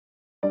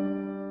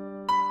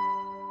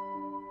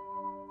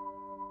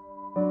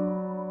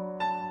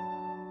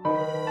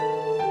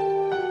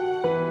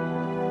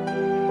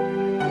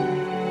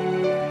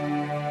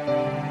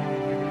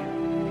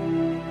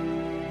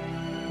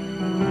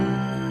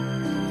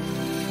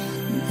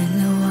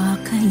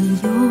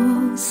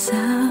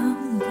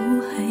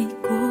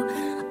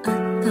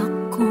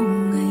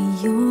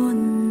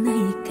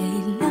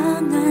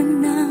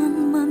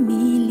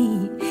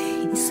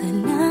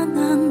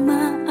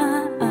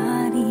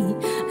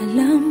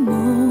Alam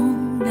mo,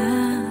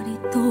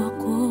 narito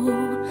ako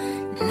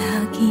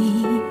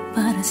lagi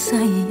para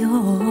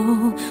sa'yo.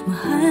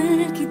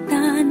 Mahal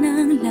kita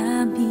ng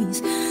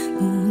labis,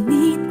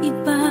 ngunit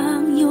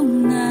ibang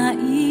iyong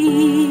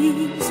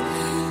nais.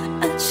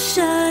 At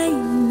siya'y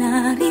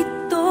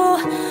narito,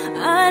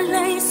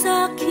 alay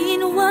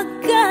sa'kin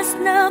wagas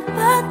na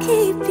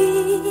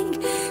pag-ibig.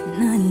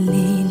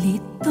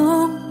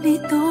 Nalilitong,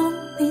 litong,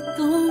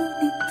 litong,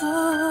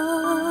 litong.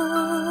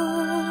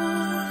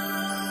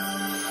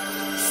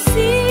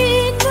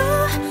 Sino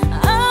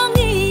ang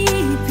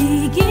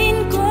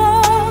iibigin ko?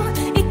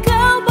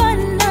 Ikaw ba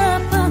na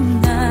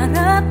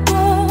pangarap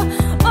ko?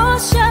 O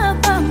siya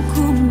bang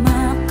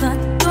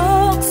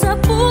kumakatok sa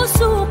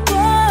puso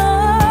ko?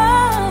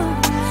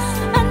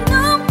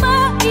 Anong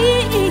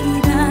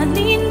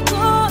maiiralin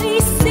ko?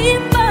 Isip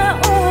ba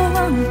o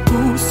ang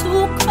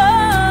puso ko?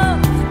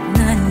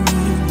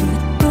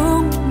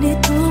 Nalilitong,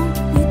 litong,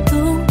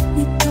 litong,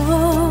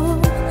 litong.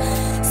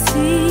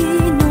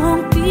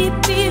 Sinong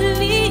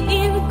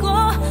pipiliin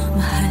ko?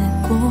 Mahal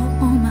ko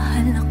o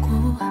mahal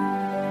ako?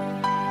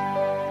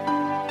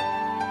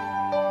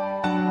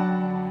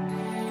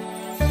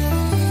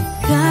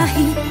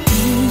 Kahit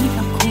di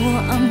ako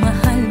ang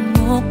mahal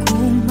mo,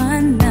 kung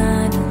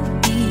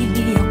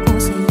mananatili ako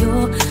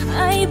sa'yo,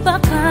 ay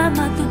baka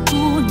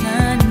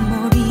matutunan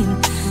mo rin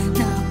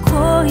na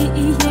ako'y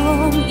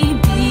iyong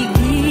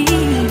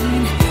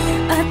ibigin.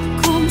 At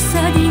kung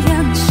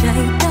sadyang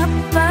siya'y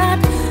tapat,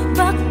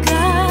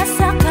 baka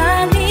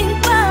sakaling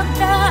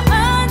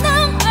pagdaan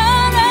ng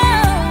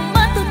araw,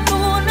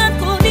 matutunan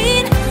ko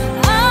rin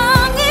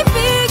ang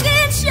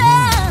ibigin siya.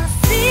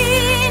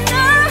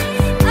 Sino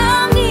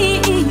ang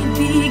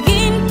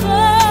iibigin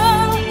ko?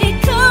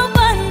 Ikaw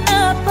ba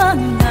na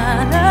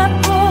pangarap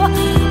ko?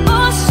 O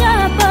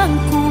siya bang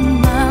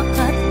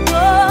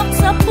kumakatok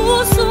sa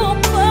puso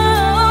ko?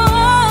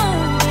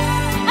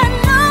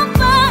 Ano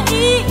ba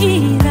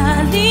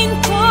iiralin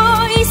ko?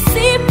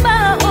 Isip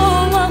ba o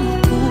ang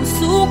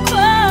puso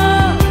ko?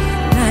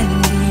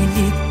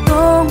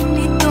 Nalilitong,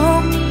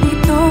 litong,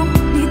 litong,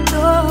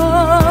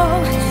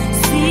 litong.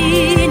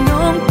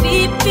 Sinong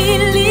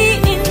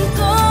pipiliin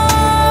ko?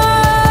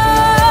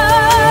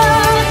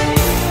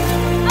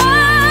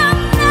 Ang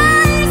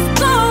nais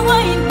ko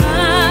ay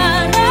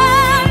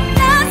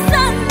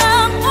maranasan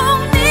ang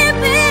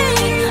umibig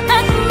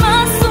at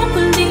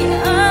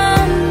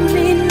masuklian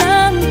rin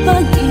ang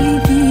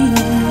pag-ibig.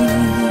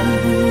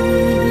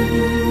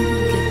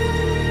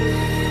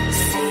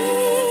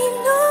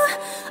 Sino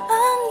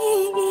ang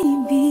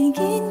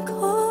iibigin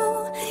ko?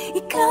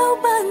 Ikaw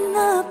ba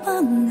na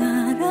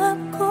pangarap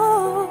ko?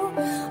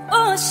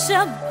 O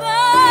siya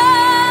ba?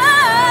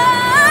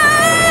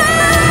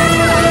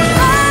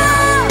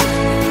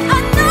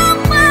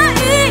 Anong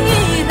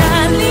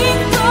maiiralin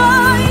ko?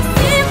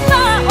 Isip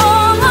ba o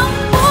ang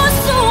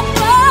puso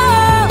ko?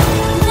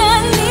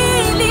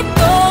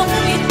 Nalilitong,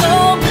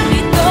 litong,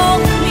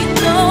 litong,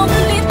 litong,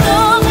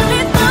 litong,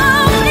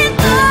 litong,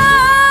 litong.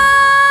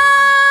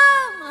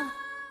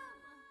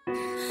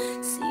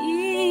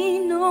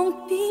 Sinong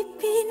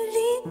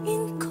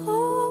pipiliin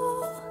ko?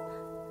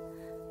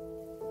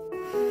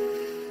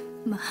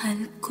 Mahal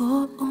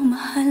ko o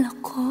mahal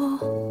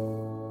ako?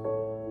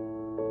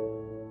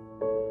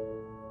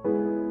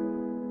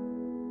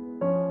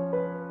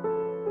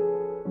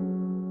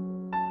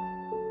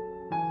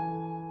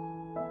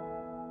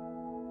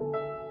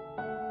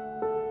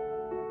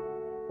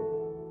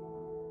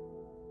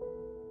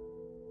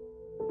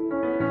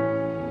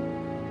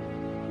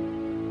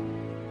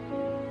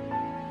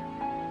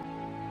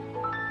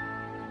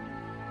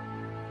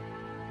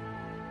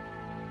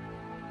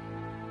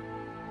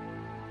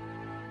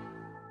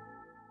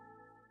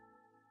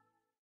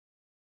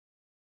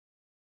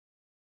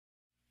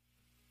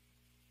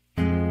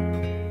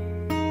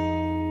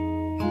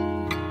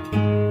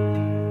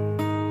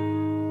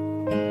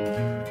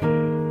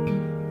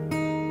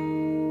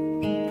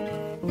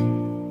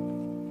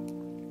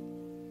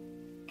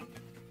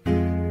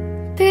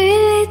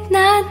 Pilit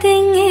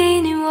nating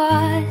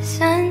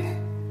iniwasan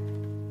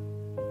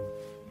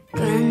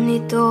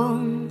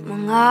ganitong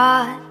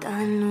mga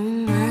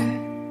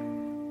tanungan.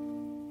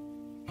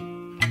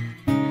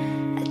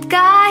 At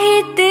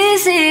kahit di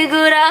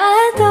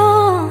sigurado,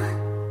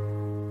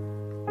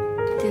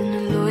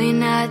 tinuloy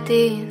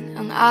natin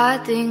ang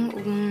ating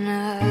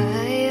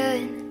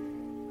ugnayan.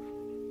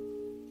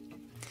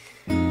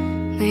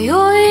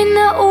 Ngayon'y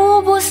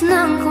naubos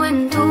ng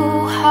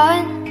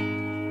kwentuhan,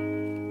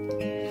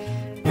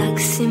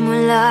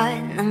 nagsimula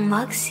ng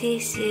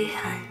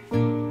magsisihan.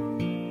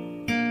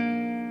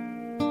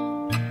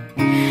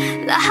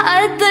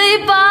 Lahat ay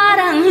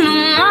parang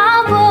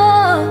lumabo,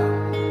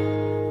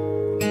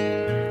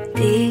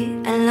 di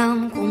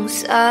alam kung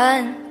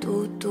saan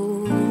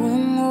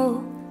tutungo.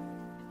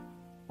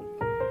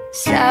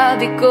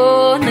 Sabi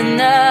ko na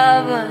nga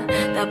ba,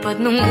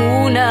 dapat nung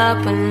una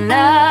pa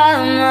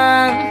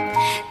lamang,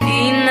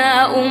 di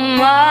na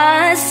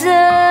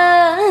umasa,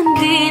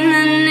 di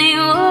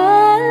naniwala.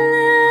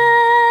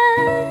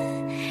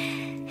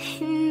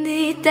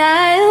 Hindi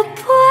tayo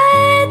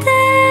pwede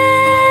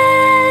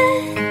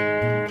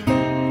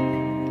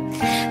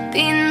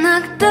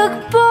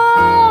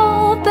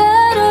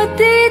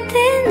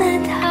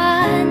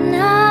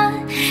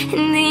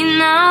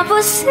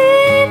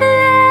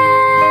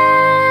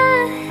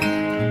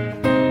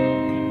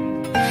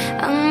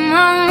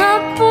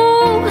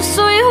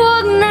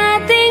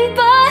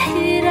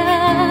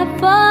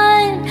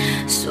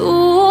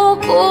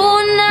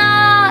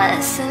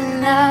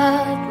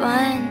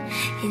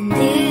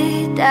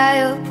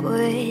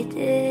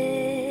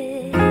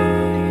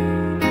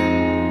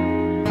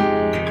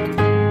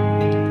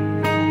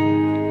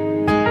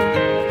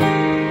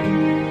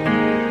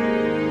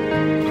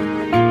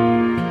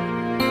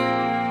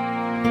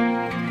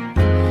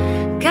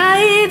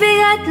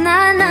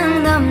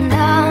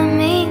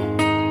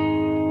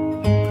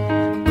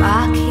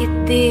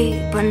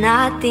pa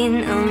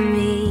natin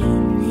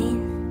aminin.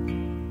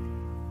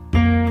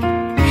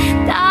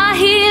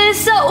 Dahil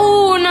sa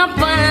una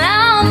pa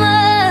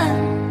lamang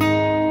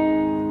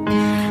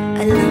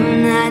alam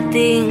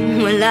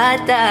nating wala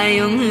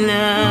tayong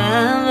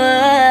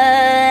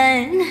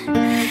laman.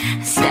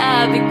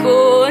 Sabi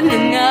ko na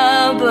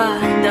nga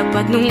ba,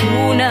 dapat nung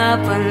una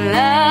pa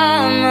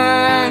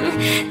lamang.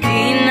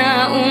 Di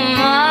na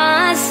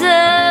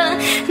umasa,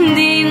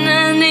 di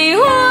na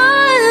niwala.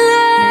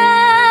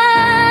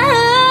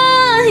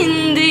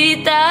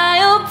 Hindi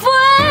tayo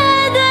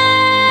pwede.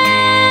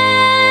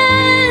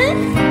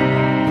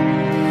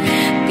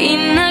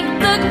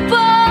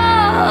 Pinagtagpo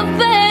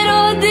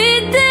pero di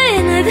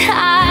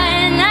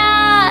dinadhana.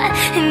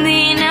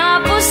 Hindi na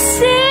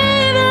posible.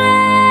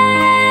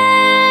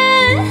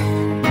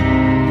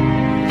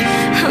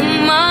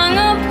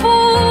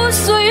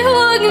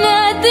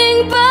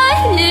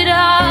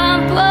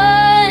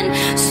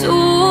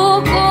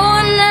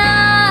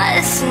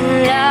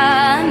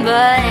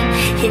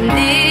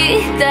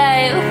 Hindi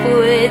tayo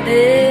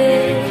pwede.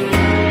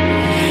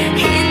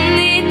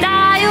 Hindi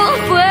tayo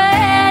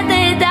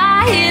pwede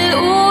dahil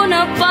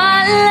una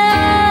pa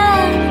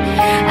lang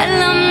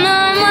alam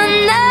naman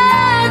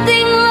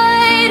nating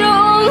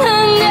mayroong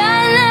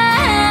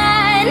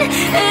hangganan.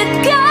 At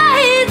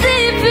kahit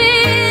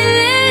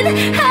ipilit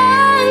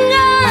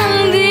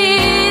hanggang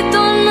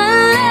dito na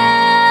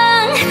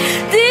lang,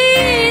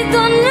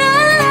 dito na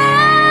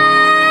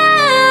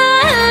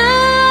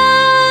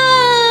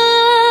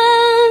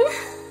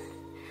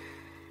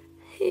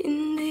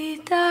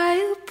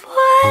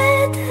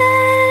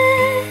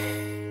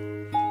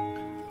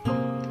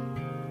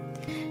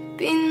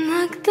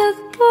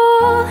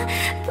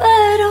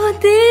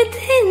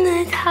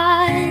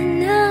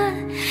tinadhana.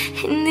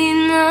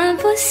 Hindi na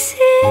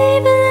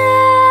posible.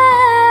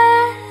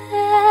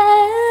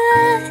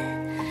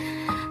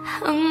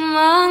 Ang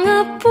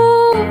mga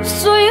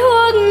puso'y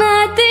huwag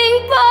nating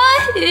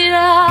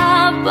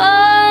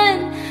pahirapan.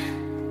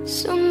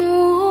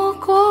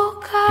 Sumuko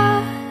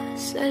ka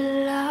sa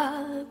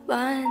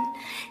laban.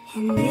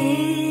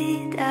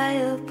 Hindi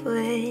tayo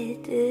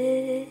pwede.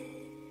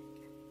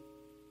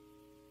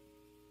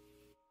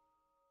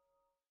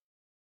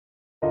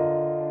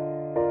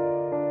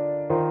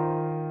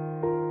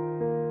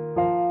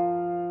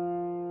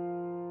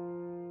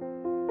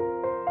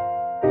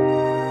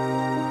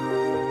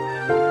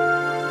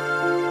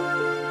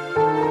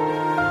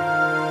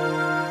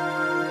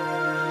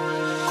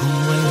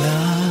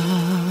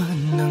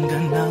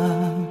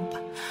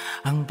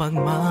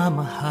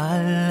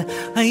 Pagmamahal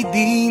ay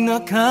di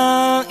na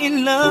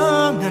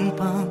kailangan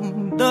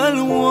pang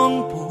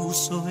dalawang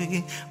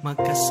puso'y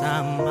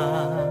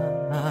magkasama.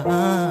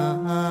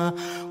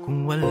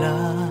 Kung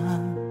wala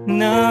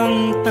ng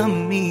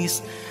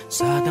tamis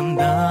sa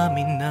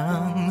damdamin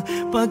ng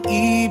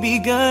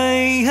pag-ibig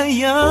ay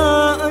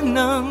hayaan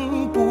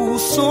ng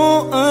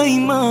puso ay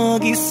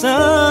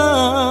mag-isa.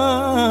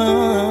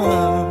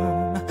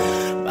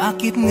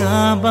 Bakit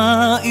nga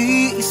ba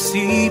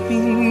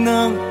iisipin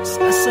ng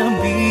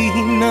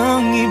sasabihin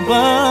ng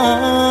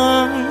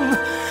ibang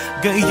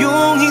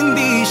gayong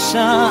hindi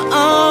siya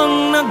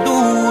ang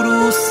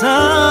nagdurusa?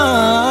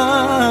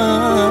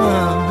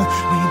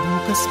 May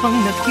bukas pang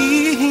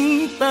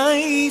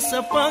naghihintay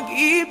sa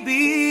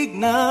pag-ibig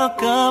na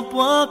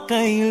kapwa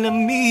kay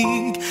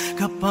lamig.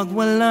 Kapag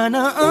wala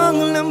na ang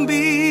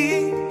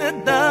lambing na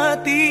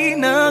dati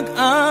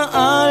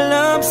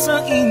nag-aalab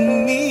sa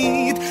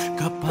init.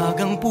 Kapag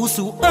ang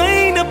puso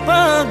ay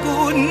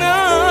napagod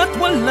na at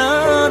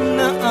wala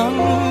na ang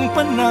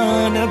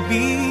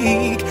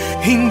pananabik,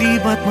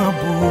 hindi ba't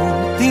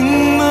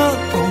mabuting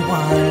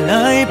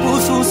magkawalay?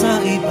 Puso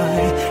sa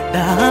iba'y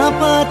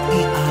dapat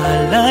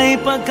ialay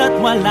pagkat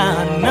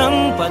wala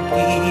ng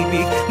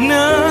pag-ibig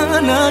na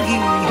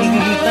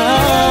naghihintay.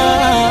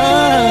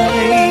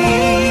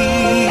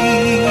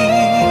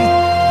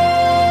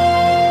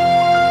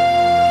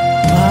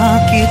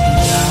 Bakit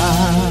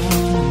lang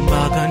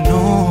ba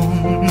ganon?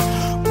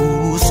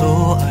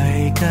 Puso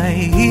ay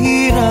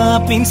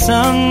kahirapin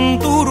sang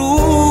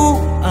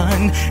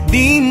turuan,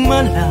 di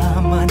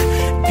malaman,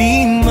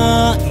 di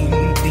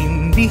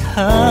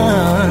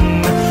maintindihan.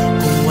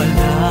 Kung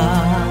wala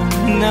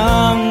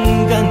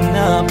nang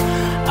ganap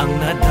ang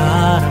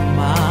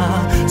nadarama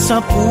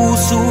sa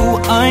puso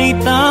ay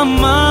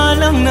tama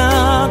lang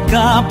na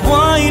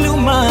kapwa'y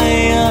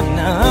lumayak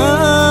na.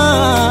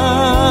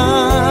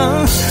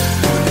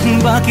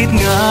 Bakit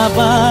nga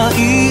ba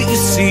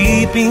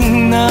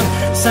iisipin na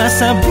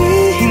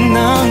sasabihin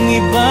ng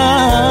iba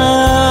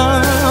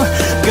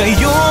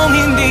gayong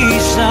hindi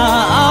siya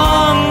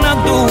ang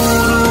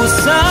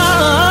nagdurusa?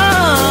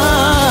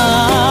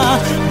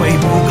 May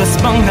bukas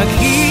pang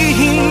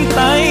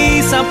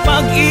naghihintay sa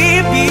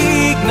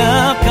pag-ibig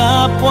na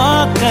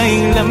kapwa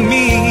kay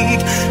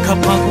lamig.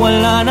 Kapag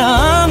wala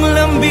na ang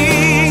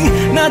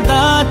lambing na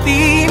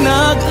dati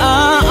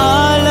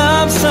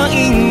nag-aalab sa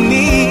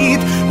init.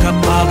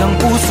 Kapag ang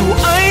puso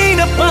ay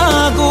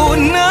napagod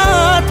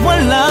na at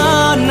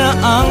wala na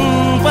ang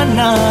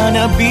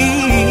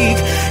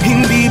pananabik,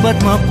 Hindi ba't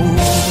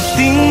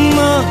mabuting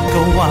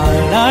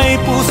magkawalay?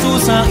 Puso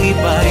sa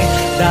iba'y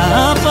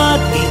dapat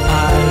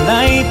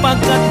ialay,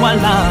 pagkat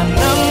wala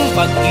ng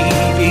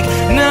pag-ibig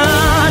na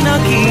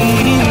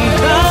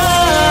naghihintay.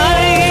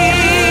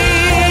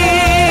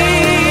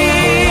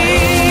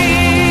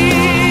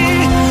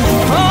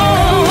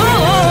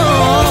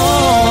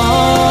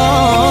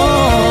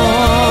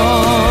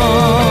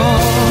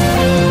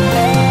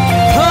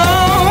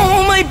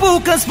 May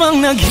bukas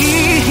pang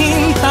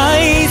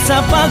naghihintay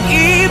sa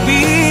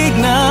pag-ibig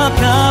na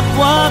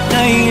kapwa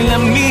kay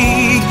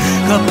lamig.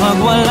 Kapag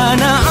wala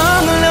na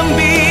ang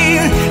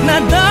lambing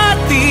na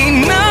dati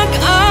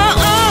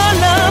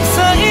nag-aalab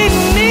sa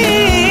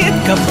init,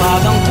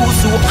 kapag ang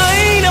puso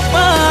ay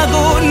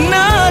napagod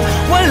na't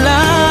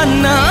wala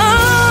na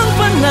ang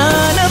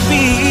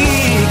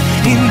pananabik,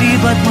 hindi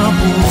ba't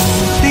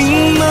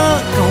mabuting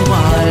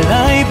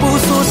magkawalay?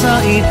 Puso sa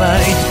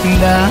iba'y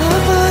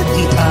dapat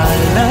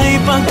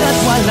ialay, pagkat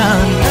wala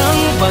ng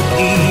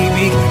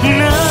pag-ibig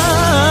na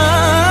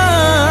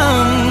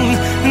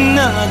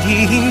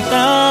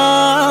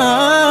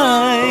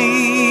naghihintay.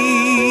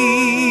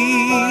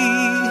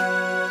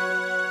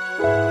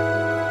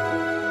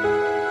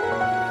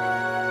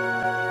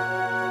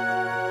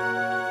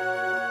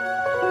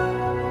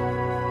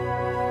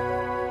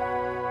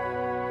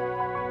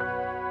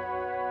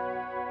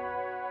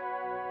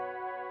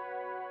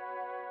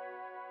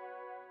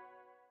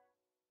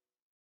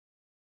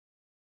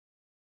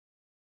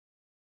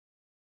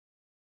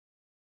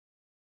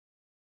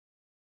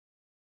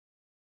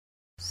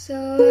 Sa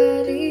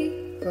wari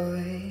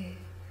ko'y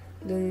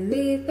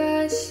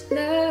lumipas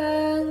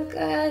ng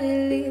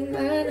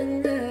kadiliman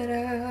ng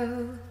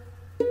araw,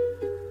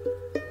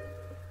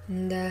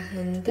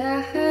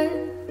 dahan-dahan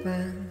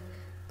pang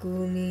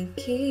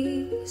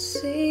gumigising,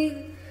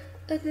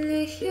 at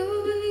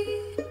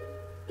ngayon'y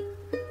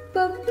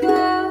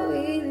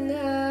babawi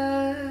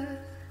na.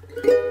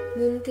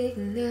 Muntik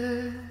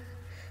na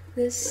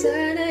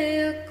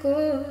nasanay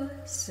ako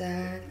sa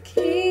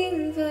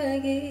aking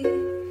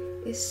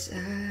pag-iisa.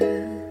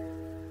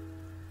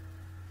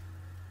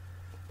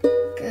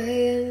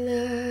 Kaya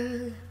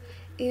nang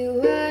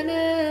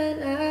iwanan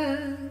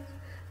ang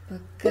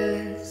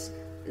pagkas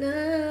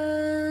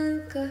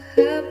ng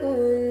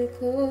kahapon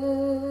ko.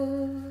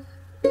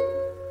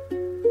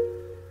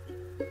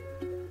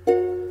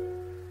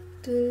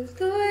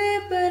 Tuloy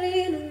pa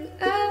rin ang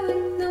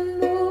awit ng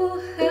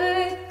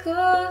buhay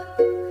ko,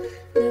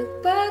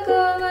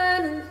 nagbago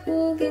man ang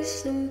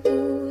hugis ng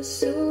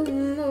puso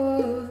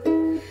mo.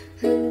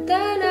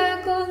 Handa na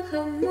akong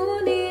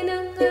hamunin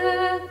ang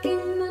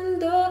aking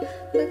mundo,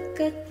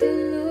 pagkat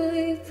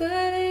tuloy pa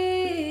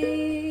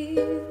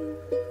rin.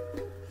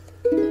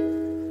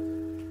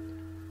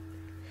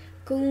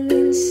 Kung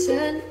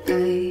minsan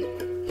ay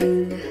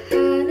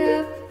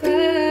hinahanap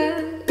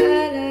ang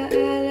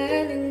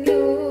alaala ng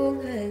iyong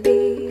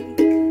halik,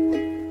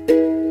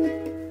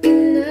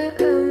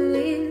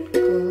 inaamin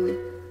ko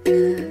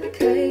na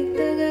kahit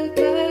tagal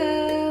pa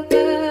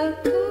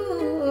bago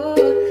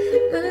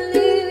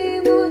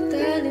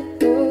malilimutan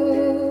ito.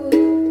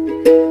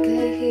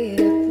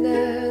 Kahirap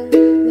nang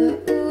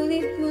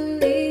maulit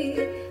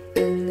muli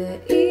ang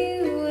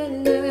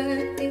naiwan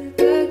nating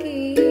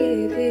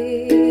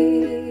pag-ibig.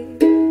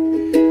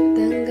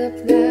 Tanggap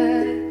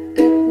na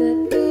at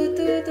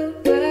natututo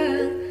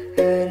pang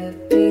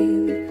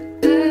harapin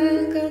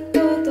ang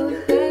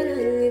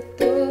katotohanan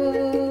ito.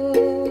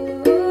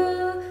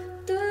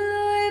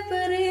 Tuloy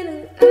pa rin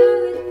ang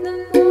awit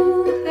ng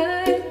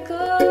buhay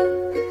ko,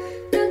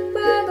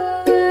 nagbago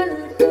man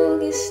ang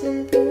hugis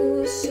ng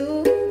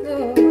puso mo.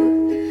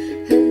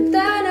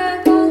 Handa na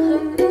akong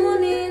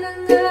hamunin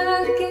ang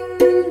aking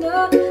mundo,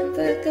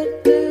 pagkat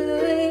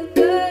tuloy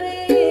pa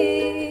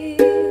rin.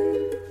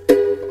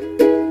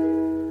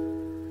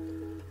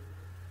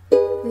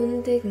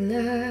 Muntik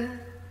na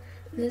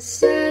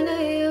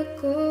nasanay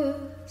ako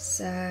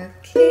sa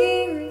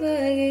aking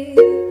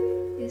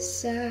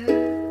pag-iisa.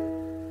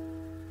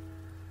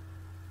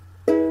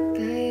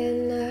 Kaya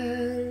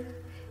nang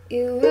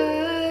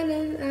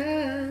iwanan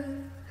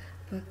ang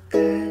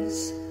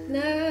pagkas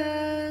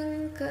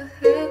ng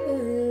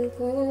kahapon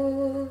ko.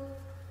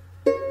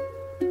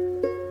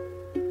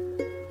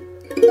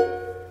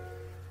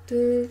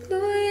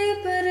 Tuloy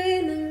pa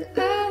rin ang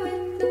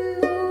awit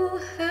ng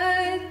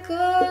buhay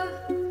ko,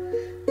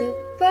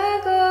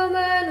 nagbago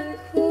man ang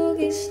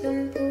hugis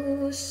ng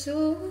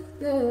puso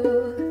mo.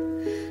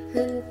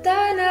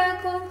 Handa na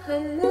akong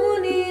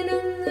hamunin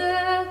ang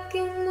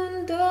aking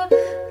mundo,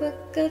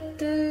 pagkat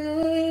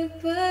tuloy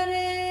pa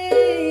rin.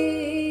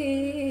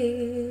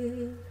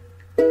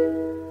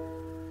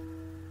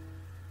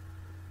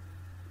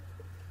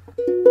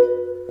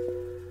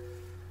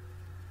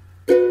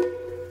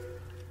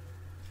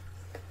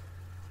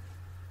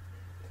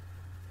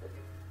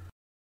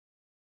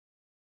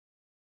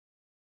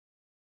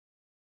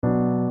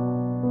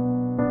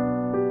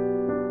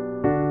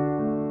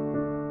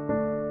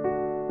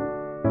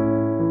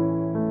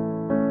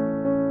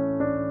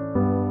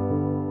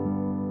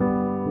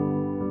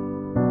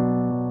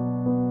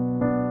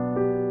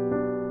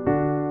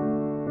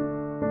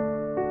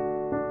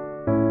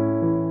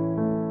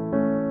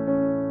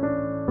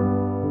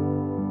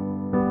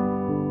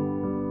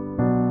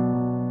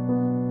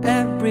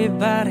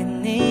 Everybody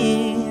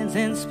needs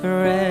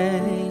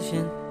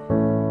inspiration.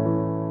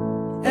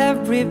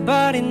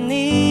 Everybody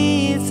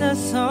needs a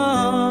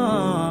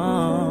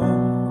song,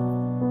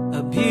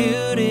 a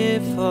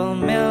beautiful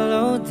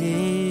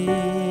melody.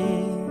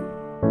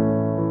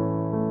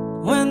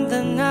 When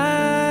the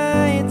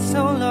night's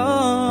so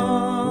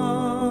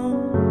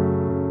long,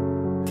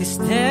 'cause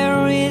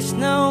there is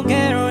no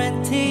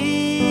guarantee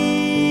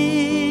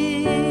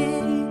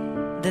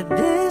that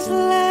this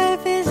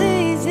life is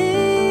easy.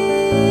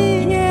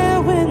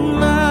 Yeah, when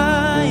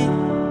my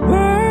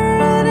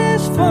world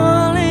is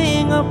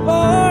falling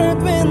apart,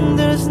 when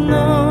there's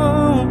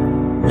no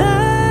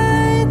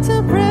light to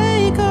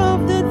break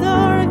up the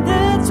dark,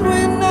 that's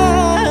when I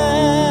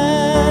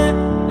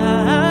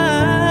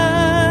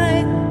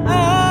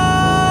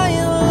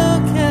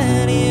look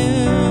at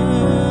you.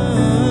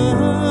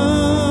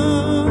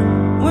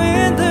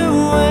 When the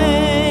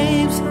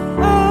waves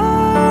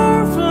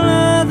are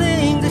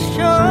flooding the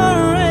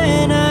shore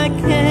and I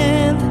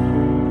can't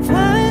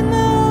find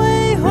my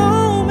way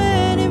home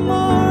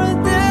anymore,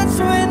 that's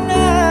when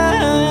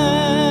I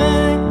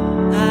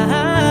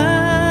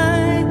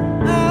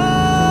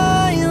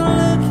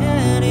look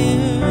at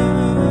you.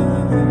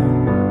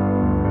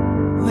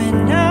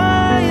 When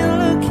I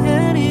look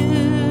at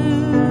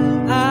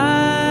you,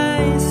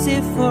 I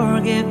see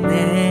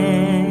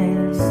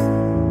forgiveness.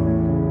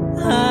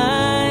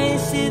 I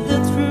see the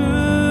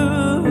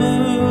truth.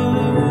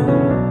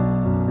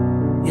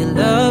 You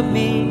love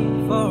me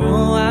for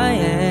who I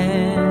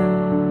am,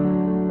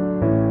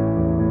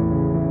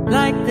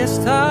 like the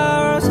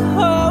stars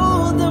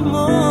hold the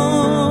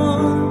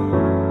moon,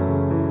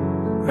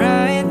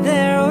 right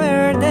there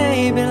where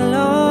they belong.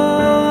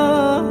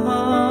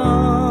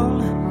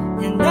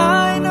 And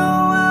I know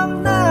I'm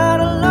not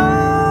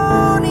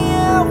alone.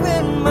 Yeah,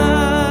 when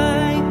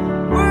my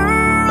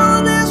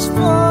world is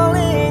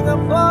falling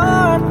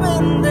apart,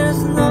 when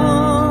there's no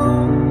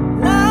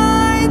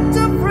light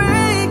to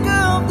break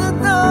up the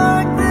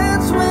dark,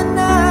 that's when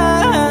I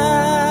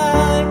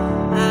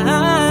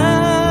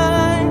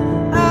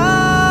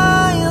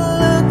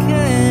look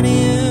at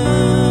you.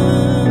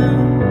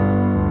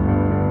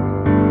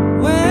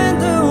 When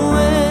the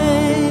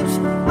waves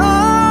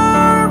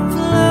are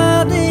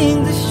flooding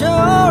the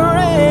shore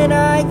and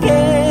I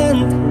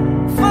can't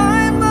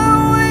find my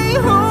way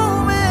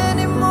home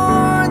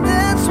anymore,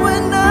 that's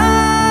when I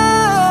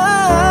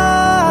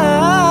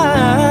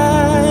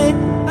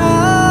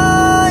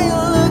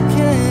look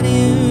at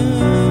you.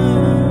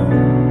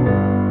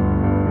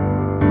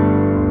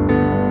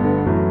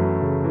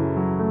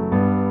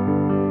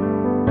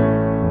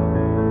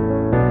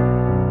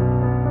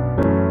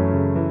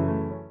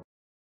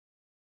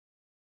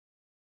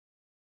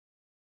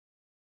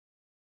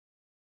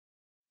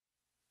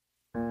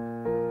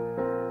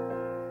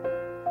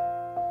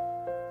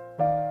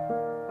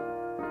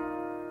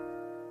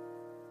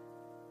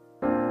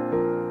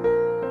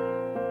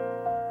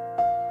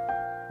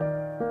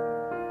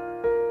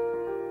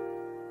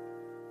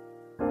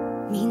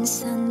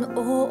 Minsan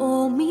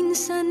oo,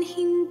 minsan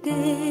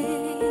hindi.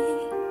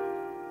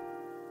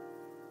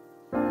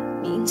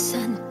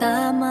 Minsan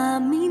tama,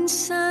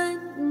 minsan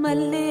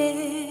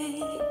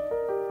mali.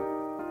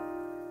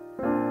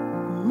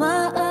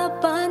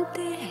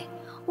 Umaabante,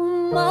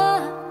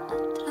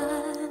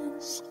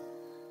 umaatras,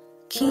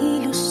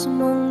 kilos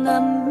mong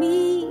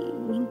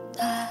namimintas.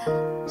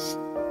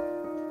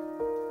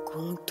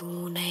 Kung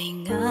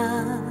tunay nga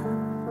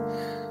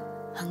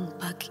ang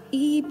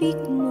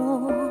pag-ibig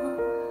mo,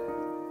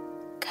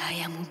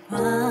 kaya mo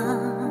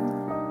bang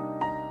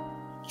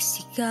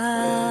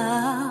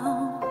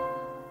isigaw,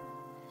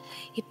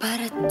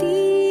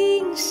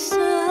 iparating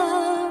sa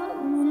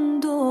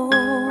mundo?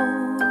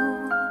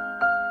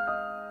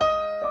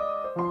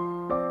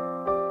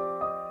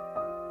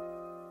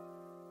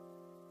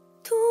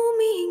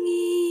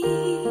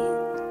 Tumingin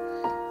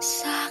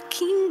sa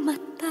aking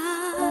mata,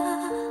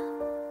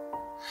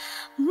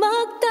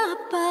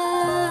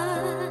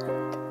 magtapat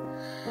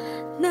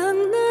ng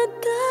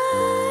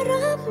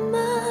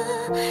nadarama.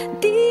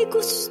 Di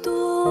gusto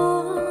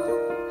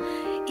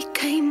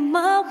ika'y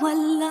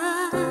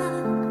mawala,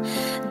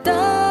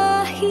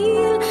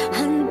 dahil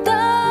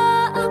handa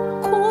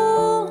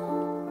akong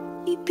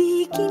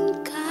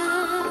ibigin ka.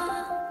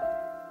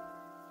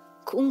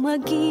 Kung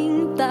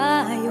maging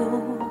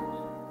tayo,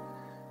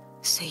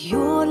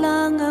 sa'yo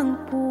lang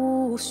ang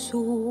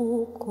puso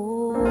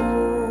ko.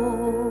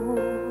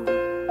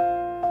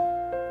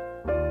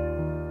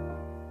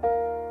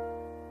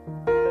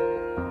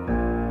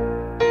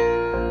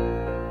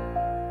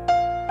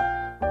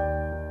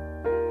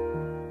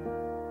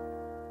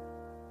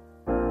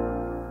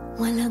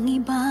 Walang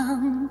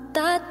ibang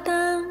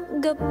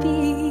tatanggapin,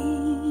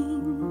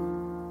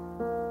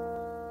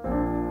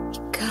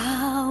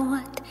 ikaw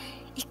at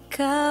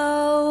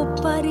ikaw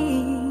pa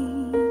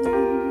rin.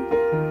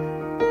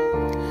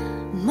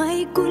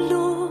 May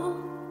gulo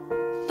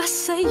pa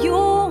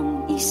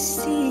sa'yong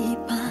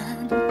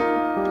isipan,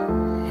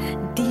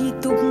 di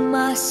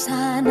tugma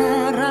sa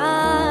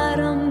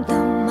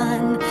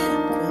nararamdaman.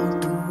 Kung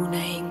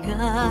tunay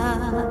nga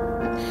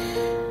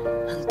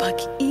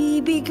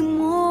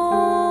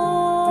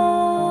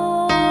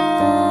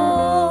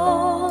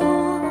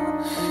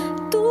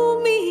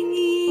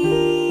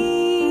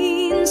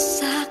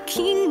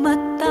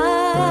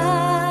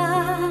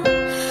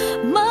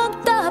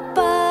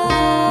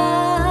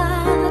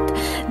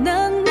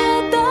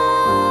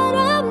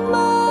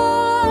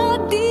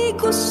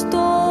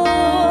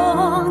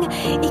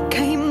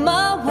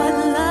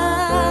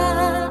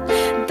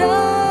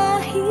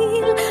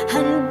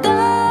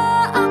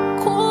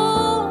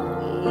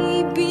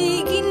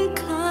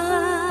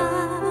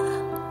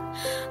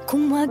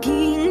kung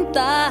maging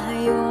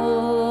tayo.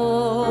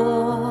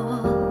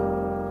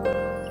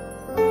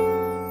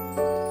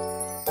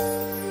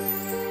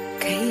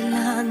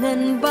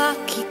 Kailangan ba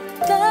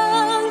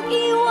kitang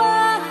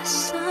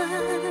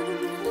iwasan?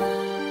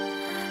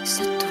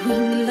 Sa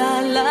tuwing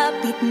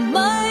lalapit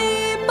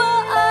may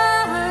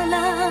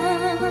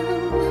paalam,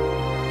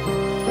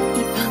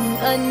 ibang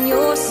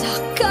anyo sa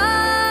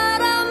karamihan.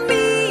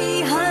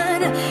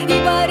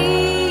 Iba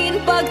rin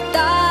pag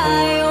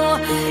tayo,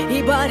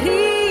 iba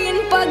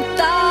rin pag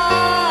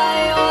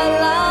tayo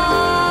lang.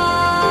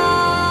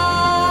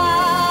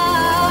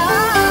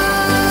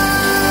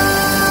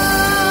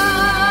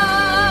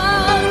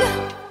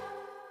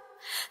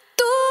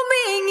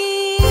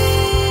 Tumingin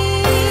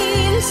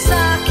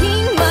sa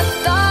aking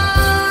mata,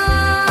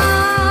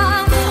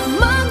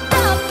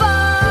 magtapat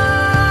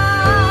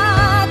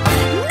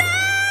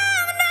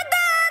ng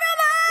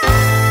nadarama.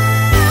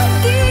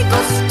 Di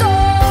gusto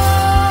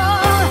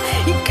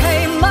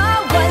ika'y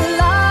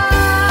mawala,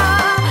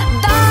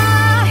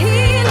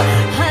 dahil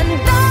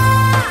handa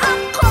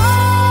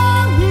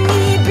akong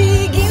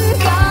ibigin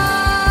ka.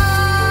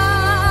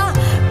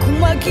 Kung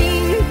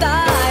maging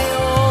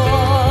tayo,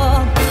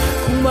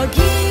 kung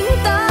maging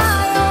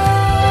tayo,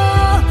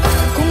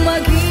 kung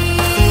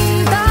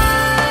maging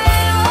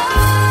tayo.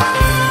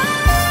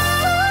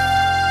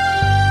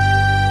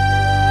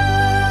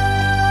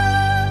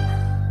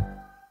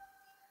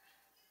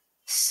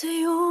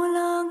 Sa'yo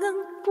lang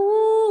ang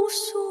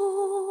puso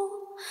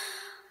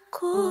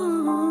ko.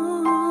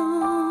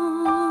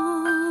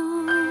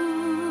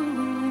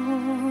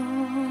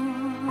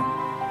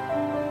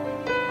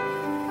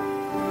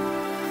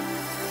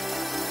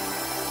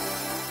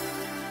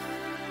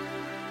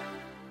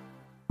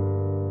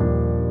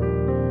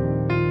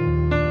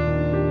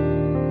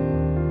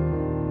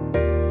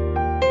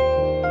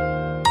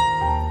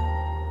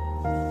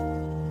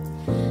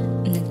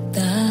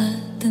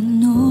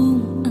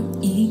 Nagtatanong ang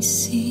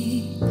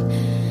isip,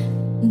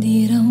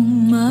 di raw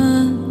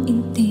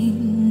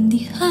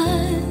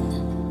maintindihan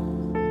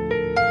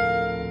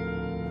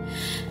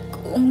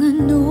kung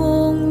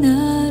anong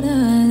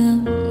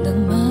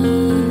nararamdaman.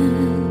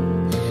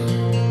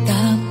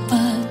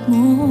 Dapat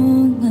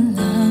mong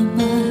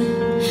malaman,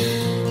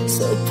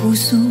 sa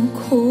puso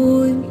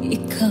ko'y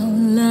ikaw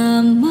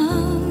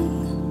lamang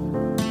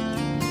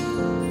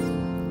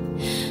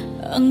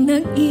ang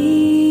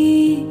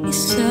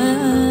nag-iisa.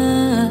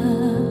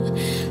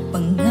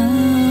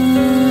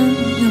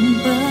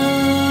 Pangangamba,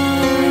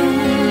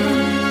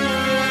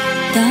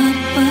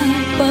 dapat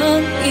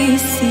bang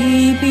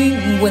isipin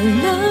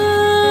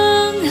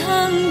walang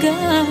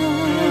hanggan?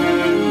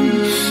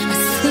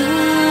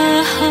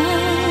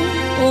 Asahan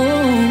mo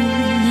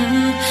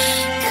na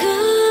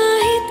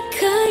kahit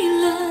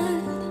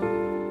kailan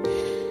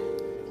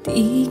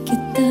di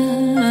kita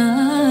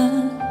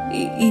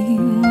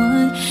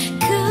iiwan.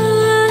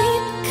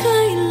 Kahit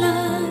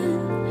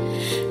kailan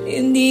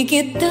hindi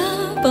kita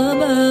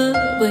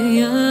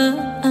pababayaan.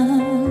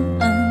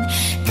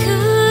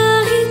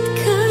 Kahit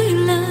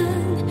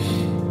kailan,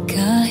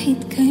 kahit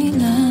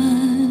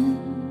kailan.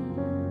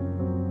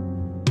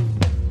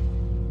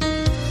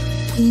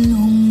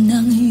 Pulong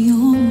ng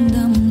iyong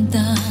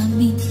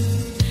damdamin,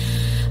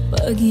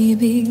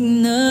 pag-ibig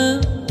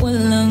na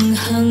walang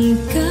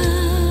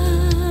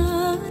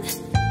hanggan,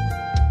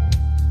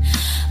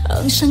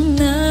 ang siyang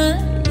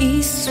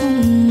nais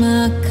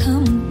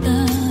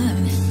makamtan.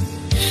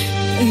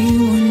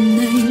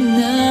 Ngayon ay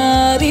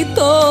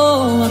narito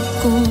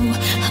ako,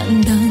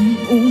 handang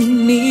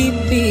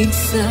umibig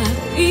sa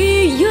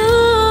iyo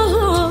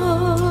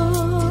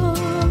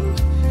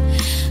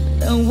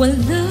na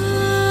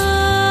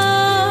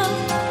walang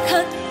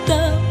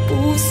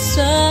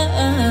katapusan.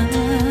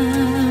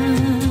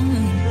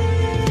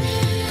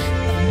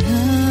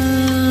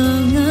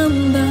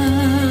 Pangangamba,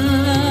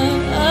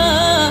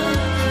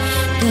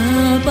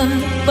 dapat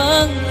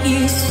bang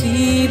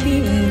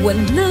isipin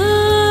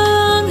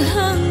walang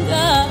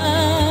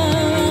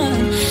hanggan?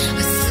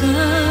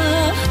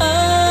 Asahan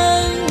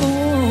mo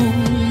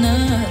na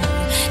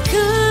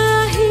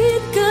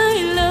kahit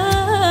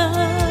kailan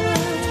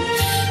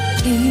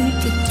di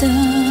kita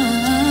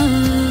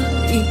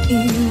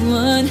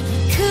iiwan.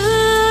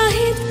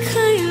 Kahit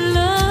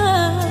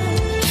kailan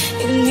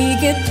hindi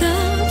kita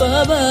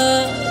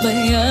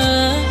pababayaan.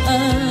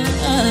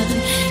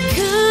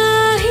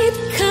 Kahit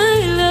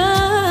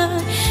kailan,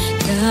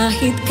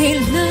 kahit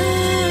kailan.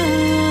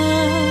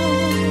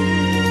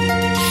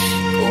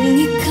 Kung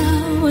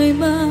ikaw ay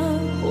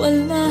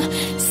mawala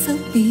sa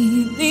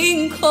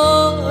piling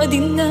ko,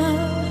 di na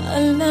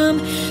alam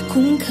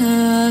kung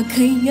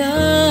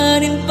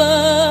kakayanin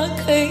pa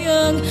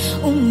kayang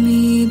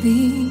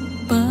umibig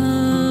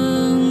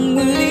pang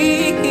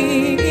muli.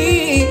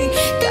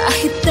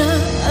 Kahit na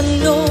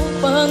ano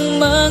pang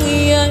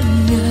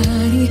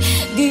mangyayari,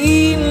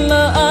 di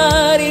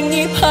maaaring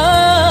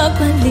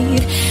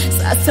ipapalit.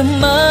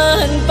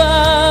 Sasamahan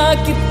pa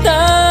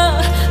kita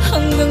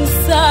hanggang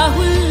sa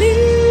huli.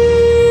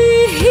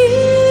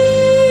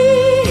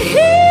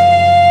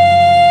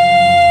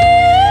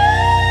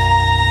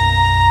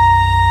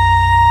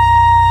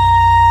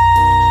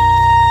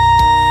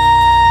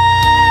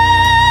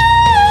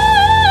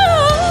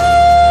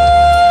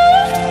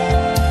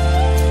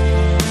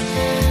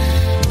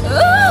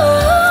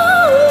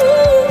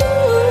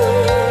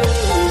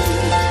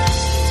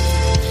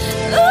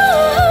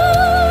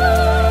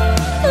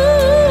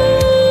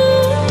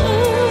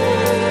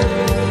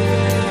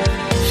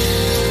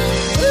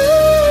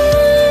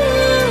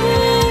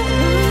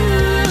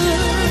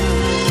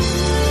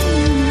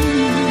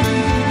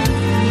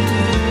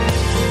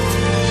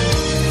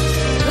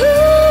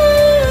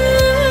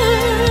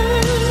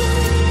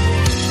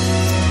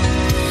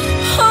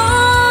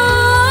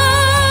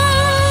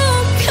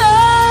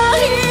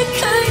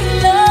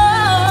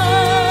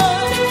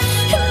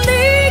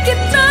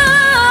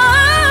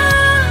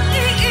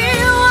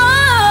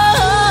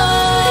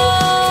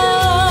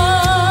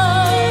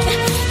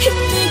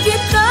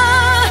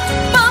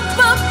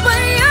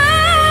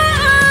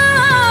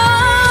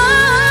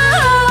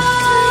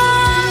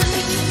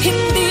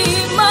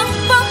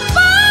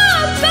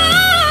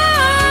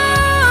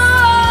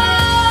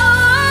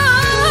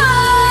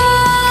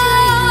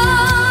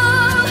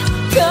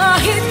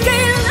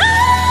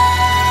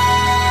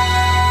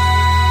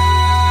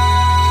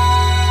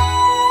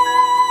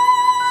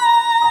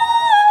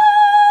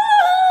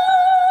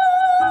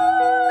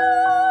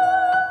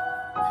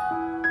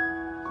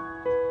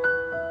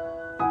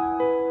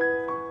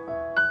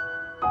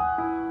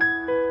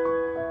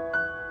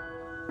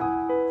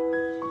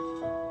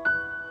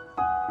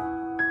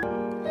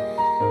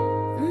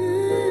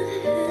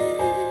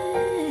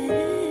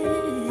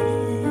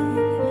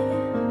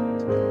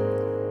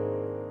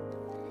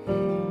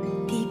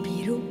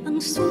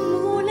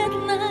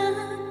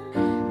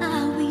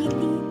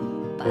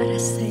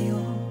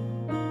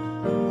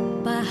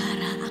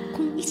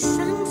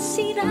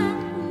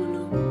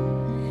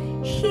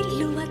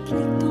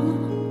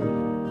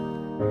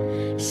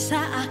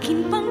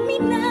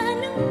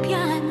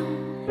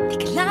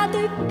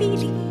 ako'y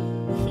piling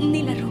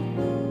nilaro.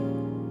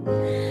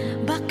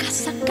 Baka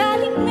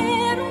sakaling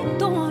merong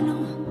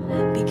tono,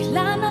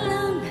 bigla na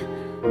lang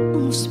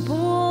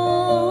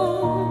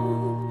umusbong.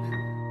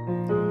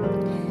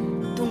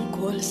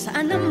 Tungkol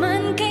saan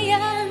naman kaya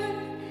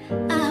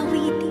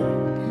awitin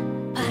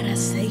para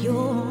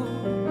sa'yo?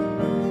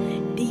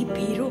 Di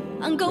biro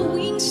ang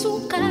gawing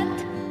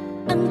sukat,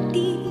 ang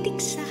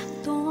titik sa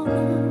tono.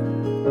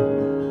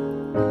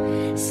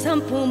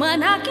 10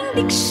 man aking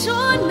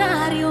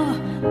diksyonaryo,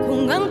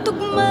 kung ang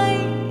tugma'y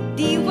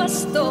di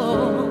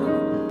wasto.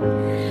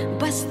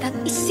 Basta't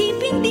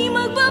isipin di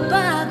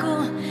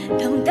magbabago,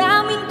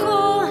 damdamin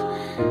ko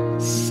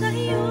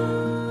sa'yo.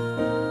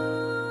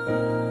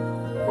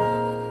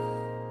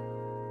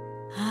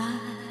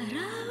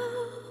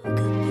 Araw-gabi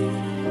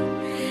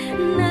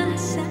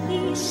nasa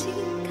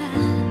isip ka,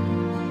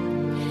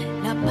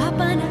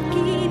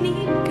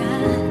 napapanaginip ka,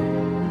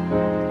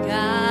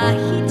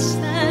 kahit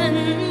saan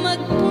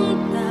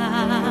magpunta.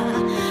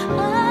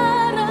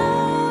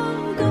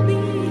 Araw-gabi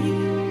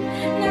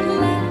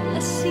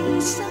nalalasing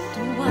sa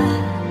tuwa,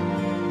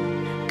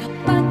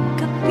 kapag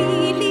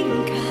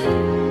kapiling ka.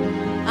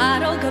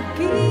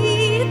 Araw-gabi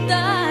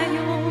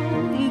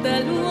tayong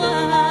dalawa.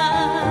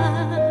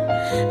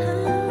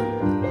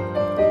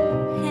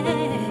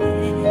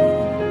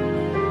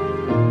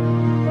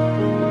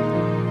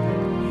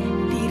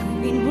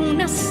 Biruin mong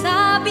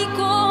nasabi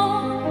ko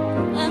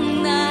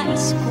ang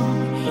nais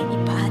kong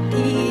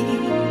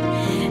ipatid.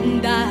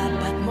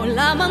 Dapat mo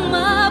lamang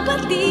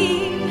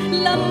mabatid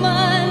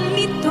laman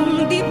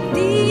nitong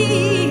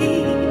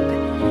dibdib.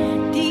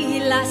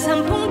 Tila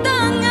 10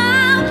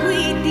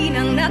 awitin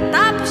ang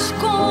natapos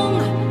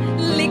kong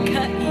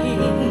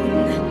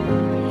likhain.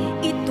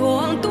 Ito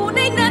ang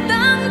tunay na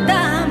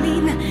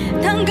damdamin,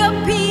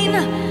 tanggapin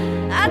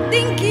at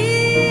dinggin.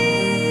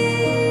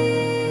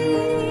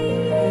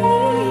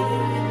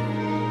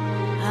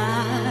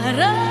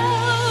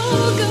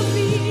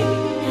 Araw-gabi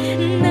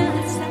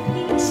nasa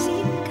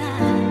isip ka,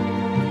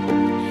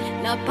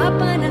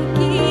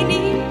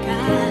 napapanaginip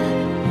ka,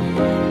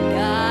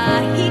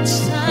 kahit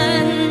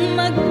saan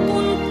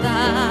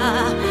magpunta.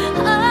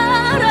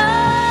 Araw-gabi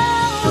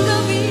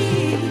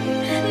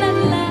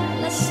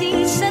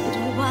nalalasing sa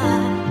tuwa,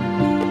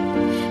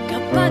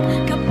 kapag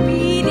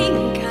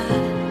kapiling ka.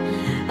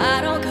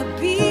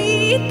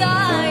 Araw-gabi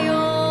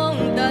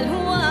tayong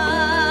dalawa.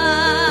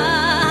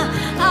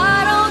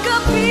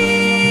 Araw-gabi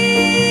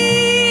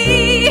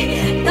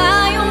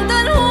tayong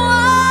dalawa.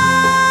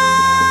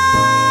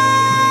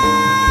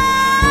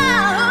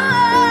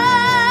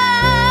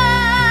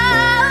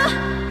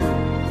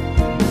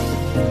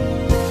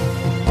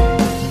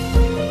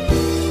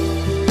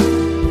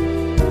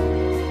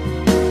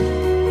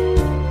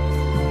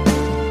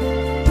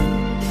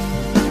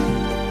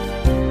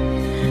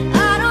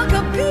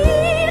 Araw-gabi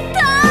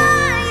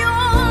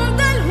tayong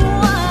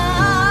dalawa.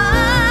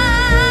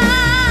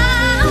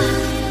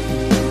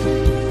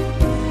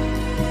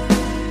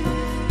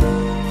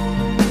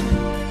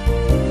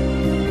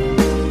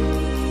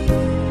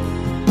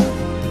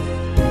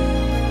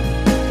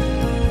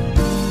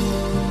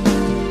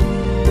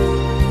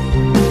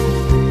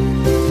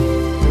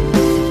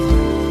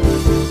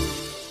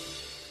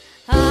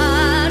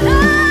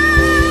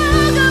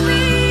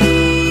 Araw-gabi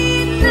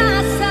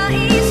nasa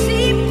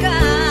isip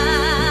ka,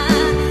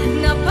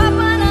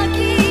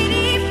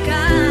 napapanaginip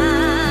ka,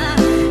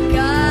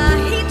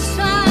 kahit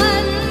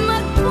saan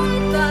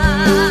magpunta.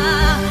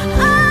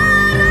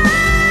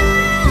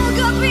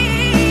 Araw-gabi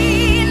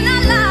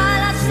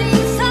nalalasing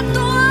sa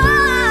tuwa,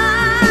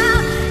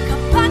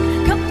 kapag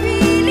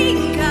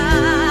kapiling ka.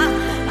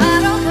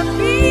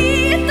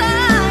 Araw-gabi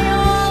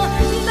tayong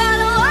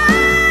dalawa.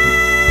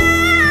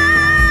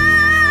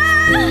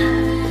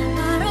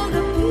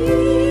 Araw-gabi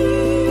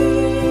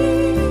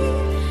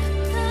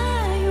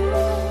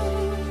tayong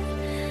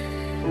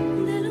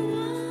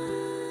dalawa.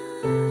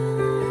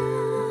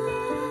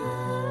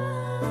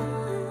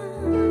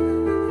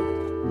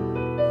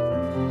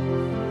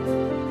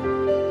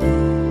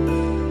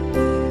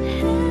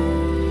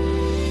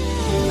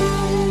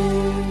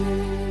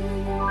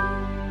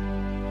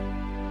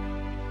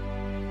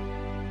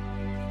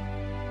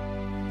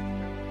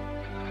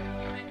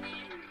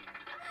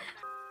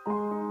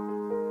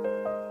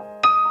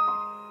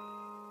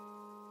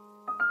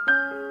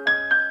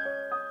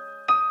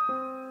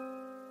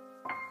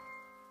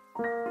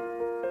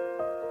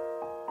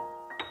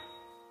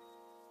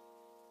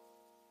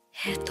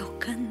 Eto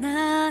ka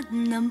na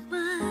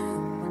naman,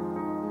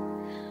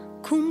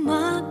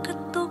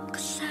 kumakatok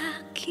sa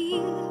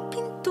aking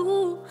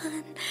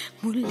pintuan,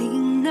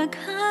 muling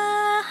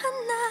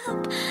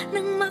naghahanap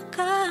ng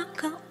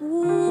makakausap.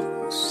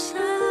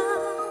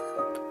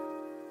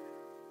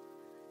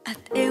 At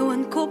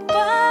ewan ko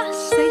ba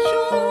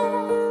sa'yo,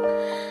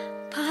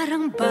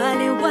 parang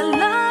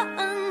balewala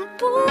ang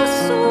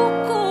puso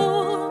ko.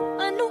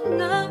 Ano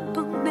nga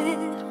bang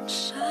meron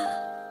siya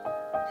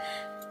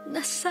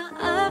na sa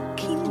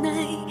akin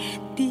ay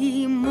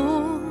di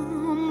mo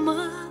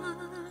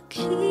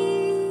makita?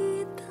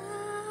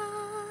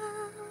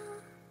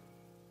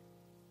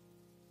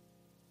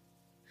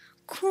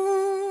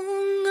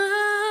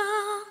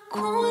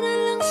 ako na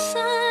lang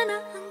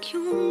sana ang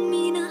iyong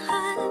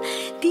minahal,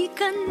 di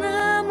ka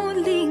na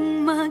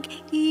muling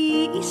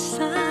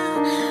mag-iisa.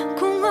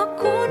 Kung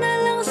ako na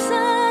lang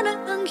sana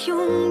ang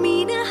iyong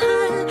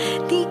minahal,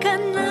 di ka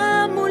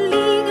na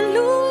muling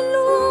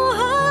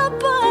luluha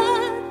pa,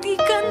 di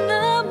ka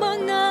na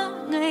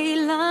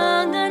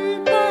mangangailangan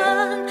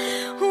pang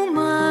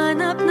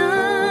humanap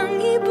ng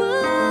iba.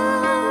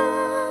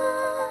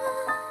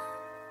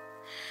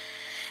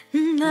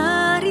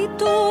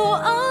 Narito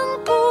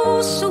ang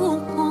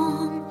puso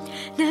kong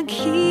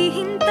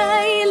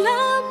naghihintay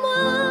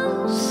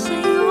lamang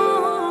sa'yo.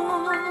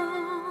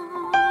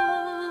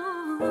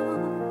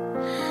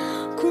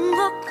 Kung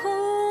ako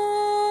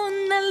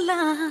na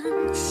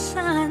lang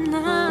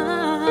sana.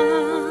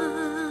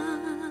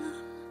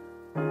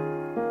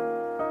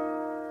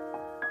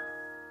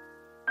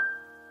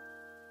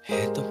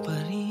 Eto pa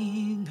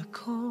rin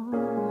ako,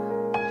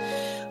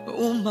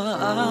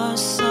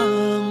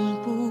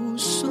 umaasang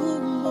puso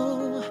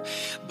mo,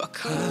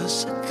 baka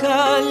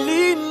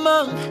sakali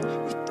mang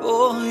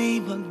ito'y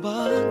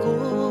magbago.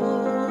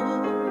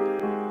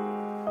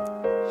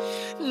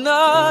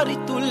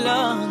 Narito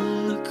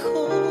lang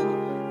ako,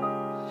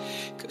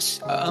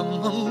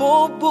 kasama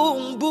mo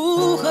buong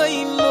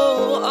buhay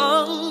mo.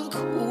 Ang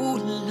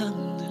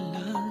kulang na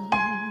lang,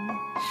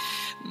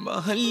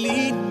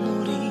 mahalin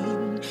mo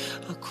rin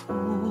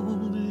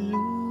akong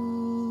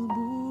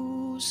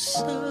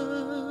lubusan.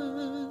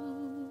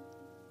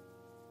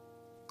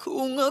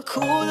 Kung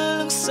ako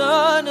na lang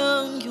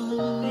sana ang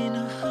iyong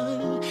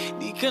minahal,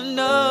 di ka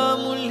na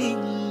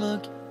muling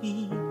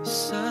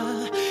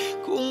mag-isa.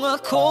 Kung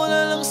ako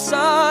na lang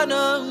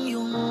sana ang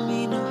iyong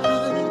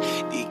minahal,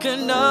 di ka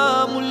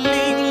na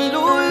muling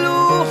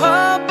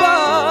luluha pa,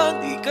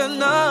 di ka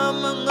na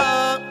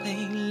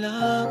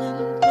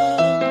mangangailangan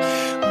pang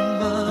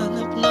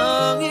humanap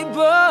ng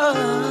iba.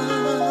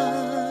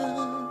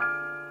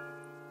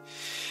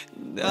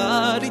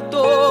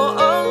 Narito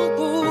ang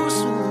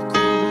puso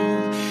ko,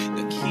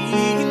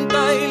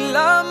 naghihintay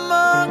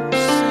lamang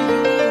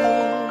sa'yo.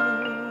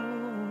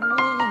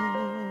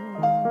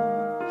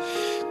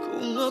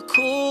 Kung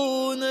ako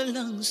na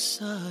lang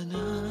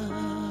sana.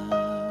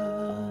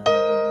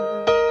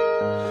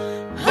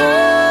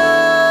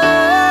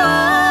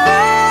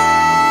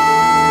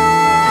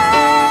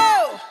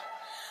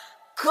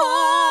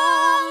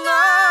 Kung ako na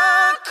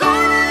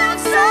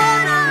lang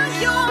sana ang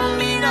iyong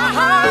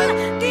minahal,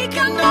 di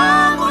ka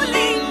na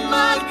muling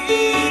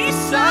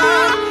mag-iisa.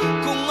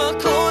 Kung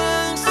ako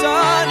na lang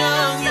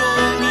sana ang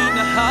iyong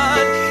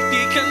minahal,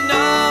 di ka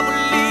na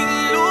muling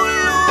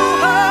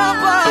luluha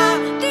pa,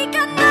 di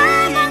ka na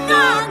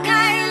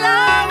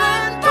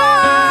mangangailangan pa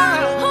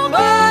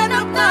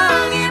humanap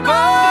ng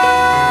iba.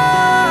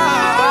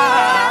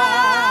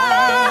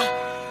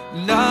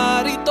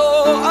 Narito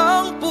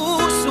ang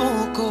puso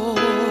ko,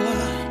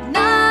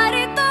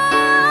 Narito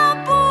ang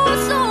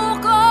puso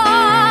ko,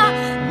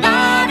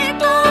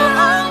 narito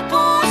ang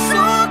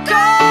puso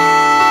ko.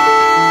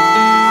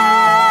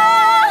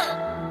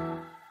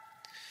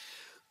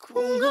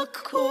 Kung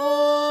ako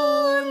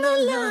na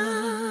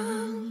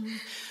lang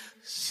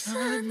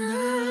sana.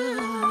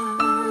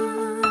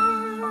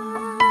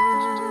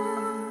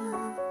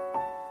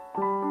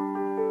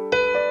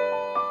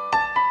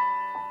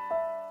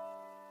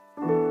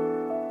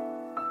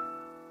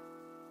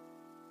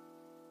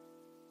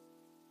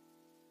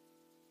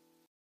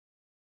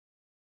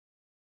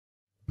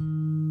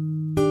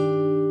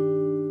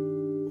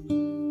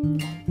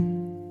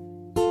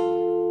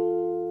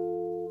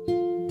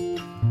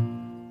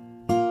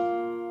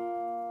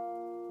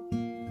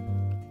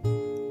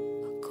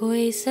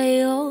 ako'y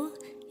sa'yo,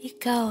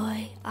 ikaw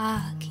ay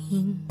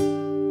akin.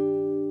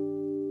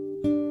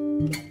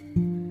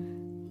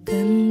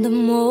 Ganda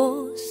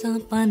mo sa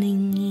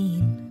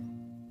paningin.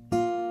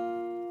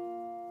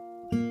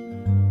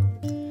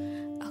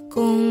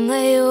 Ako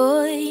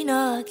ngayon'y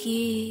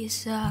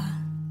nag-iisa.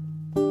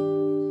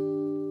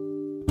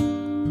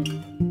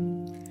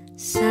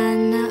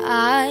 Sana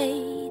ay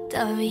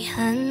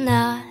tabihan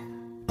na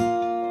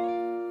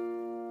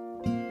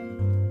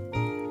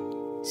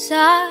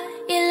sa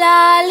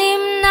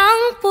ilalim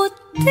ng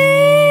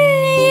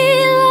puting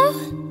ilaw,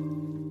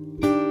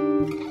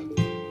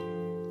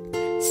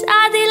 sa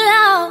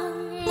dilaw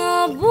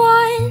na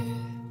buwan.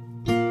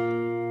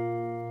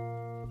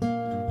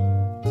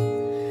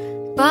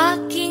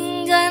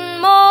 Pakinggan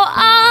mo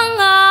ang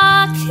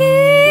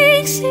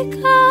aking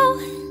sigaw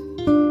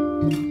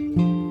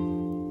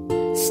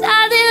sa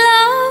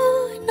dilaw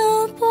na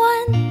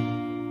buwan.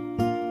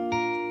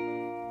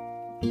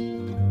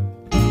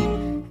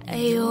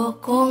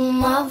 Ayokong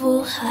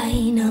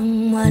mabuhay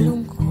ng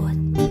malungkot.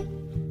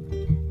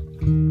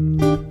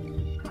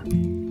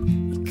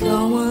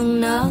 Ikaw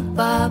ang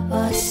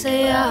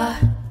nagpapasaya.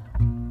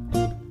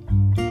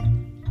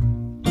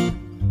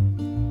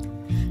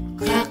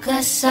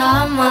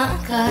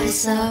 Kakasama ka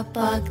sa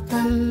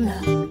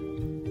pagtanda.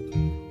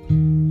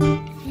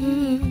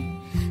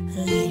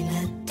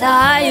 Halina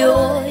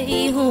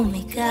tayo'y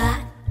humiga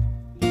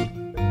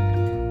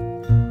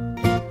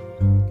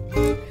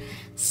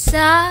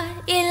sa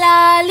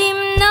ilalim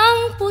ng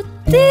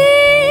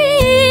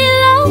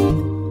putilaw,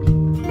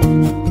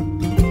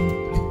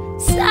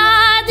 sa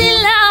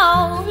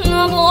dilaw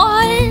na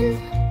buwan,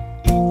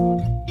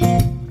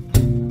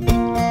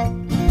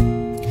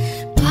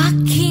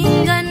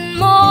 pakinggan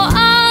mo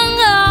ang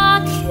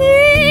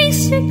aking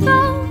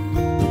sigaw.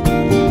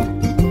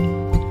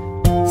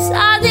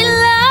 Sa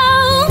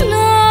dilaw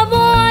na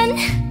buwan,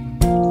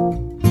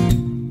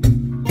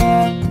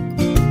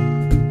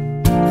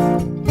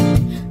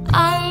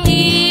 ang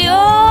iyong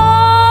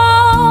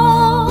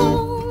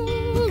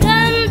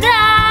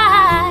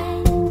ganda'y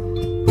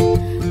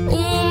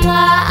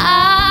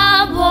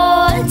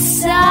umaabot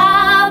sa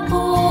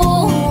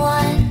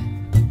buwan.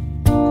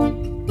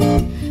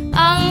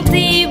 Ang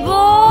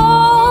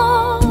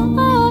tibok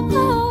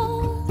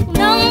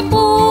ng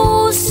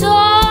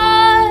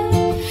puso'y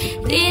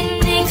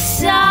tinig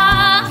sa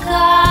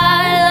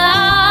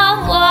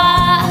kalawakan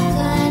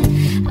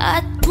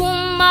at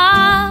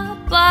bumabalik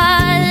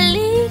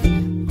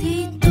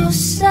dito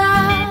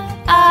sa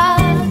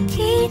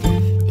akin.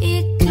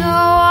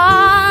 Ikaw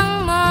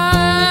ang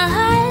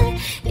mahal,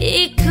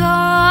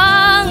 ikaw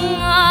ang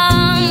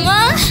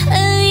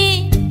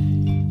mamahalin.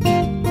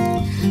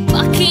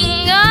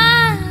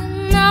 Pakinggan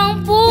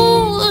ng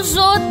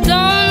puso't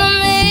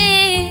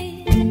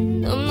damdamin,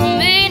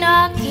 damdamin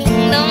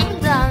aking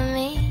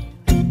damdamin.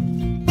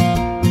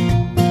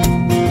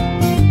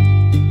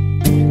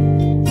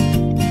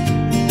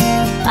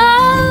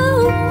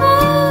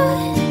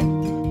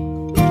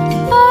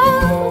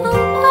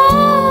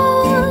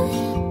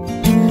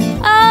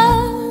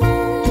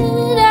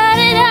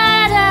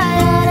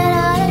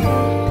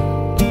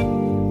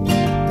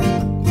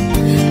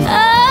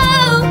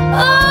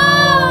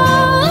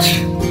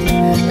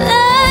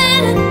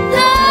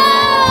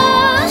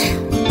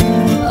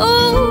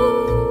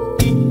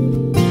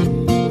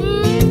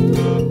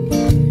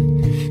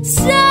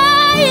 Sa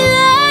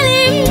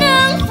ilalim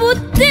ng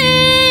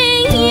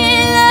puting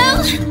ilaw,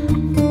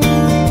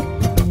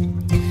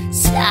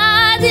 sa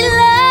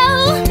dilaw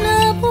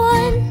na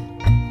buwan,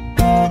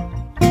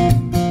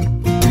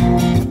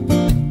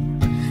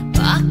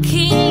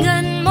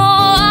 pakinggan mo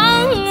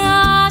ang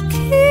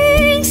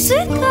aking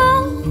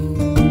sigaw.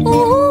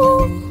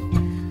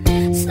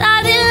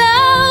 Sa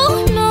dilaw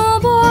na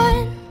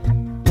buwan,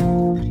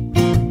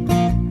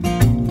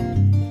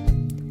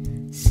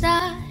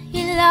 sa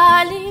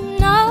ilalim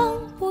ng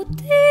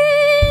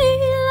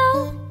putilaw,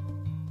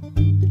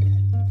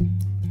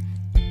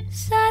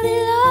 sa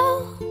dilaw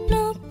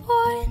na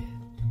buwan,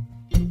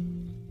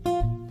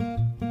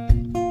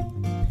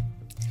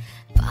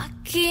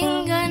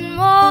 pakinggan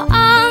mo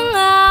ang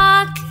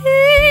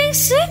aking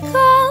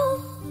sigaw.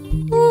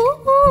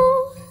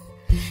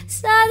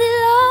 Sa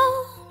dilaw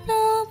na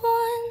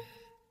buwan.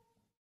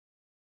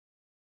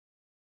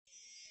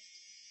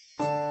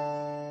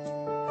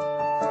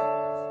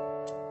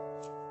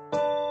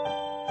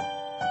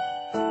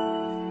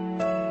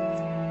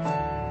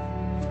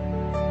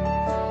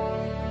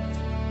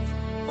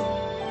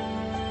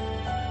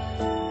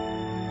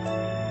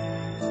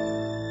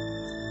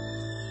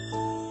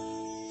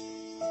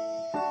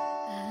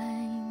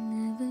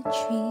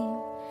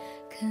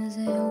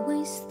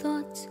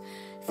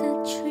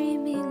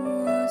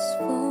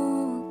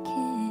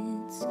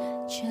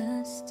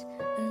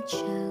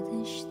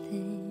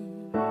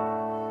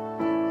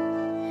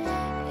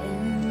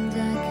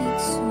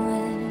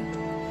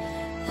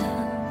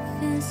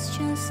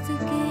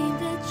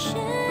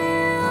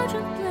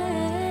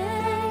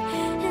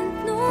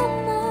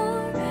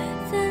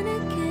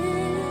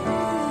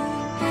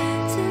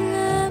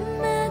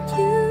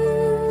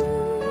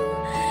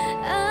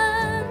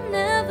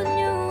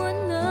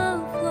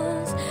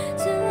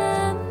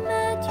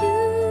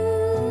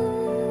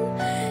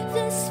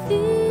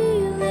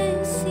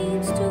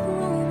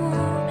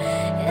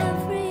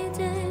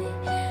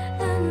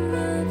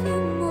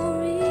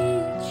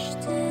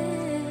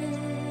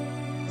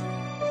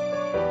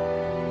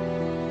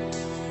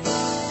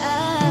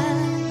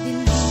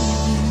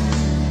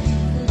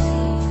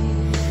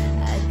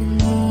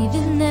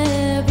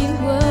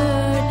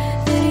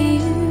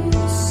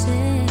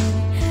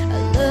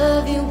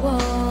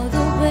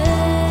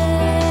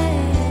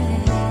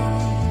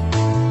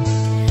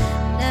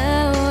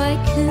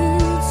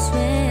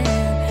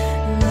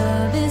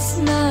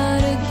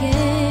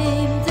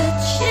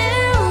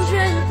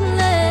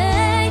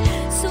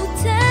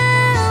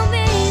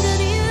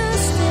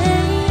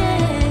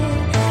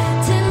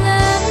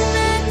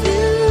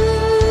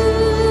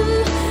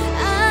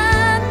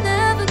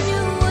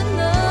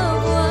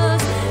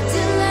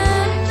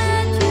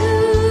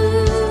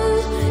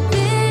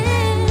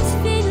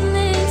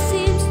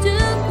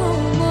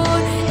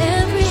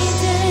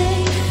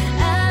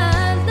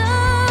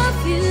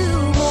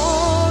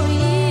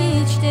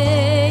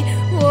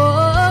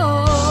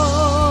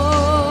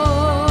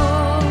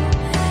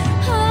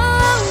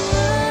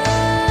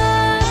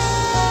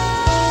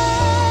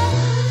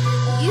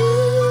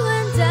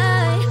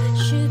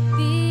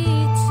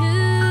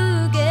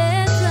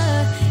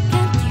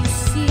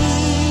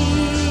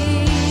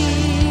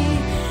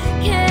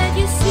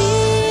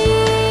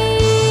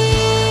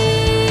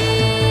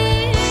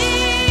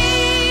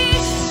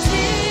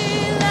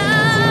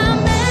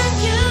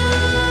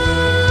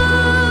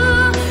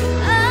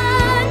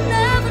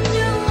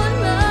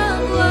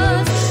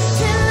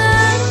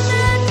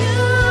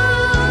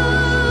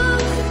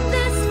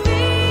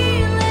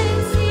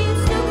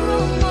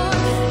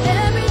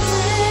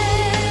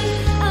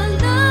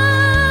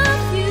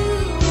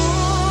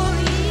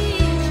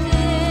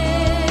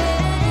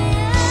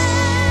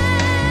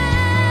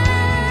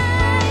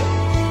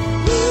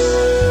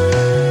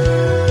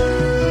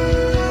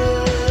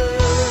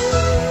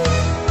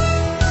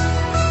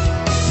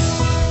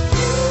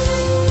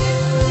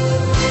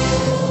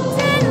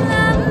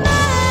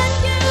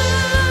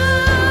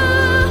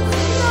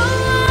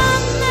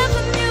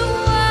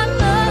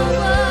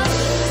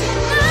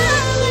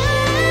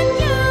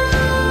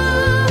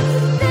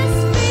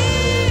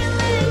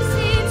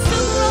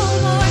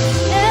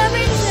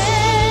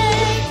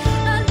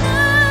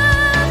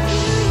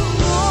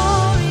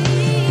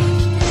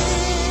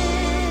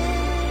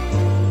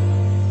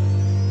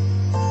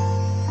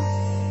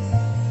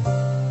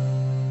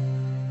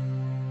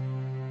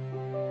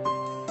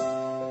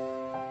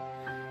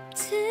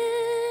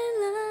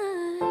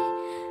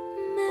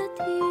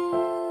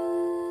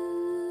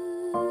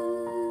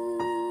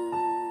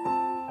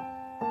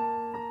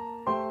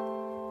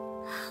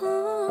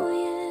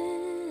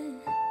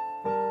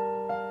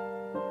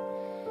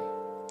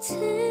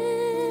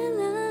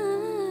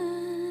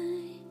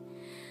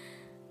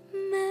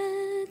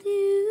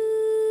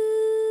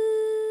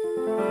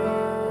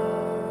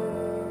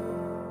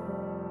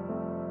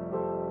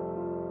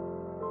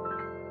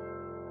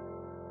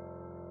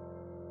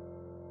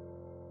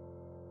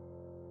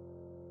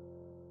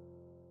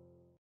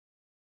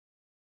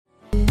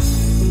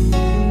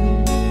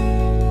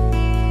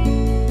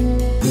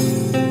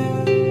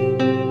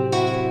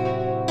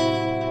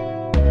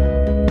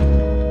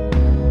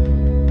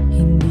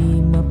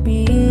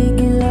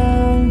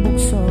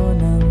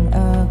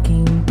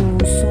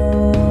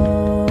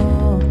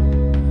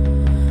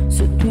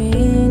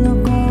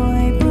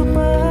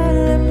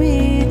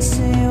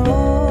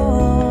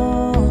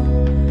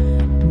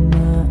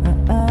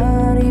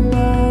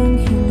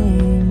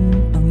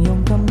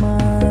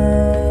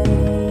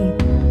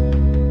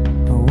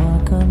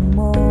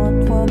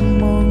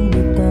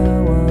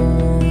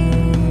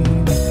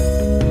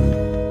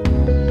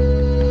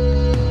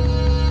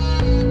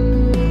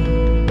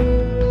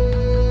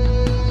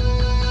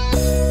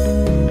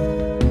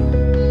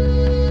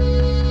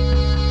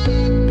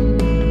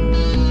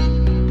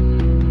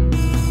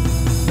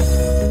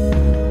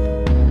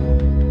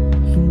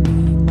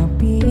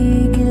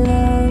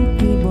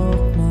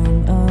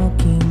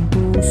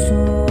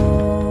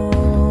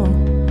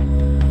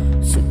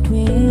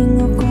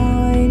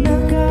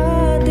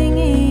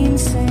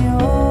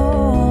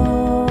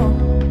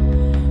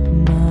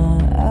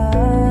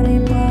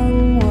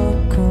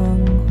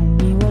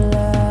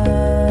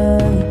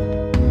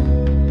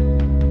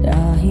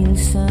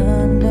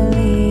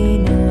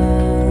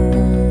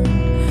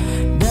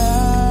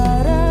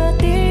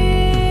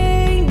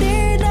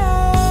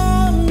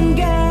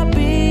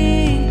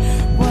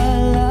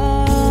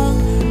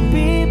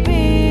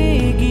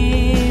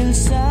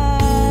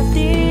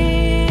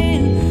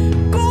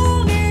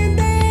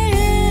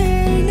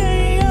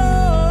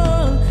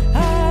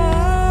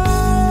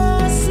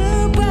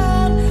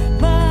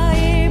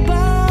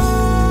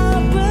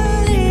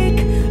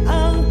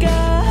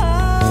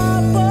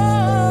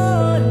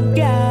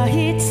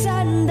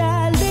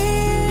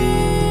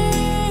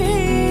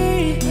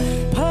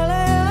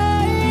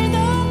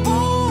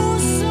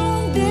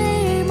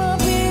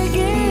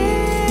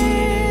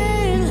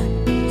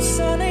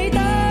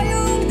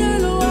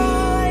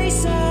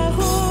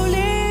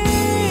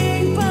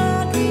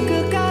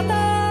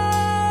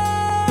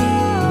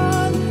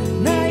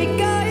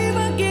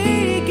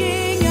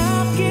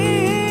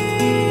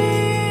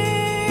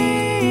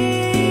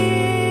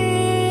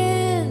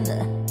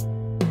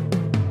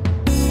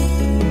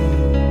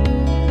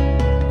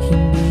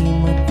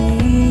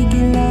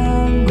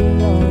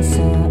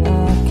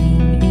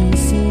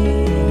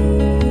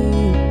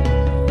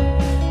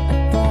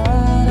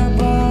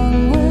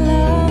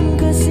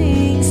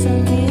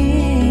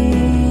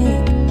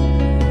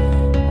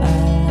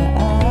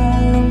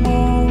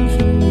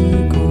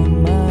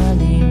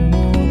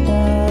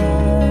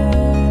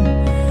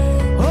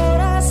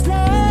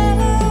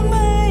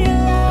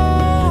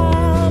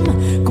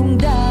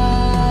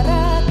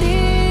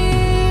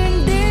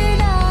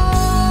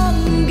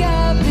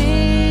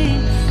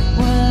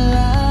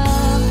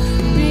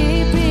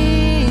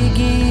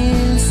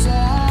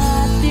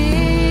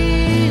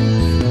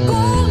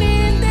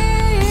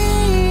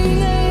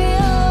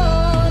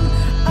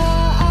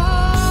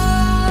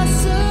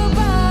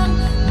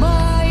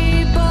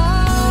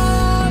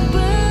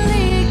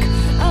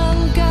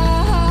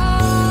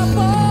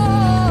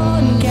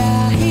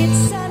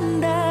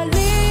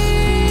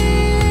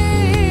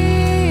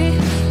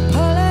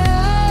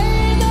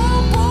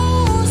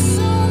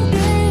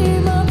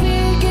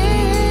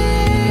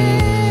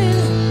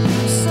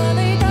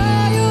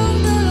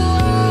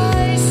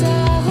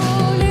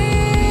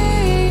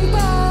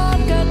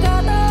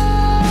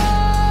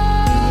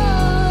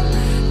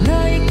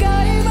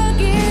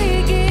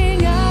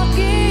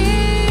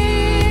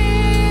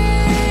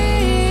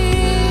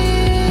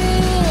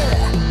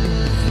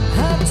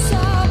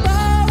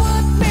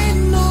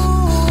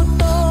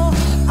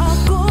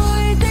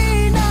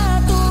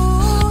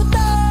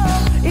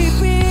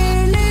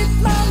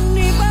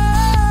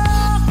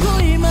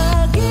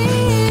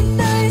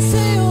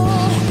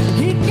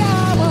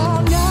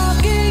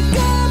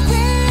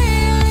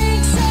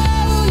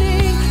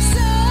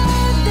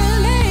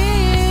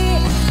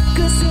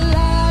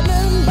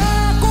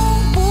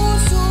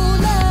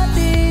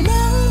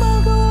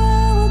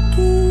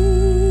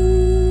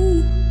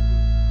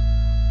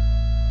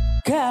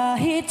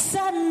 Kahit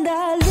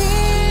sandali,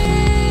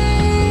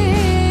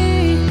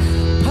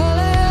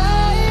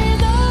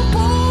 palayain ang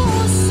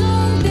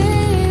pusong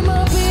di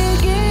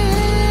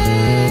mapigil.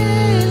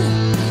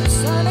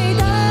 Sana'y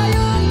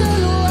tayong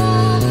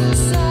dalawa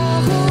sa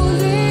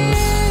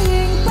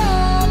huling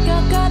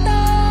pagkakataon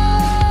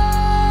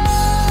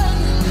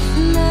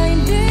na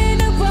hindi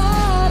na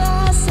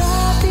para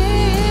sa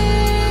atin.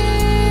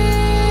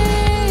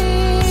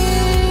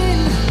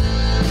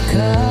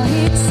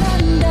 Kahit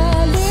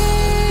sandali,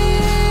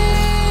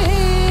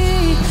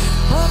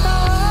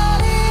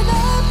 patawarin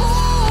ang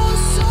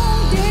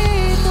pusong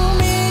di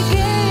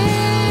tumigil.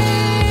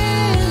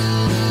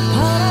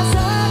 Para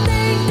sa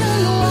ating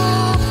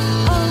dalawa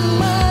ang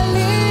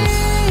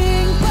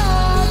maling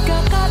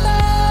pagkakataon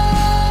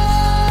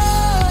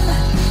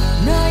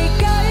na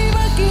ika'y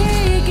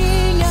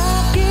magiging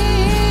akin.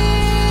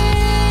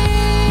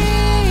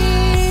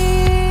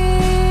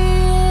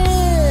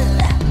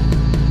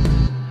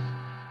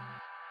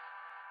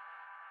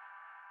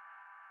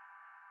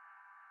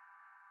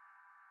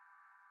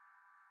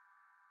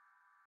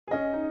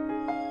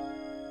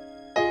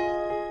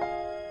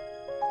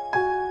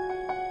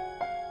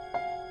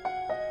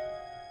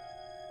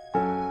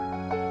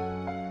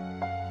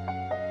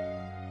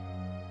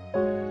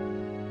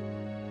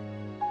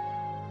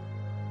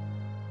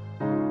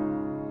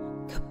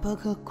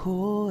 Kapag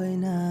ako ay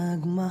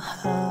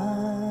nagmahal,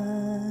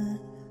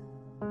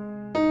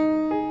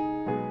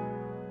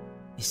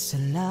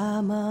 isa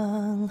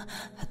lamang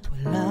at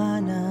wala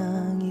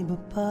nang iba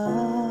pa.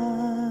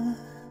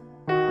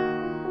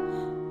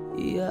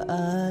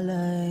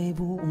 Iaalay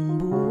buong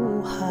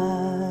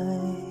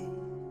buhay,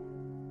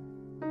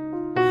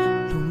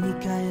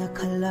 lumigaya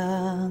ka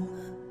lang,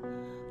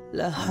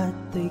 lahat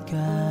ay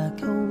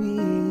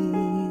gagawin.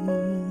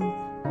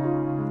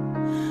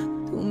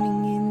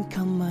 Tumingin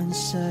ka man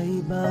sa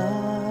iba,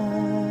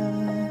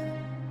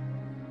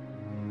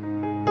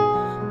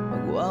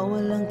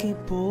 magwawalang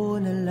kipo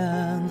na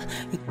lang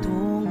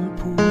itong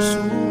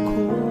puso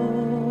ko.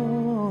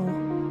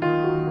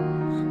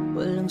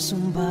 Walang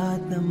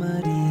sumbat na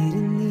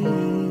maririnig,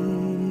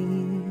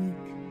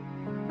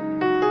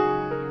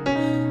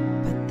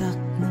 patak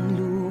ng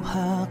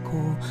luha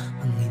ko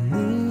ang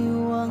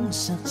iniwang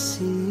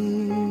saksi.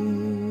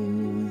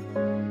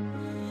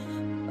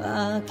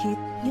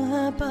 Bakit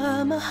nga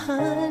ba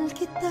mahal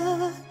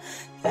kita?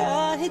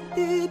 Kahit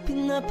di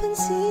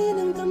pinapansin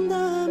ang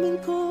damdamin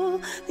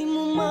ko, di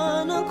mo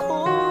man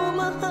ako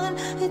mahal,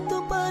 ito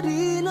pa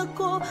rin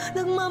ako,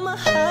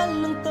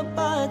 nagmamahal ng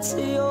tapat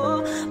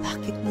sa'yo.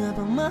 Bakit nga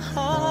ba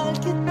mahal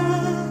kita?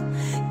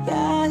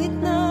 Kahit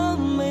na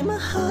may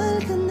mahal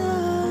ka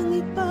ng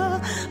iba,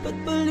 ba't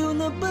baliw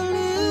na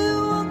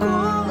baliw ako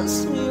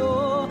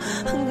sa'yo?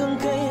 Hanggang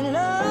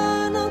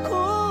kailan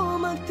ako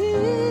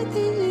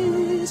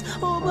magtitiis?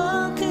 O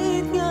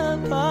bakit nga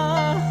ba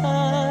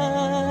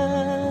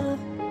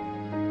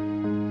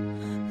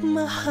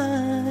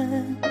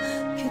mahal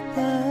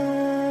kita?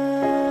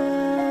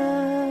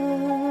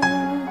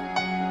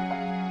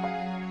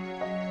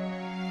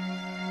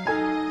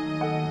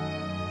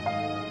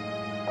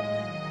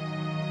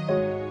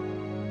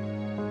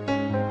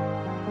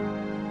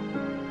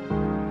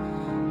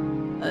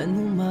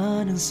 Ano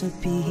man ang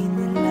sabihin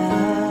nila,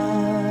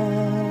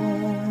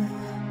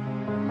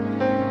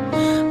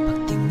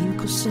 pagtingin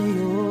ko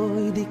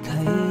sa'yo'y di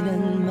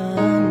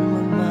kailanman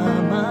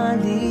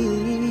mamamaliw.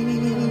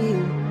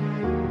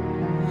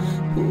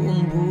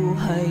 Buong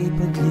buhay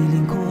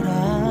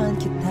paglilingkuran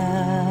kita,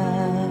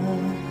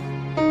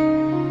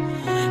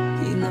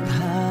 di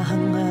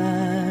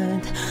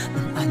naghahangad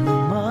ng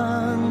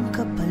anumang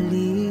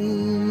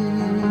kapalit.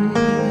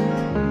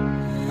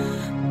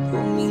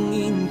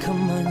 Tumingin ka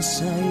man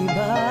sa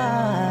iba,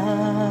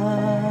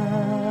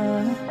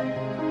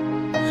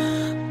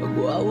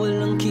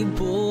 magwawalang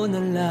kibo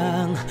na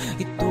lang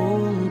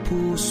itong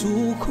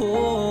puso ko.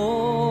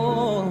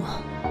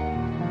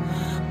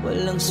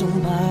 Walang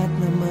sumbat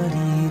na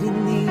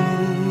maririnig,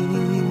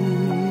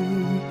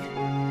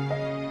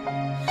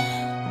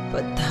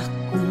 patak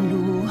ng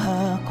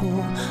luha ko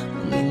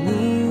ang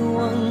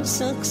iniwang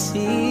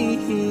saksi.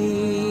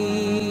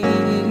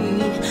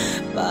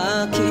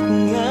 Bakit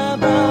nga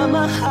ba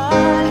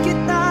mahal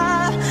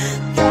kita?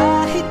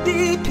 Kahit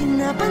di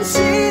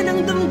pinapansin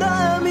ang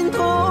damdamin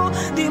ko,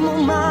 di mo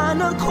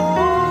man ako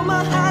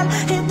mahal,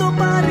 ito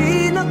pa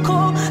rin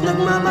ako,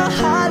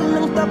 nagmamahal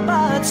ng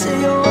tapat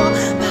sa'yo.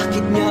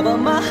 Bakit nga ba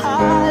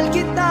mahal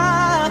kita?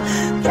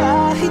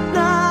 Kahit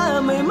na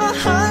may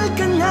mahal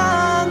ka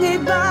ng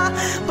iba,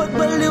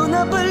 pagbaliw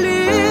na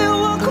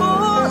baliw ako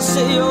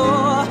sa'yo.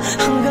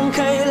 Hanggang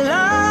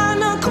kailan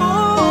ako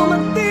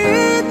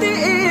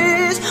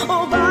magtitiis?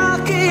 O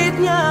bakit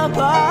nga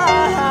ba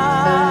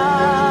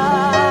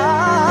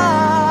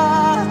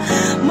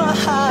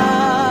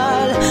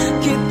mahal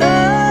kita?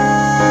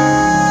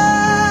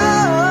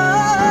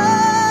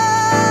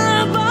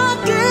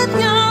 Bakit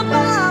nga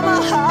ba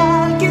mahal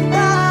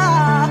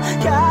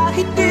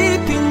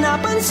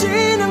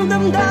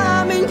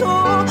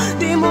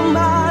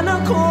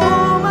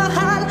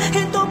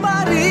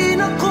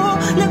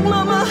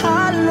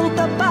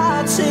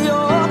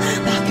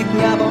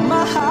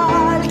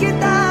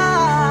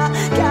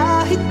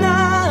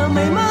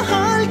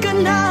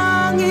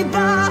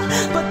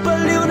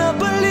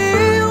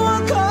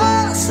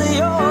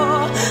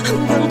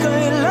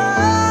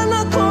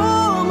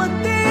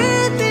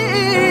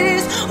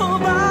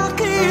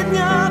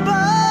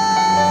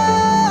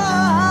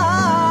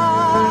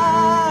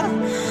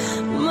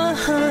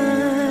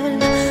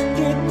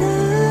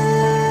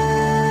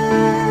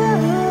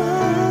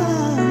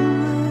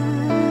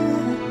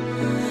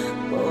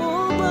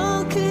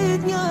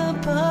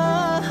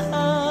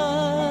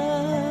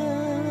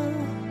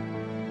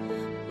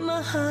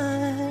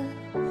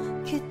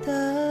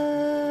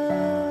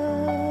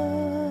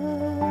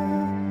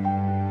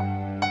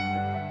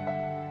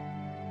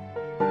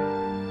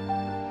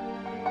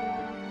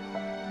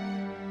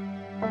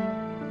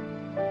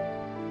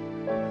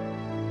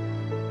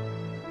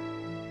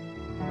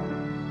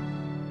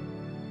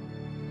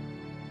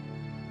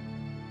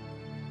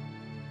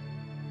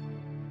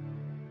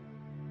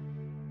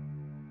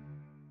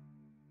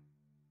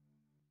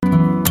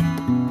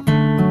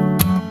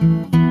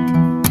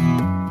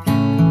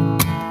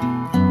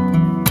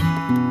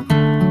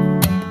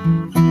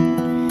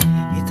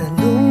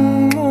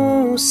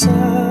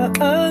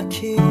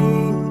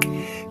akin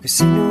kung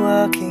sino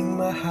aking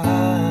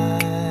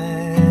mahal.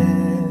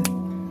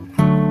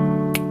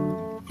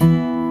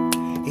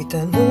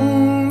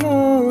 Itanong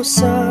mo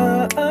sa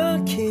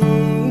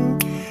akin,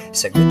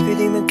 sagot ko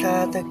di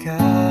magtatagal.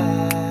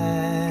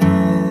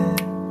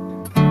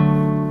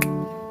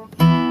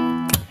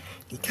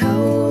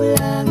 Ikaw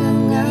lang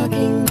ang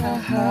aking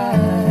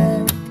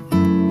mahal.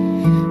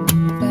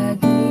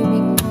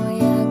 Pag-ibig mo'y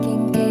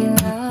aking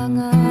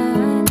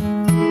kailangan.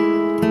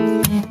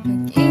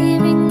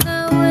 Pag-ibig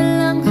na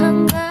walang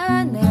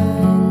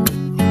hangganan,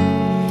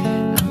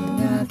 ang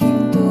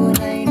aking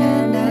tunay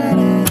na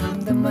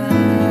nararamdaman.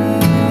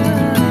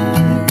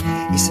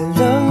 Isa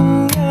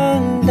lang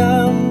ang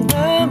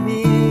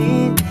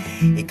damdamin,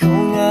 ikaw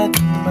ang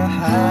aking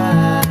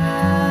mahal.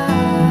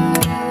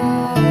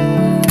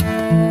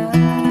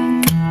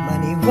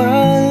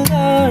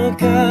 Maniwala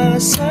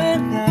ka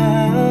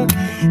sana,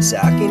 sa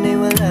akin ay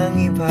walang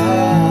iba.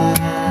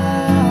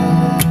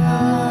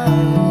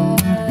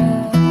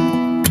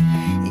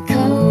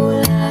 Ikaw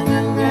lang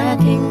ang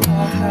aking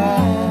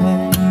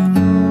mahal.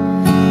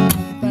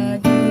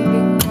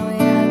 Pag-ibig mo'y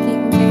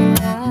aking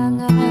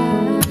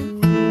kailangan.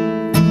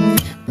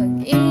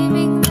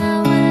 Pag-ibig na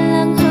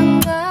walang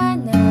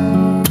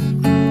hangganan,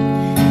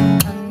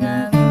 ang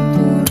aking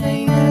tunay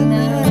na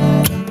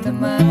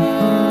nararamdaman.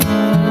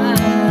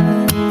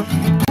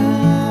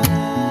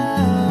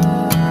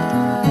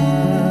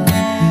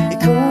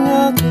 Ikaw ang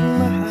aking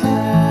mahal.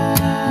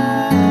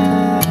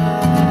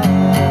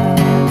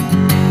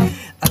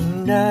 Ang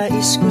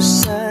nais ko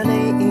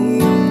sana'y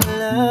iyong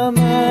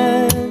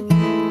malaman,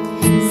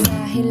 sa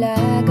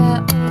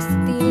hilaga o sa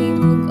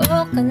timog o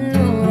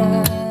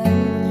kanluran,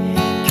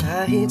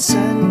 kahit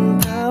saan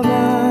ka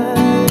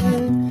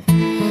man,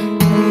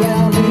 ay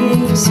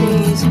aming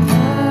sisipan.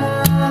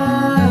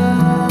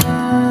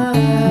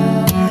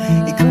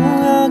 Ikaw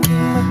ang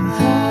aking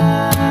mahal.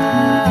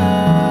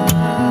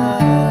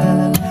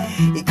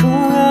 Ikaw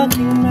ang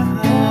aking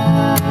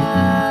mahal.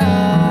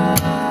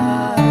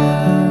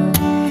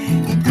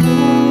 Ikaw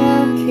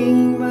ang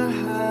aking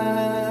mahal.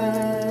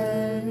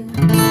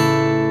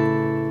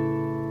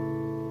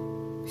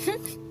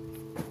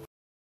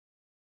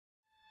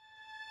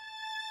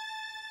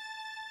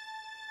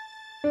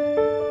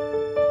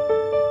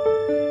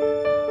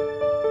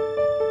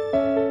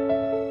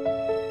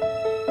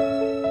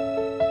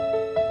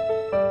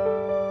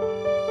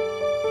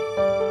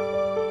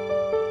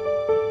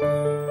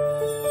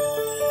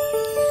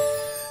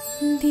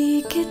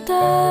 Di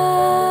kita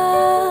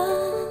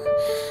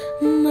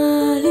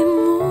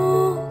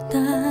malimutan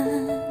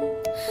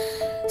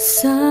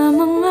sa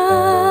mga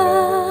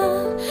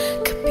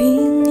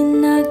gabing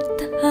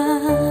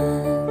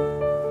inagdaan.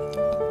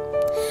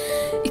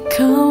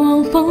 Ikaw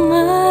ang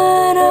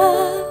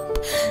pangarap,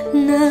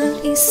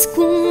 nais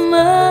kong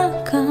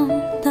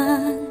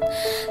makamtan.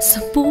 Sa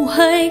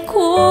buhay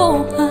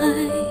ko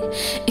ay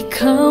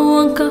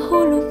ikaw ang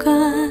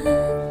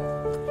kahulugan.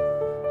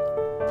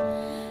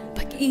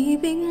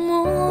 Pag-ibig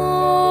mo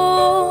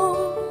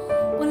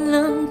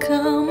walang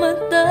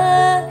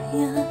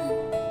kamatayan,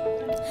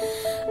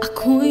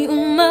 ako'y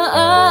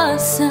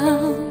umaasa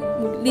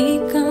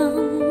muli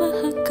kang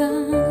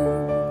mahagan.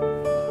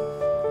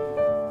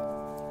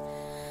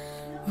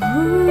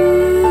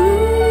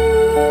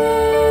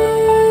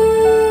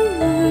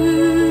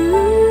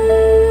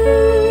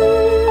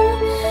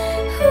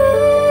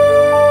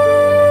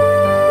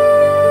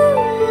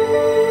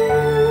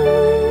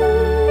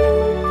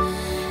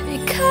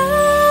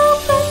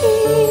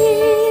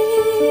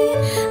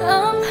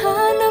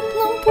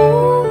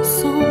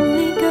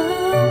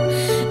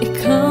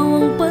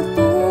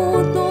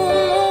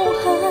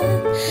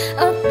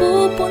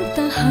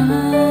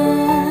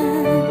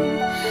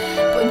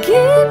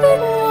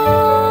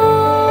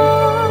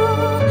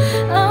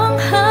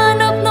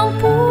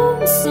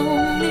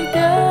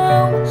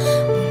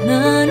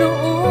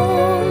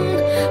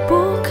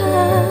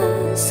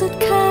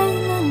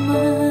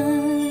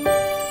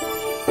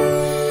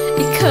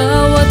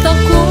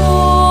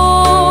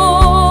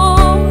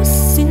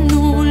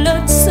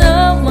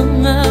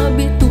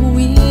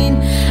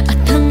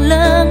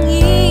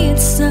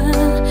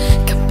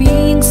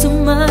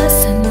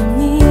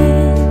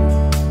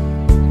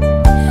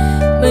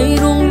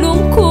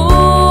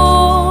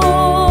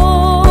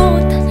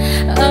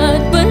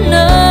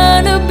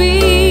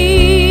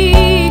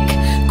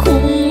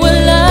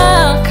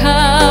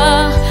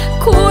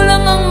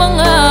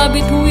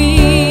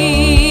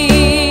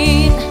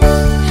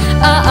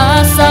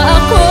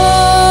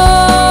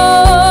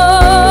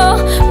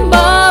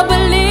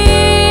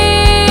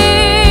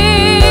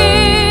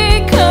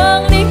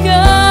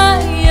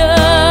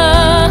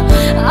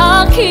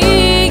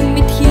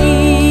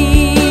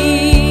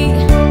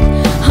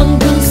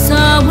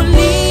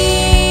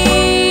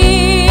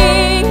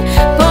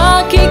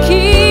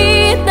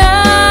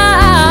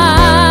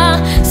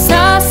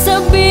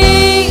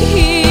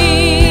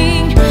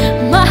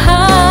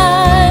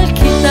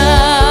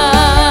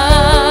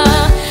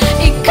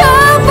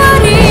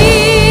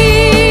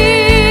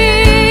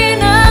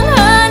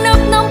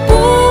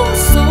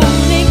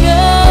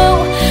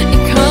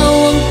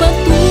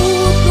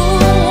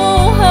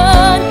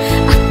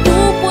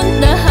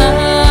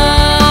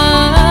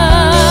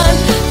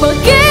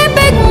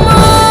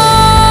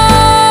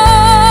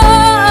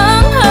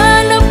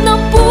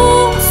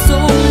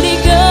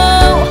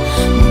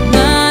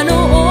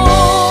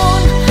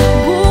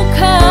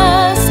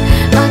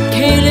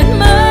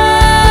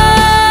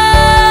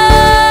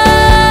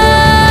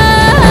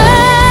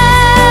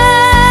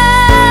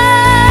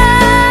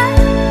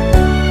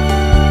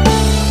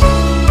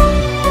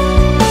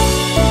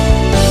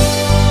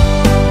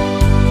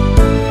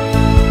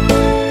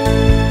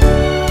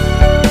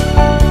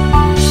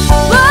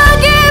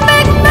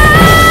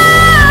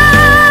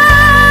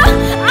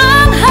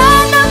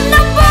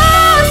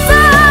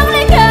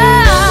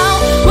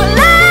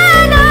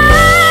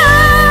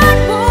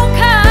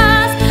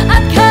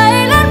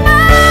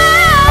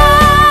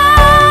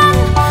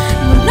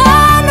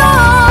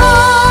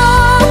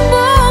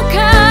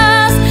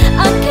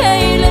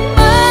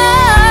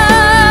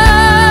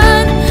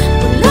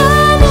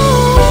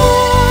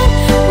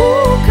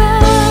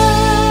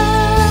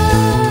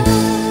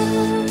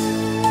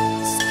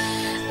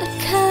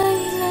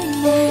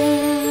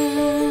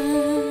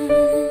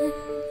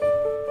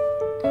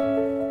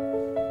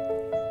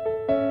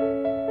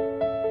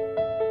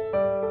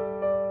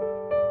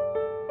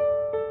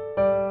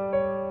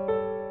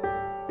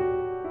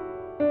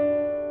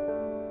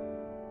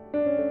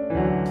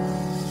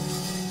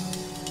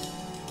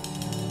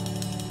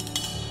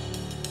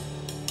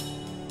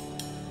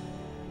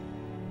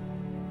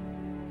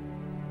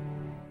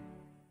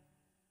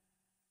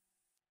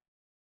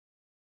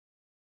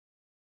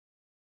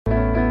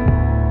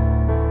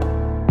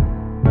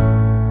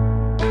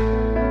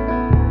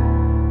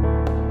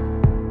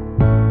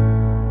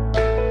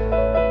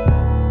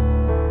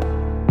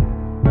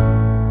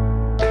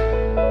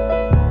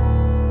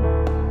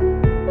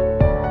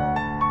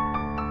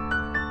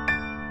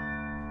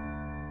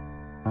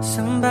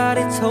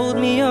 told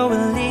me you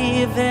were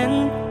leaving,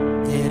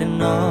 didn't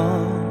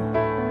know.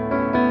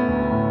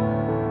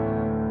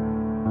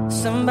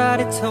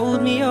 Somebody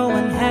told me you're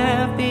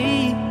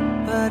unhappy,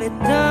 but it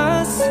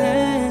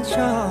doesn't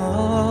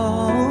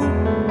show.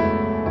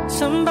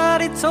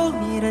 Somebody told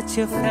me that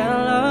you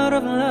fell out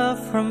of love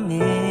from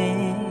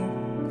me,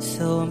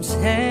 so I'm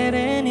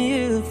setting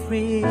you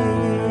free.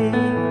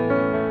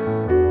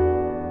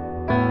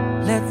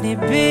 Let me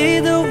be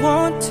the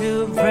one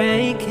to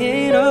break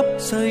it up,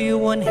 so you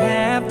won't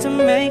have to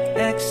make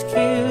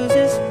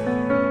excuses.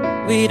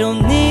 We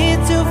don't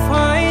need to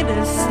find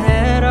a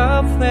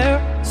setup where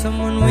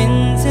someone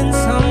wins and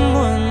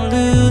someone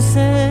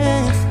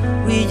loses.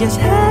 We just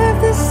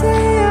have to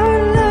say our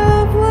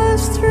love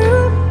was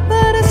true,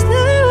 but it's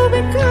now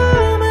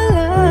become a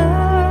lie.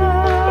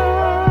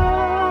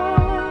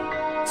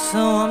 So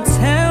I'm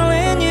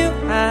telling you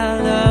I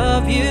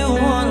love you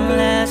one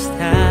last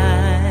time.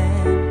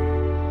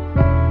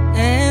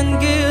 And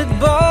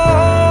goodbye,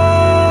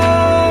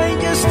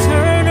 just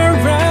turn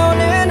around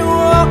and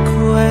walk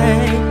away.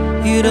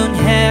 You don't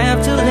have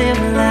to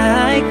live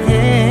like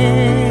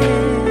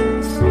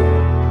this.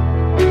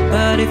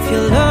 But if you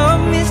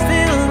love me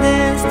still,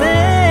 then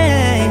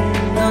stay.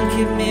 Don't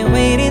keep me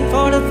waiting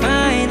for the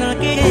final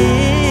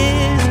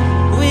kiss.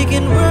 We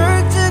can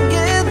work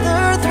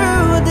together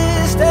through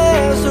this day,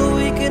 so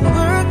we can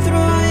work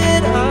through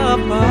it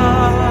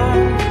apart.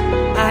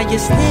 I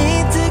just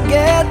need to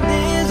get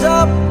this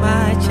off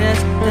my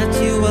chest, that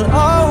you will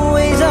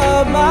always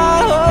have my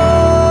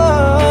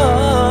heart.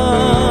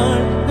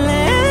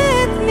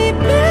 Let me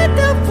be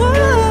the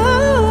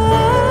one.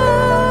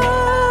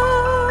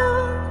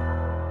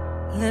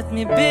 Let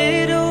me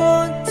be the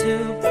one to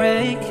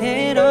break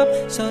it up,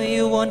 so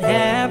you won't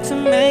have to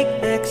make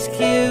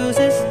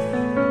excuses.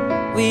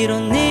 We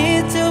don't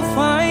need to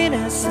find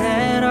a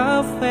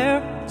setup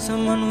where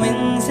someone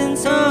wins and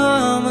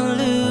someone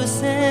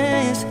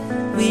loses.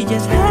 We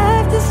just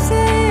have to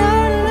say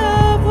our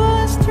love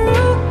was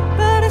true,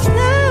 but it's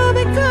now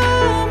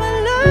become a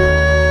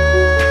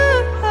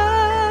lie.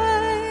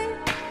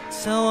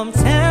 So I'm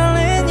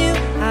telling you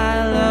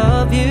I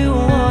love you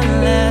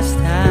one last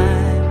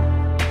time.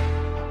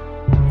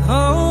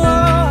 Oh,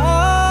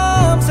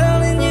 I'm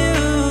telling you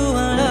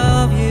I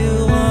love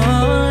you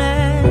one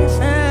last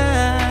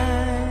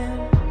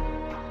time.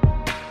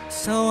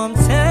 So I'm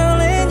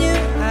telling you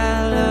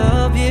I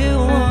love you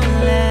one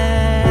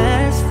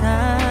last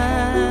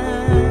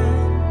time.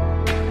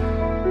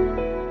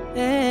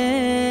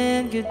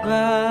 And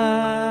goodbye.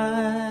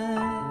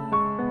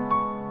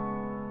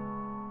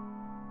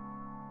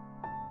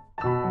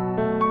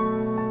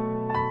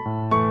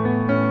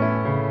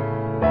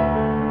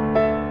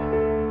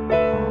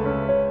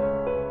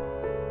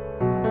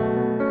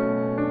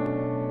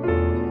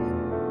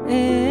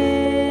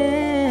 And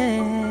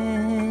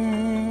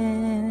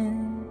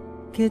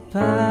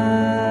goodbye.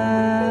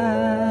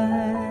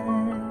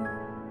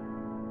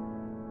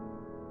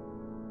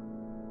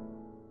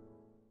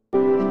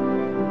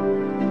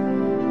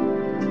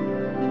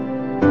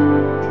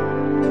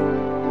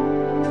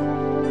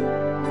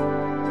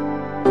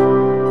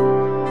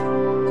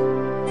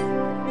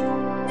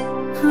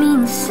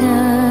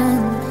 Minsan,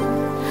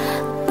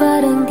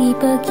 parang di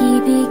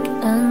pag-ibig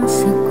ang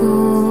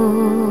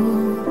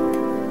sagot.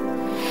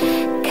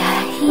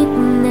 Kahit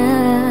na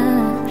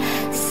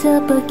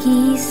sa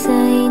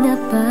pag-isa'y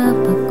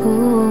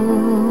napapagod.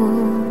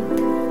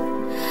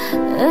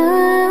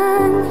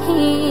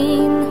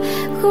 Anhin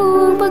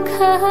ko ang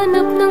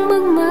paghahanap ng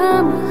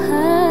magmamahal.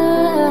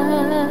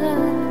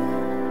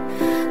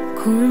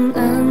 Kung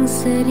ang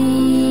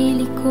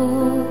sarili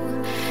ko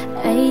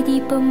ay di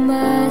pa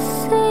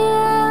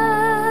masaya,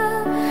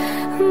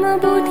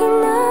 mabuti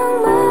nang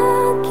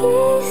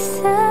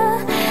mag-isa,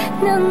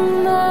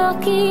 nang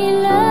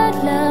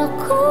makilala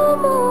ko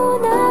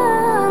muna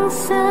ang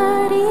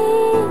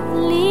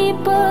sarili.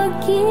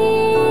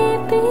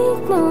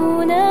 Pag-ibig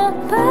muna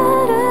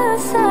para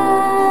sa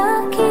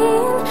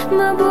akin.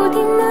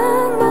 Mabuti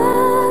nang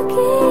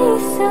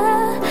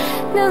mag-isa,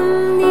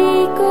 nang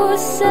di ko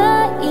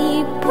sa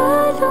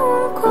iba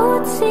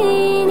lungkot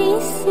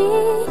sinisisi.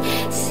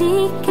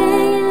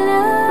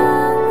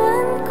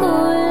 Kailangan ko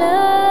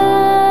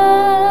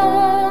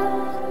lang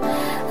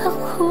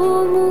ako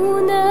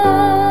muna.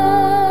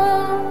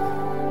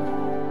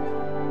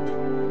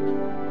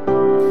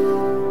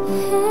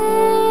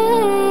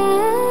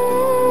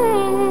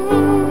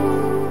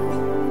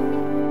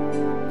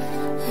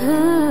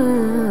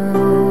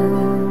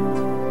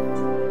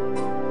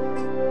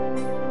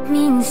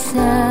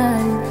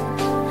 Minsan,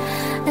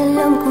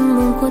 alam kong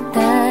lungkot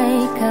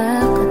ay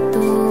kakatok,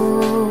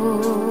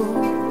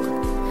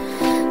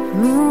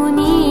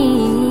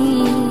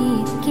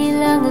 ngunit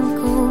kailangan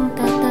kong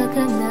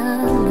tatagan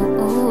ng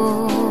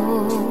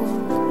loob.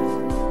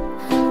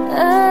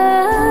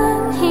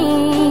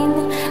 Anhin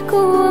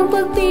ko ang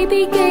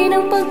pagbibigay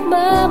ng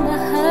pagmamahal.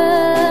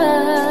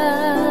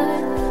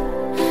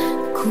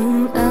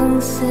 Kung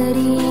ang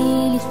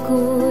sarili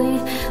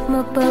ko'y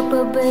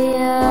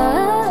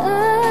mapapabayaan,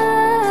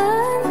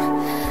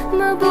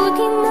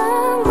 mabuti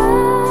nang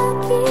mag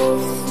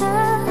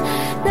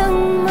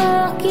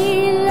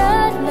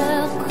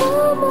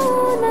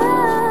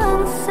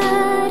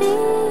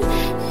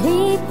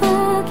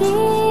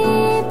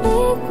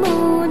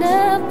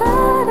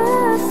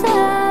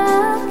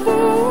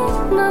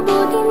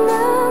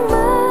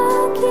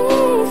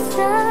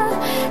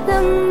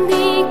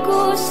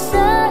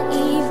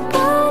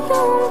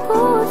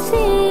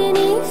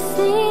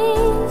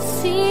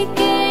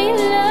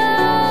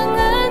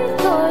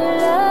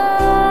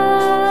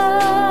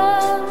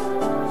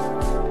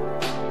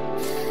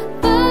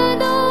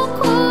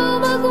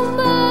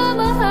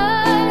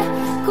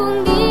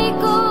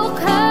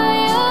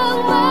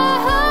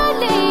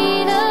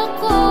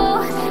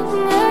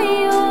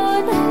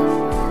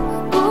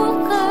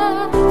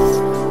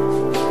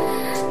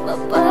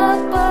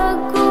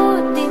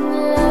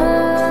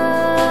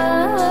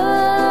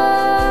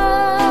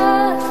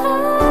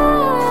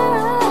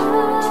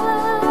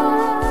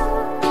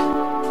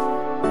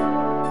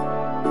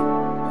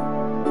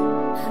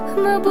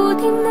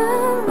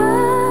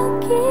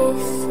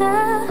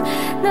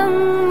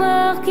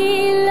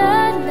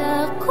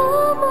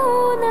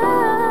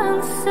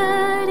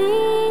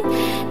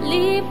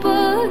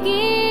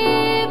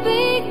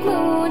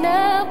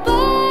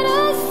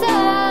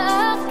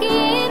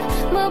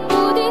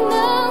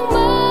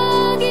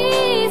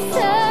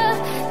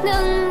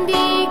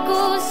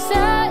ko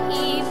sa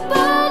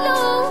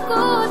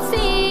ipalungkot,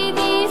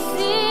 sinisisi,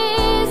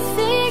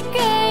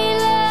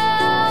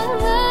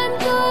 kailangan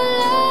ko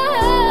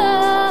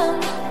lang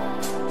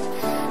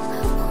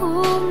ako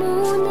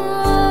muna.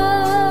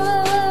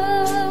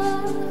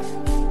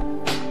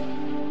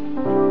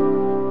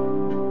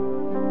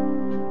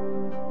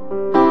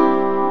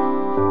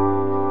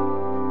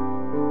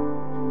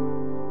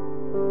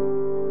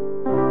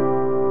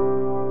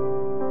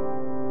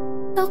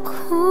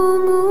 Ako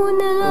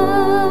muna.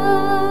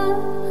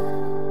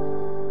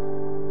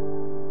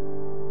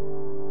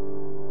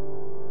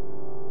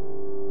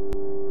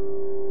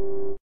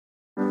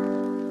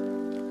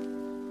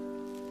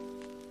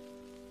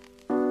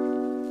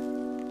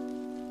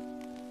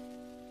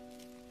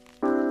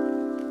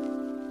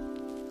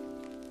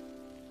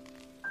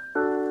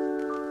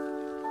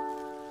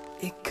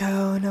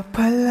 Ikaw na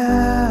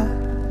pala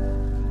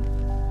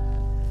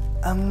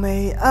ang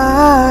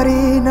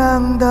may-ari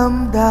ng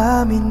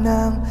damdamin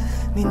ng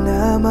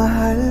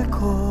minamahal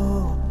ko.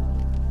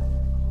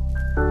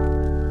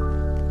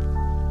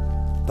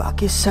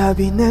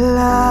 Pakisabi na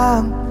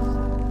lang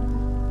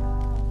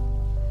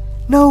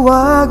na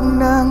wag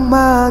nang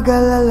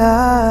mag-alala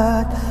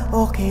at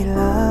okay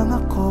lang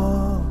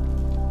ako.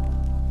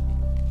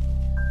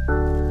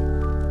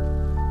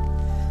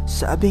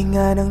 Sabi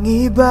nga ng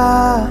iba,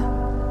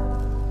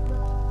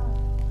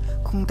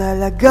 kung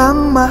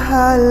talagang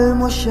mahal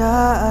mo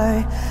siya ay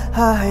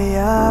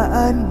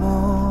hahayaan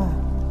mo.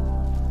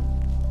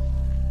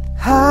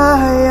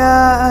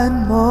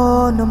 Hahayaan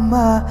mo na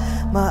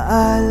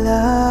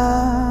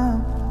maalam.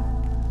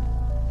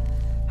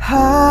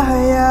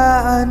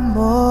 Hahayaan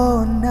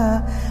mo na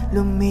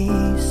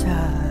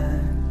lumisan.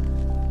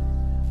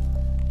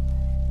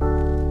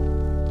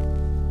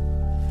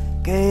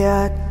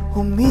 Kaya't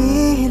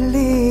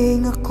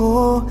humihiling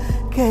ako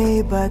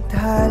kay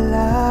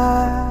Bathala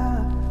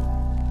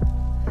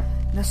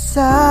na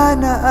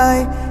sana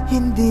ay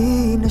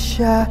hindi na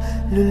siya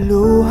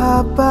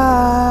luluha pa,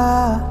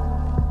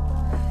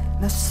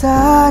 na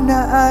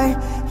sana ay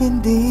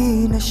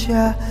hindi na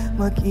siya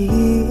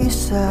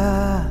mag-iisa,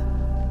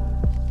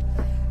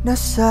 na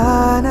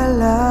sana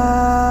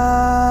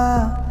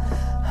lang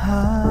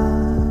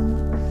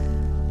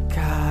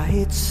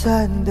kahit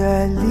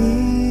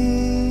sandali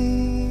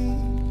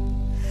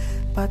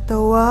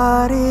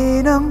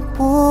patawarin ang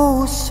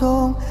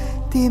pusong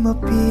di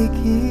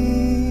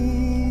mapigil.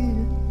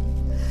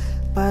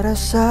 Para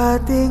sa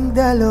ating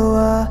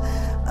dalawa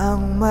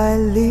ang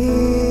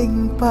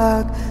maling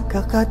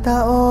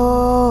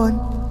pagkakataon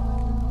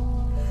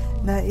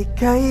na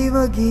ika'y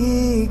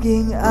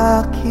magiging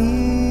akin.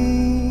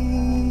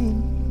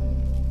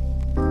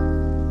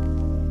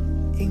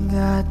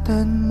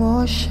 Ingatan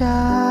mo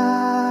siya,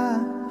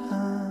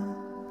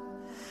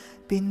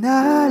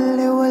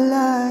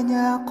 pinaliwala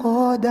niya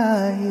ako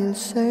dahil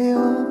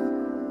sa'yo.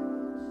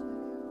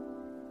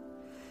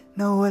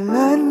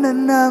 Nawalan na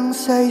ng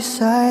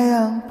saysay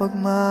ang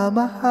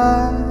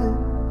pagmamahal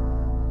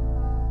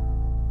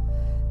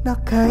na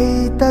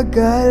kay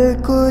tagal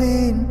ko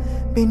rin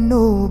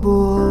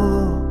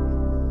binubuo,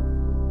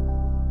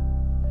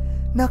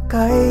 na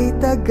kay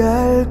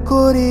tagal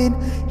ko rin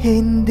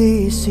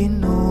hindi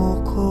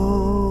sinuko.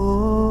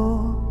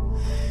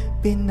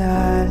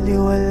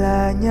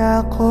 Pinaliwala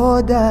niya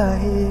ako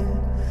dahil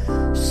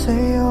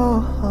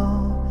sa'yo,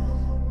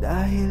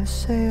 dahil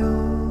sa'yo.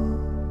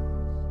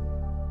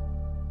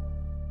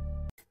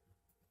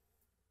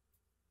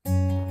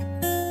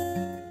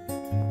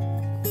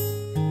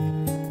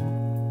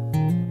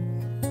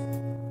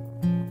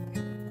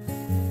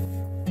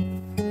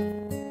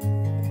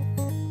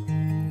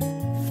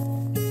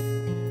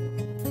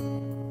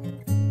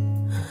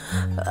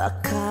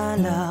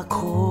 Akala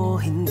ko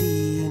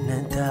hindi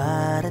na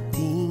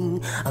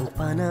darating ang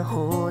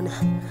panahon,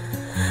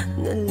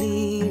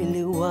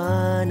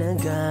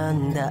 naliliwanag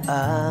ang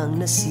daang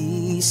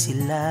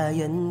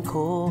nasisilayan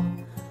ko.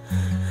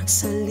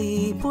 Sa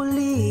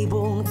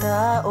libo-libong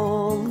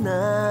taong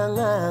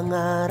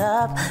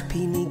nangangarap,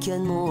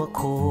 binigyan mo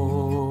ako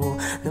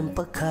ng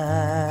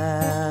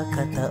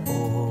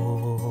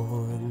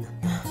pagkakataon.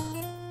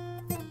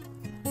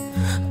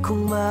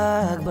 Kung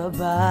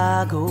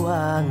magbabago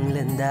ang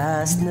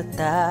landas na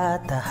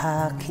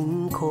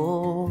tatahakin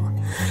ko,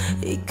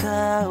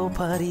 ikaw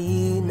pa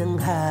rin ang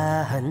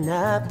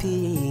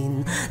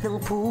hahanapin ng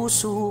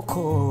puso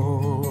ko.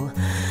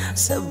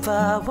 Sa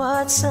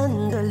bawat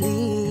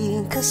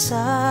sandaling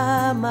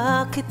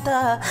kasama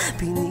kita,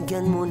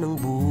 binigyan mo ng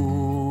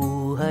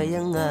buhay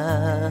ang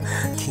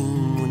aking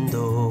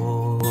mundo.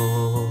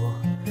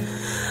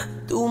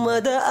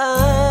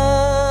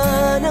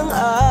 Dumadaan ang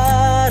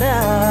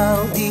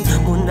araw, di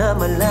mo na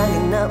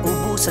malayang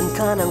naubusan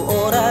ka ng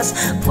oras.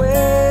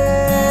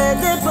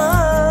 Pwede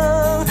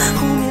bang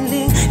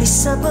humiling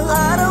isa pang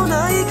araw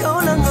na ikaw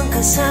lang ang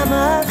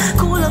kasama?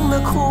 Kulang na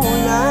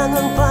kulang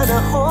ang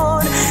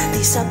panahon,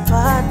 di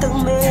sapat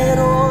ang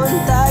meron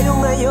tayo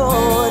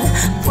ngayon.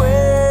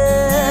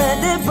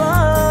 Pwede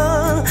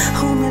bang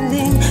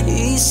humiling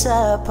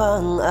isa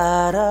pang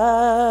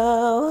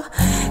araw?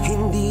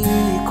 Hindi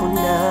ko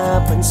na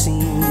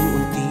pansing,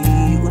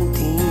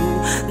 unti-unting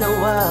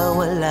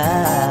nawawala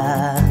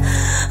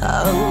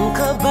ang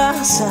kaba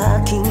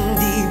sa aking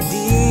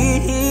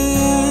dibdib.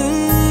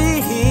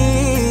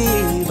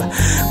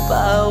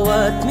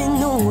 Bawat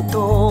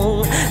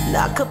minutong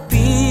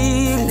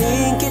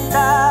nakapiling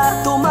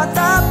kita,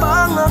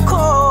 tumatapang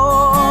ako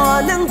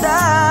ng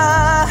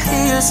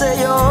dahil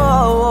sa'yo.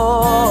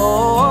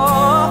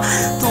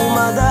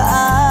 Tumagaan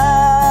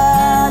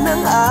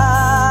ang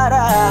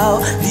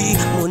araw, di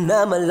mo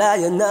na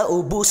malaya na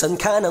ubusan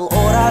ka ng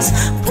oras.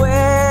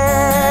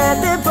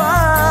 Pwede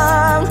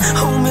bang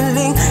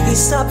humiling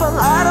isa pang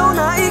araw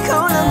na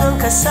ikaw lang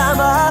ang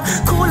kasama?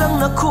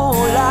 Kulang na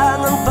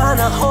kulang ang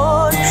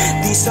panahon,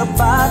 di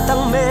sapat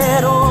ang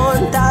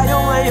meron tayo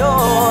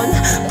ngayon.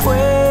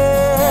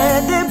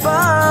 Pwede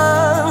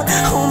bang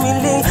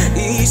humiling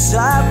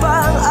isa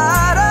pang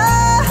araw?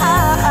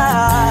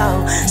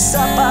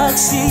 Sa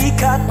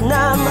pagsikat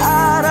ng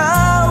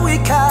araw,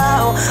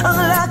 ikaw ang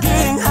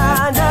laging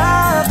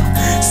hanap.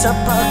 Sa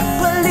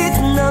pagbalik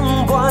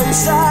ng buwan,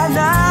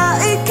 sana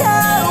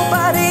ikaw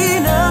pa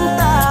rin ang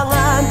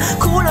tangan.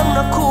 Kulang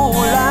na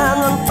kulang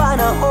ang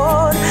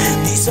panahon,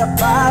 di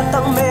sapat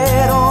ang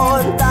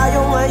meron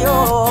tayo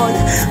ngayon.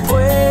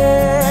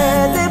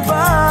 Pwede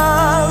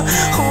bang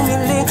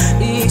humiling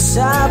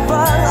isa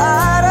pang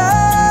araw?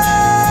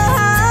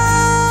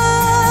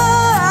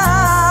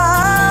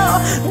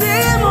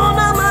 Di mo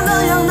na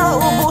malayang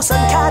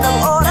naubusan ka ng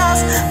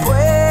oras.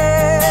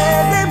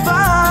 Pwede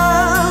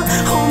bang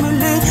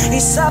humiling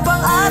isa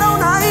pang araw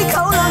na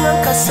ikaw lang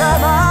ang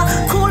kasama?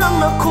 Kulang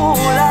na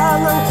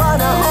kulang ang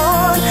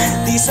panahon,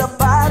 di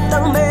sapat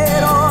ang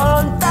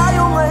meron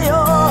tayo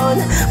ngayon.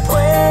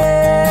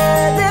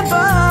 Pwede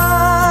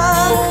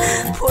bang,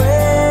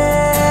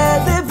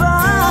 pwede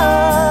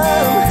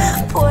bang,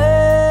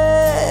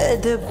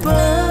 pwede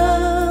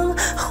bang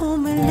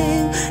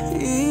humiling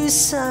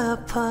isa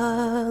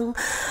pang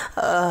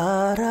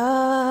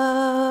araw?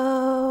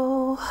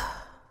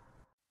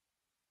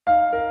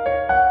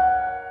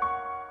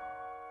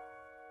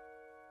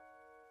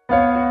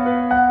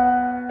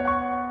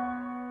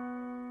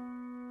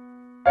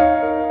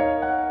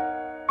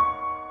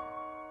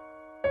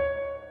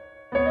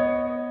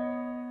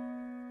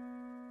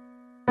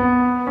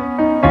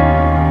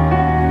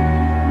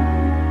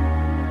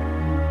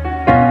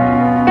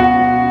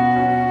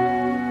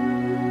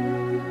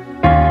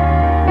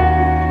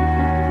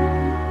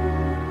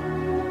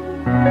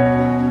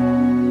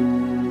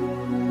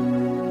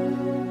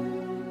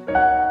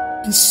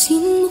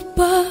 Pansin mo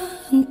ba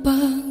ang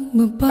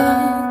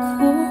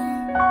pagbabago?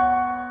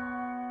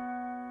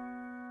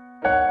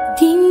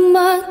 Di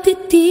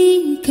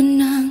matitigan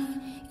ng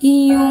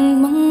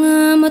iyong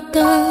mga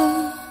mata.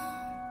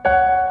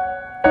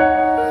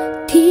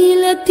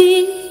 Tila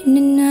di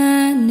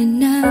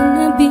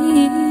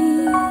nananabig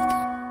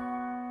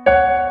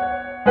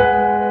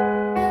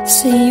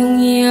sa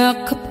iyong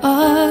yakap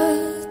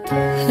at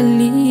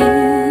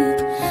halik.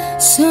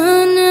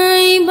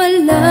 Sana'y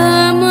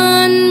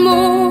malaman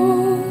mo,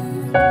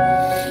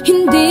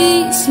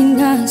 hindi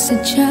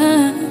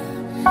sinasadya.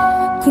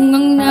 Kung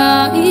ang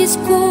nais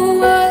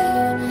ko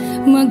ay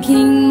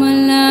maging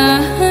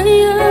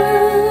malaya,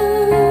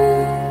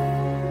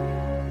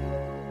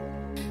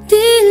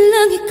 di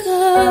lang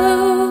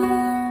ikaw,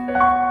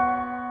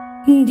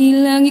 di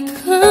lang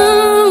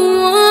ikaw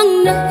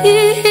ang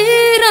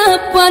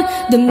nahihirapan.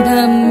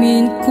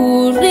 Damdamin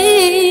ko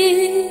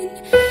rin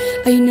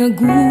ay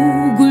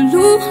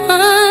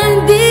naguguluhan.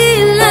 Di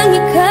lang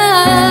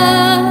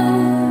ikaw,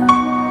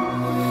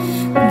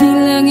 di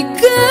lang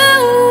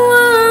ikaw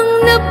ang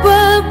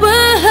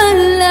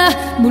nababahala.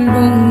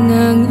 Bulong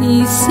ng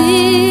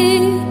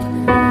isip,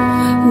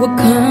 huwag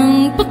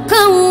kang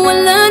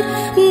pakawalan.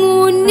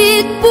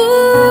 Ngunit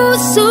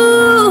puso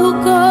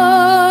ko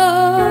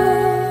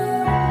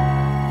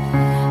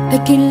ay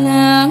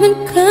kailangan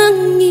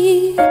kang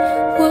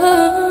iwan.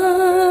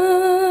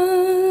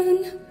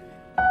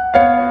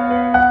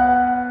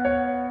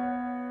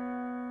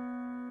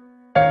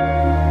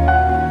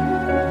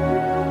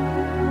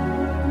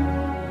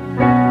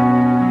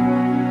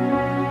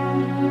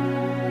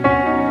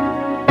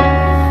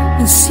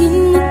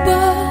 Pansin mo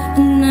ba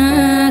ang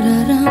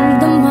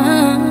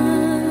nararamdaman?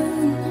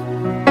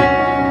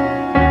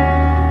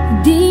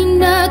 Di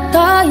na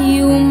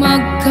tayo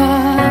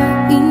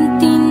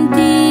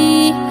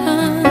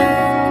magkaintindihan.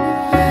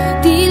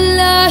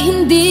 Tila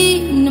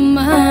hindi na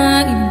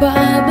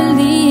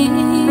maibabalik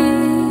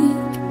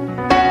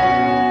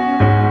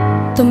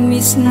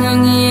tamis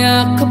ng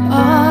yakap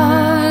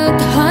at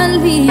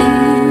halik.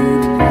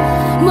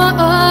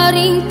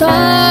 Maaring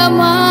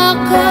tama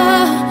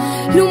ka,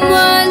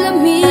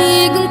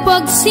 lumalamig ang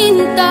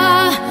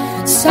pagsinta.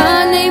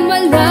 Sana'y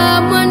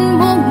malaman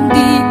mong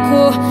di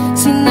ko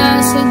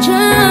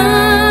sinasadya.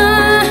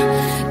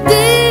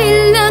 Di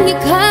lang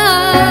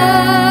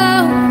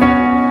ikaw,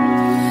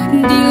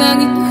 di lang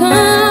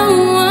ikaw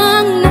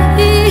ang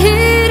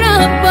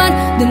nahihirapan.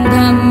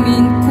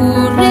 Damdamin ko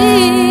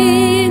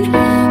rin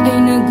ay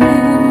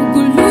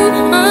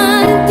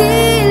naguguluhan. Di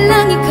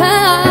lang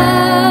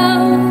ikaw,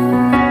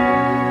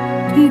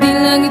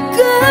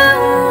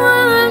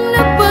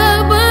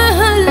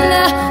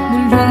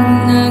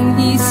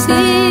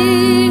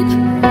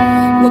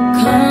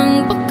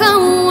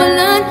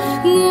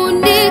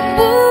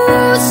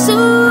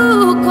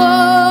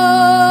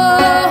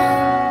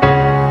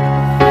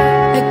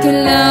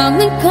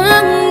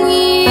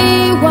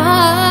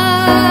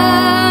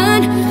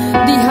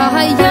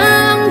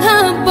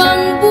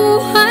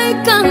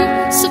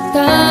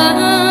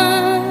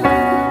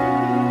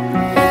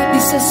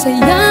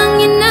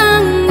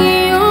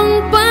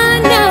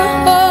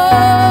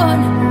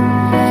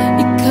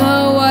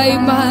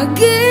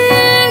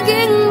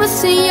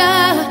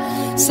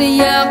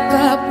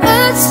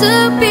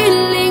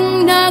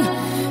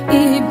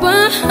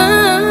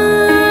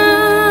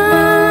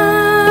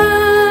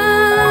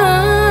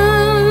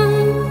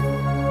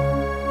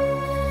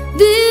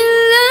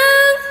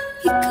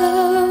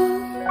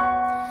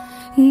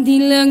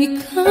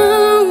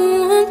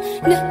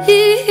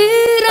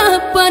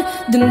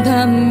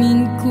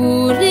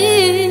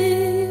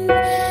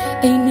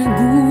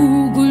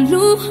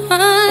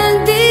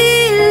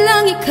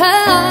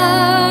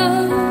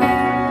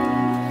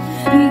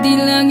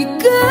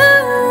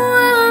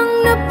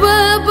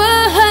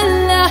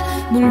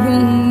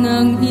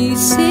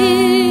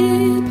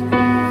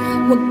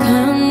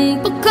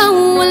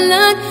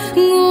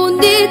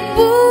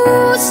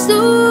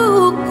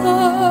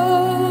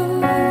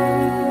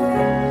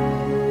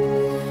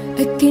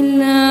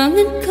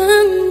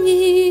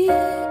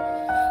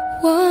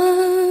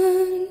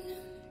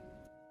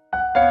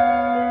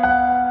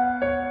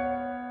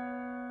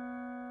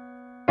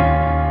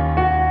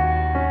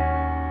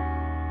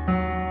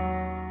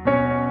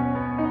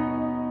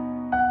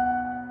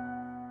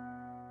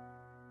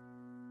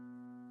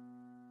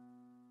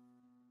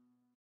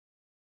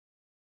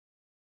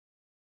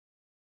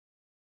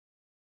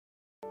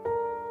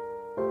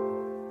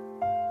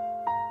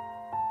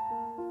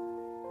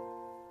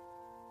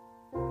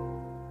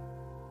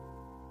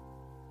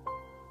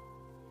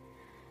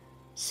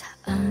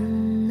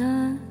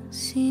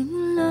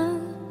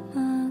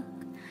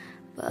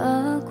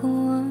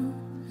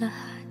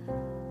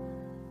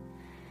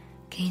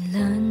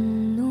 Kailan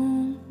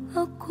nung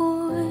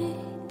ako'y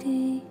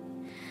di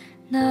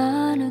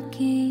na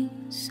naging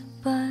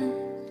sapat,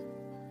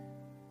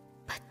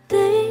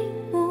 pati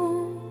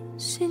mo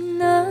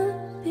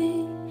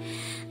sinabi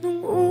nung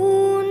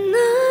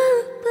una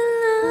pa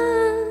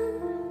lang,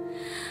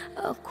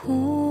 ako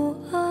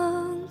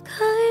ang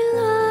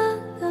kailangan,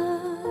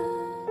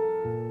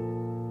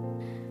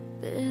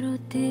 pero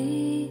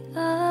di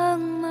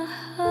ang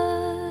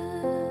mahal.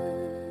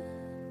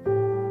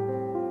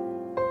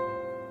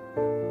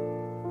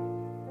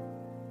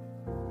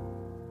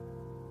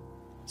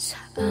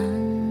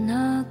 Saan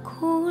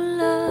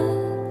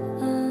nakulang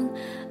ang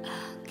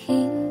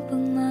aking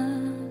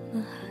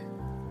pagmamahal?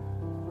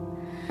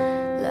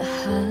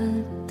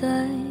 Lahat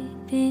ay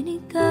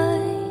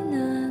binigay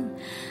ng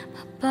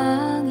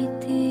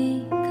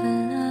mapangiti ka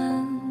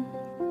lang.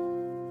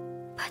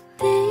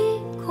 Pati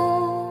ko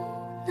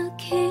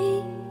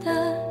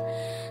nakita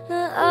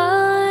na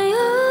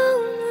ayaw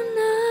mo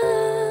na,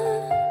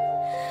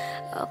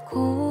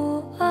 ako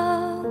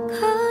ang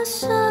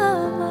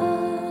kasama,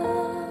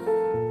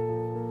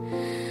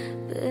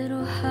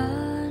 pero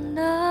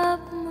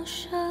hanap mo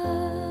siya.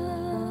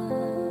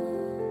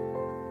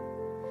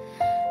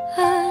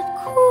 At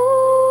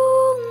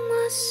kung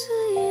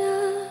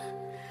masaya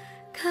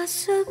ka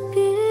sa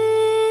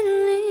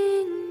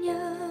piling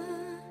niya,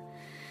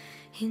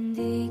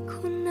 hindi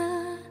ko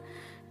na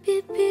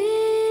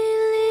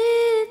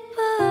pipilit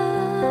pa.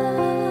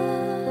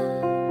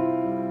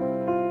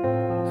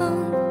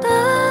 Ang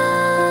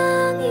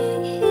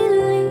tanging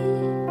hiling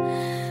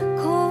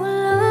ko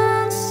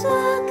lang sa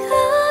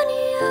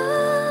kanya,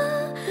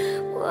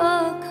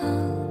 wag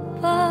kang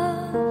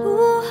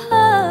paluhain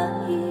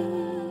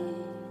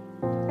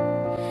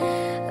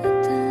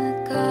at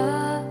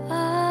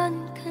alagaan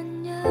ka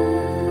niya.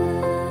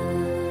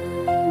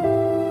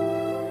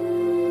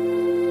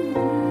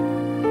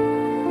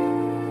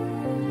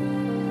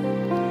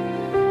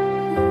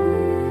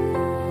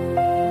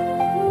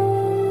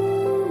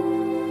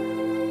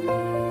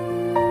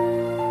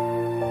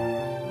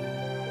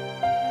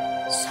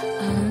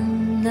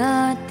 Saan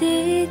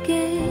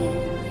natigil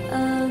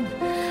ang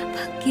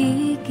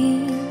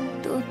pagiging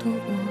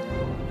totoo?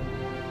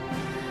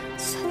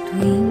 Sa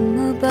tuwing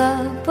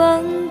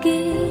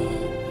mababanggit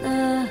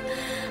na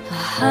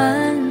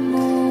mahal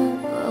mo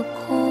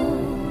ako,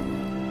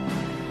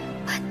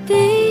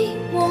 pati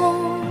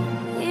mo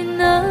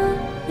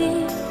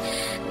inamin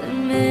na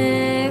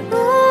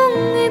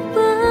merong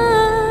iba,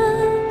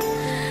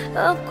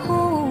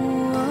 ako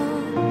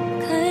ang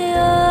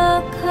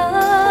kayakap,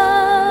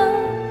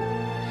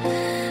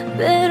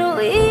 pero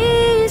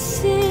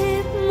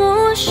isip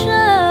mo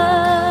siya.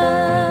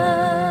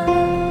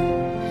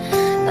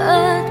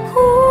 At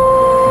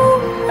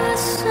kung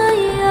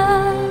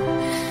masaya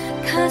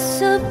ka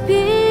sa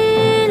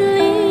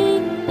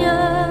piling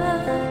niya,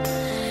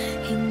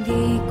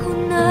 hindi ko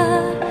na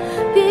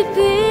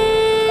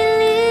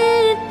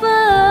pipilit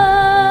pa.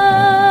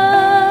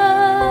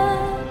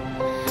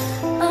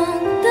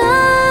 Ang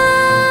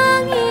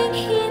tanging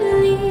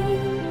hiling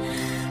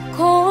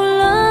ko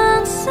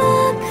lang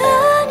sa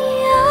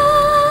kanya,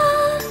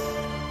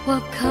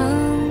 wag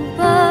kang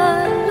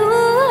paluhain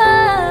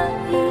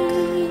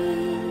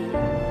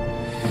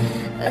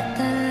at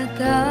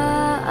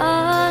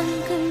alagaan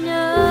ka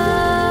niya.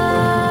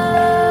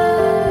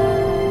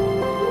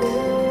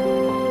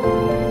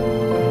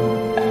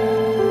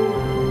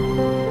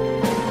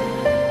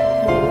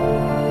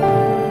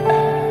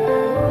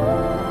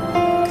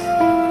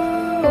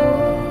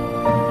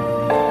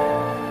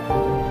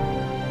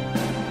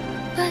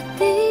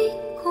 Pati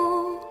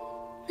ko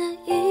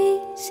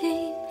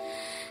naisip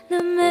na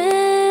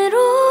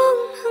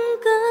merong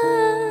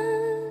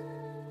hanggan,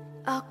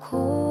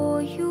 ako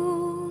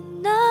yung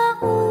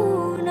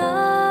nauna,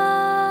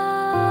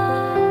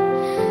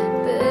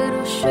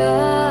 pero siya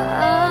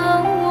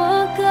ang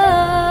wagas.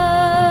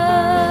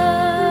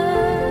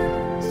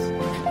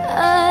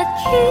 At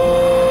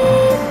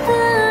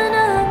kita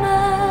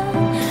naman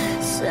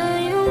sa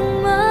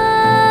iyong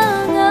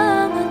mga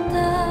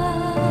mata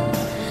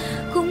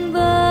kung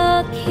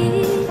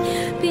bakit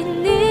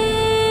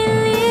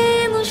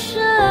pinili mo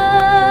siya.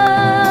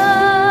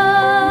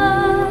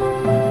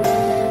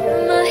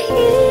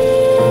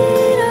 Mahirap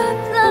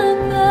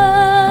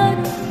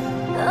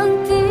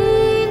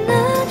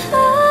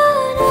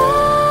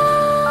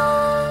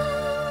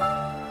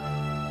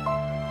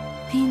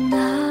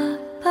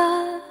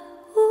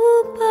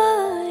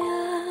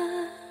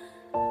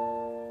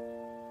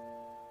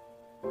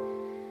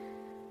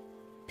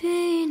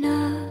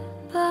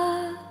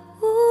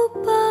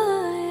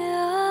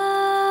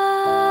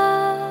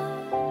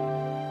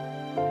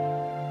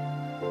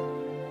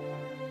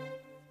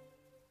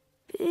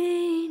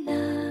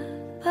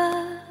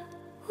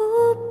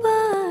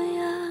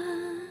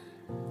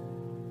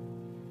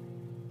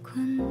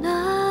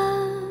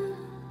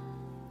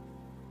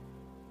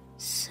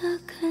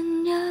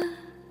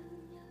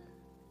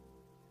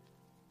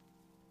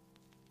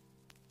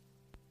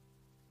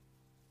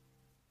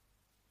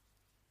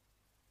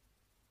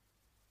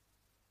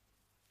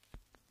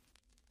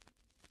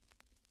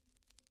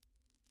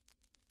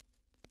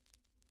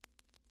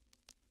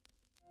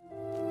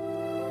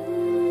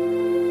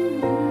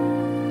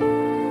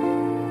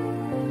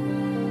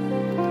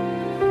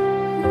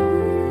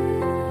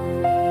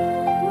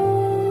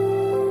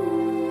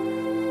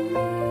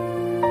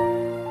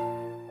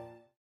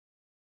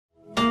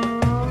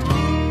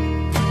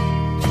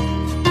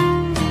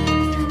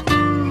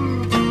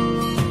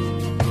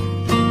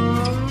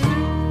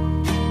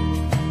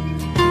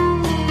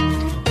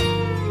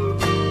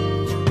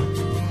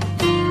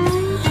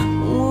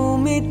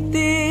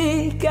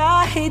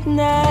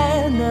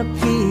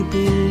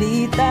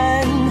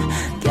napipilitan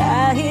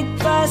kahit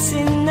pa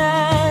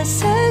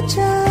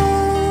sinasadya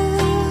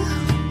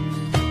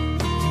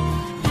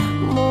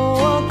mo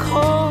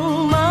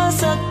akong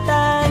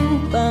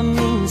masaktan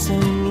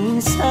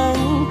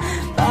paminsan-minsan,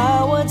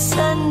 bawat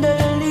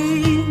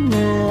sandali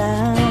na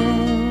lang.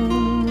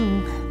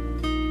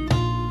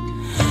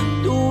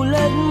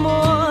 Tulad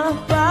mo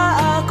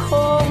pa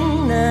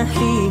akong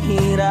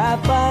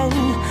nahihirapan,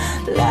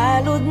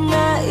 lalo't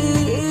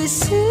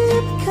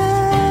naiisip ka.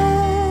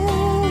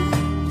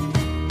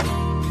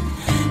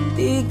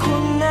 Di ko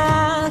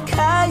na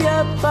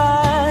kaya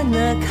pa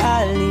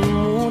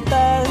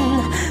nakalimutan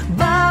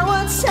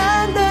bawat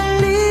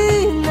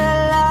sandali na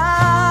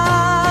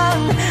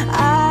lang.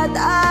 At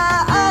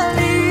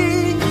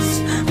aalis,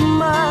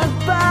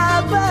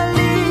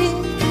 magbabalik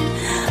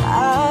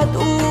at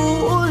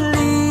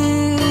uuliting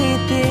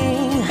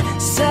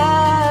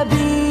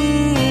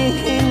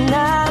sabihin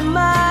na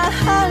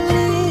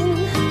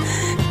mahalin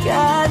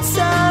ka't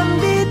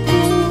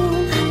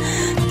sambitin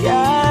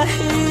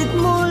kahit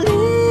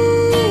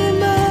muli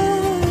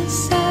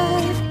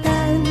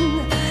masaktan.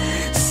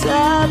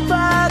 Sa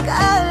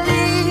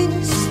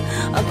pag-alis,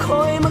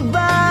 ako'y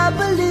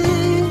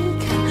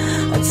magbabalik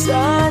at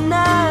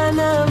sana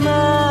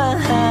naman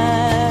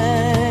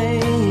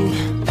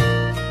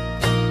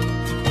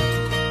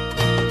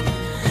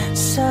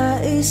sa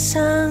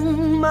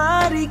isang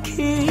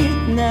marikit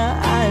na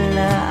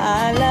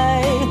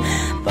alaalay,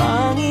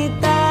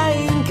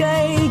 pangitain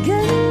kay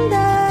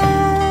ganda.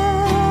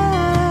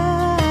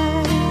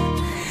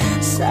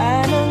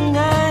 Sana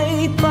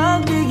nga'y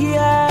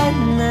pagbigyan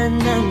na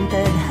ng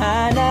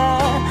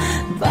tadhana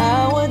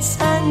bawat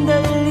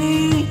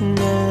sandali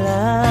na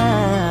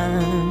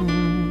lang.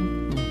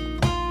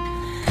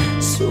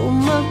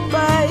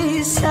 Sumakbay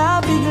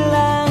sa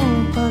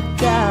biglang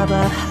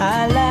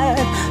pagkabahala,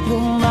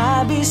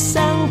 lumabis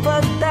ang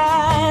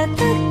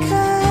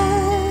pagtataka.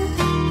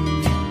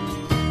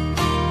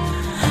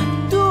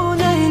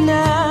 Tunay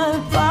na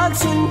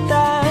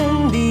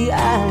pagsintang di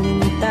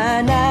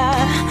alintana,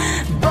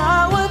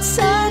 bawat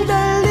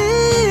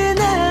sandali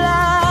na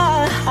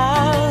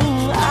lang.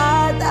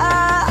 At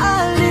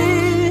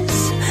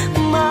aalis,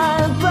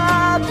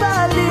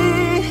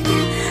 magbabalik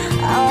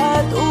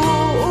at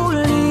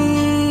uuliting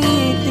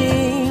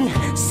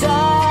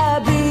sabihin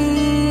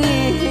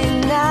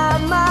na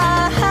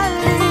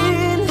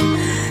mahalin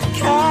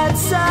ka't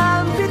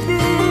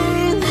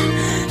sambitin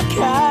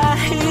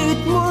kahit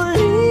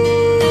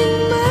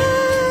muling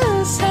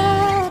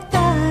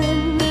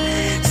masaktan.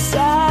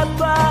 Sa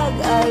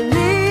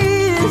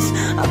pag-alis,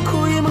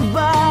 ako'y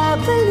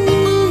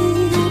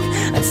magbabalik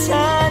at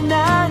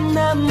sana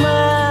naman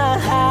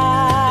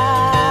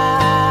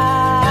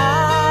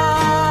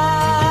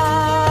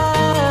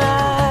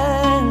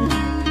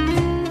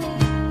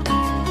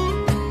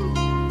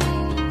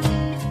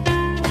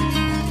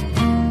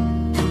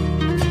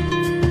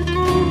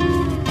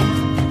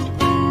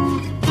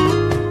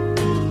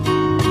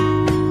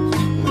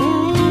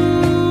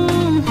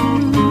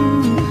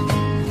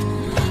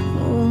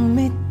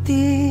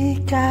umiti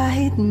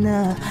kahit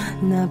na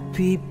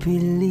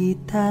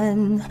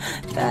napipilitan,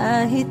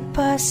 kahit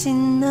pa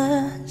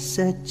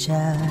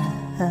sinasadya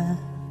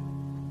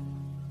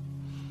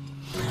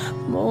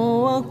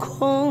mo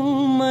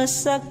akong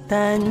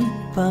masaktan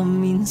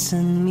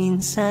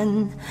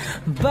paminsan-minsan,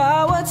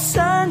 bawat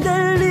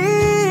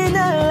sandali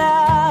na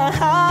lang.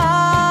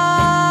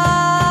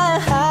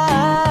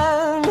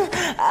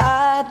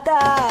 At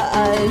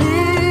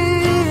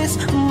aalis,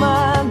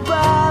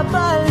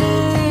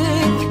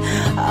 magbabalik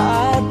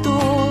at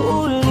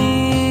uuliting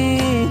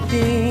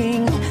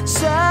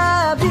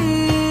sabihin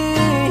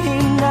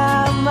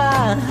na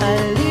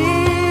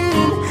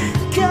mahalin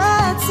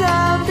ka't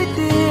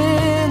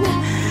sambitin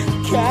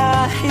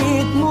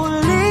kahit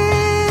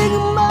muling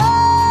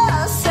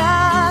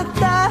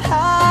masaktan.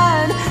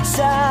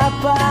 Sa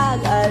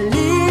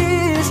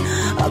pag-alis,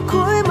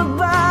 ako'y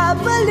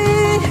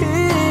magbabalik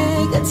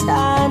at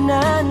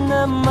sana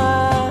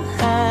naman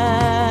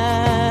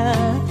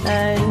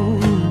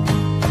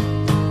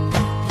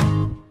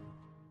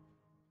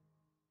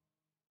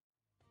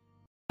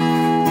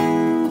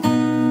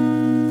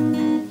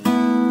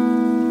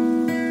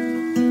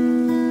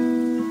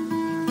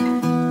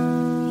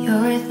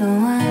You're the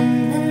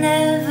one that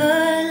never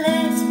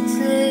lets me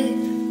sleep.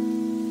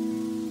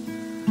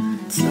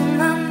 To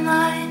my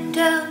mind,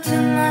 down to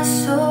my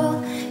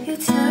soul, you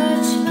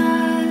touch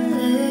my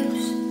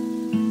lips.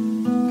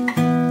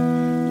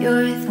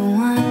 You're the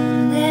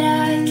one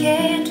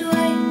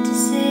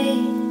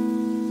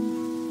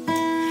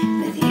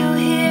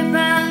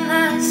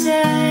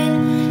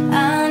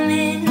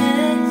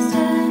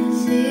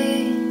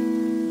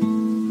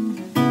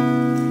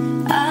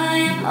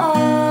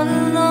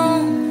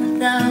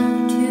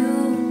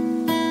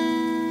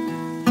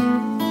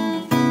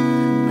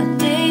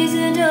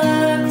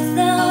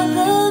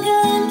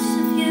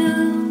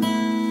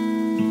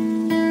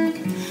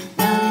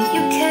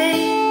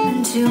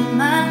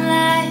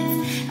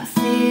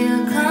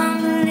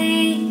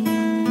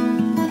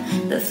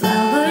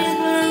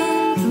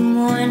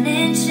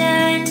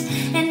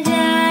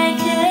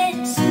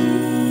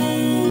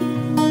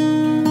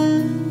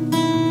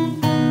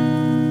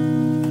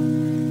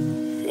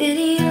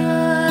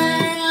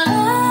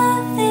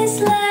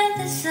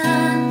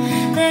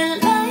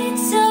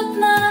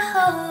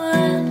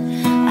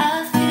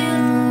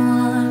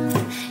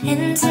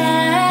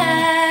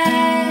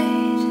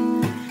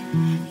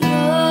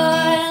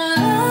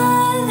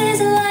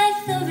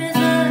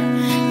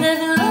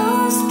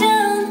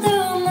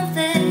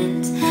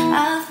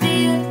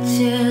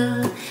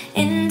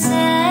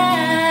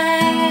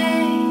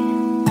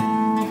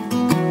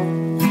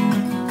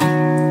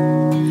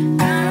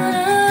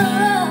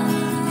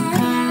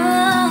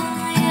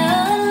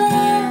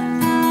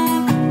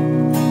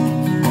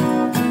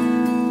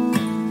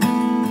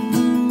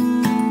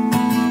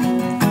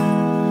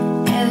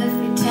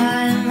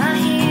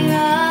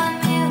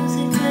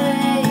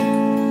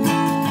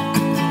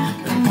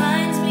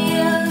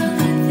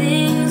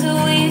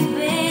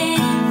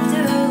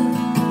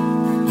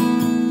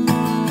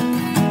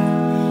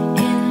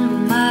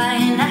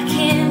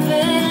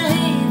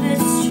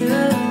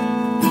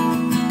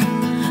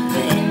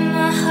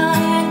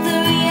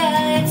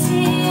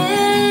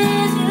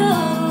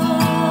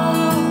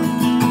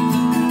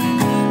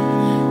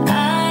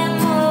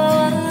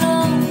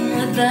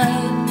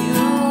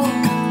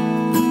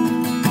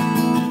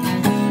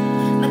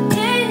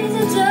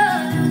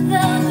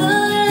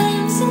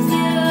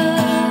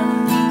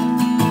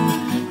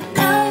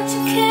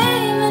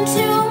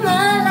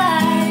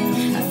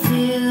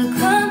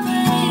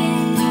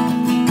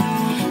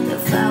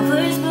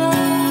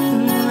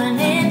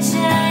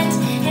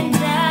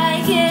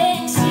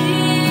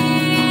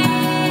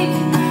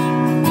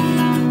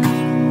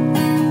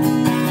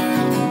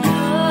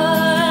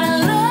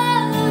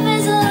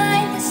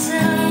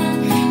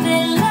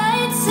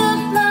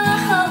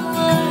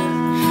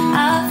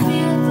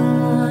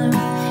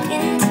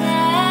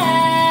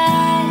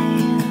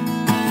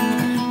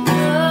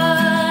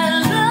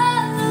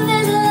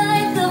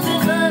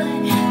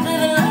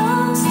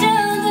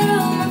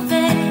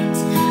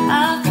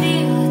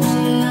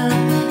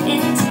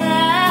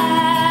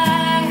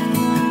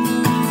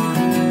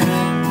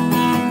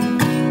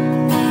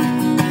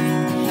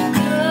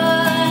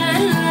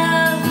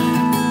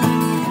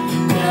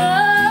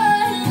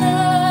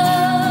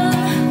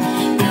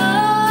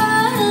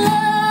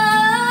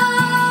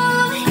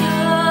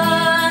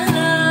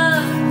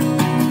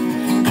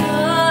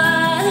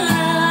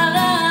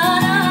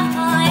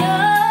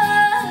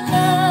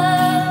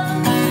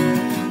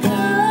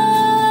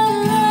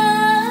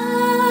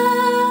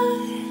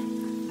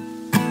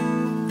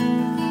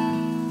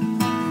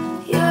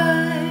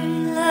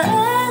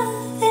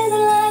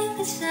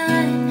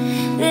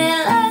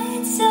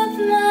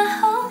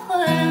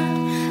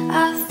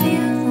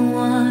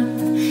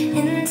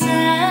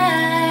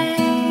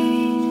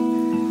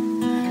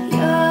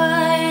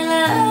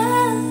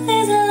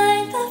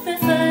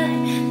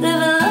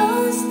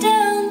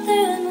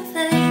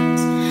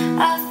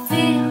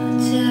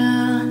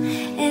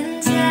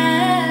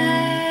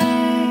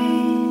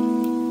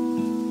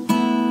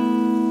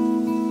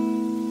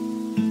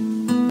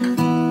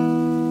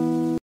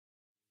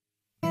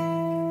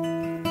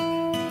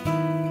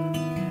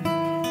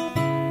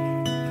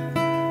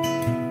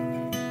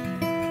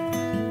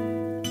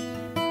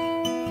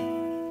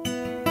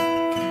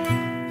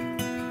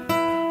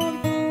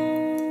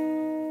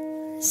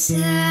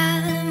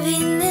Sabi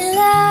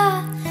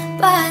nila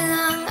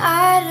balang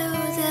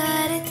araw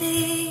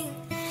darating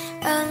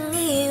ang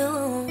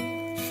iyong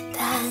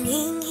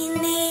tanging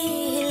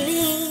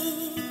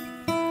hinihiling.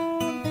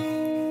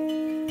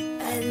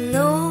 At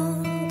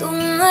nung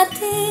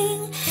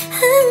dumating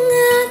ang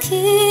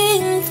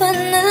aking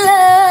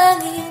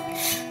panalangin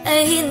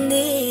ay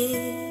hindi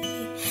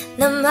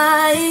na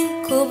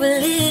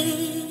maikubli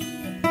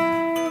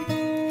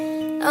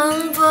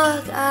ang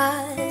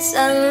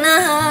pag-asang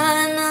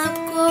nahanap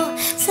ko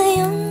sa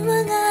iyong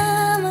mga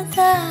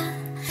mata,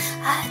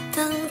 at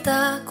ang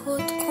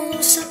takot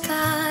kung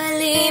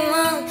sakali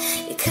mang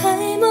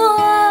ika'y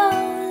mawala.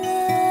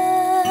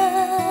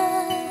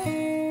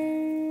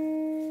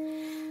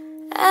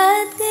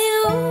 At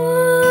ngayong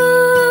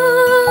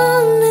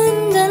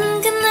nandyan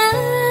ka na,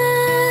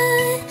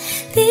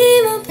 di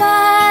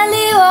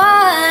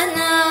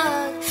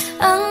mapaliwanag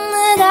ang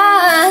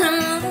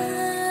nadarama.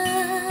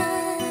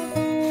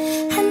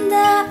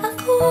 Handa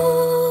ako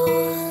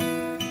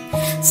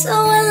sa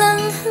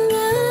walang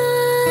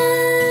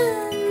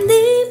hanggan,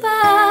 di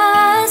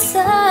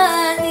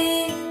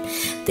paasahin,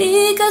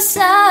 di ka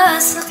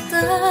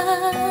sasaktan.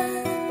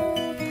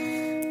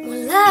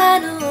 Mula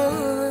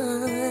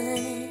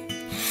noon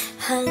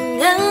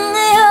hanggang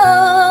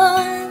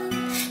ngayon,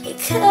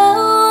 ikaw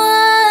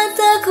at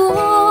ako.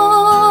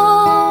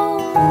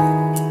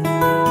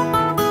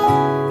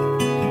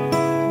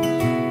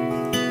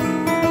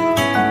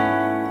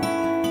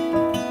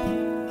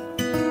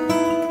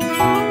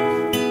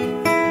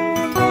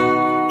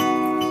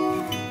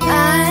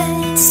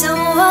 At sa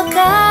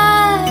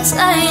wakas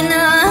ay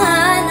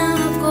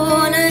nahanap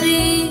ko na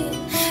rin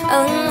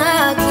ang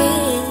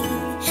aking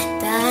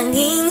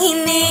tanging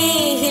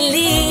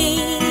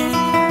hinihiling.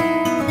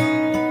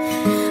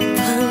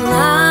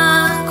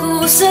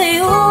 Pangako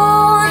sa'yo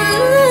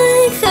na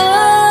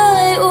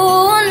ika'y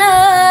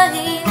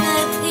uunahin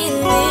at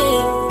hindi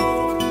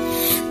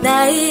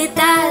na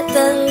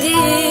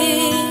itatanggi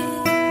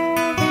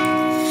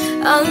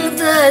ang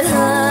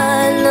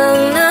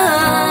tadhanang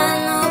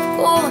nahanap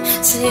ko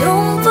sa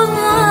iyong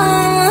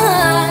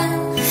pagmamahal,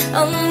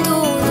 ang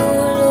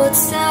dudulot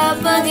sa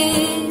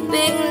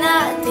pag-ibig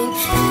natin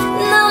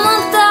na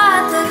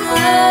magtatagal.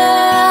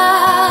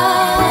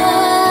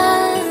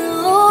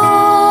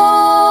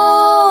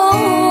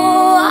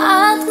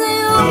 At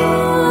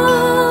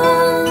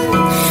ngayon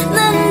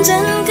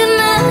nandyan ka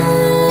na,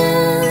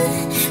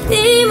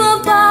 di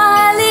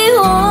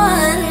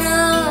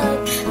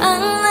mapaliwanag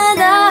ang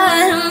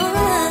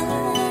nadarama.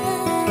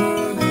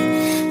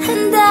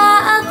 Handa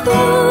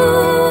ako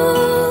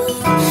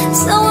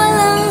sa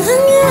walang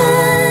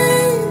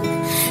hanggan,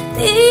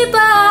 di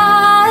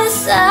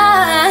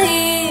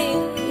paasahin,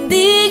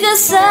 di ka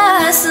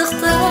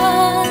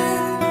sasaktan.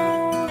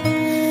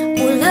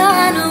 Mula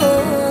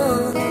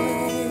noon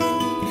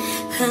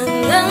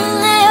hanggang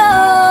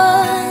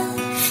ngayon,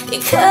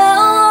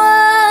 ikaw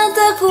at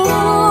ako.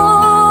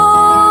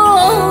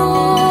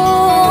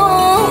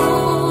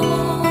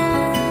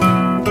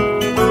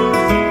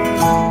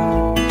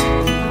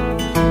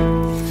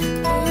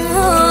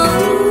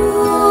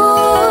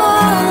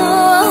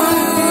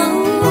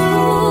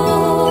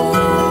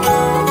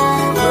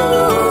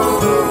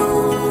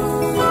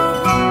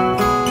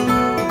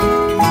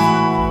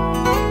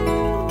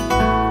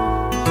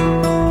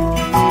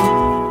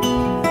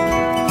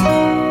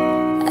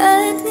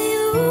 At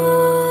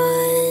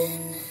ngayon,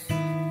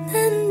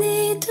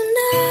 nandito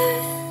na,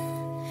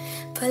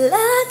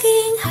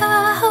 palaging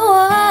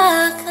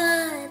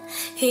hahawakan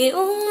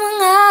iyong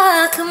mga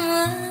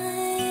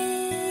kamay.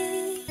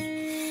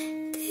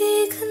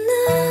 Di ka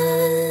na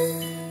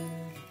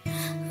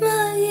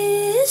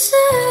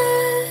mag-iisa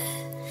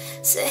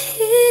sa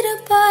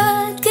hirap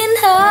at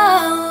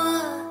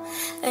ginhawa,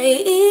 ay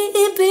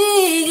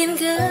iibigin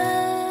ka.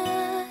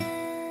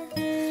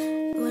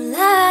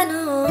 Mula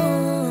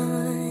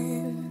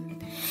noon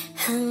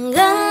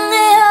hanggang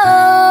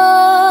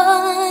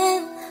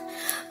ngayon,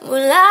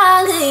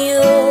 mula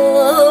ngayon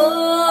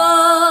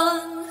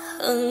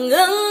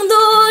hanggang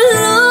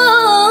dulo,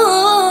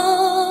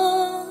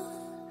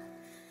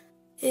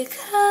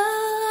 ikaw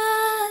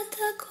at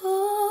ako.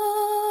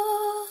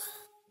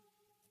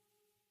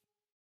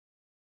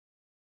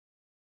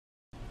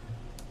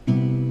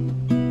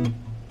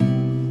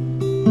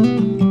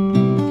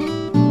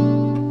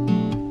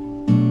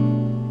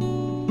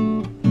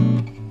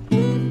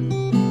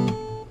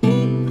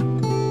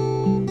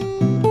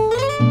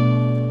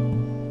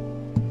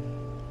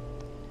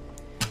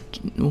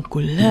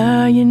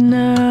 Kinukulayan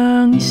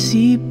ng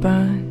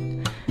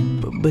isipan,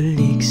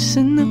 pabalik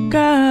sa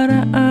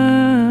nakaraan.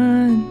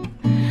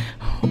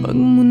 Huwag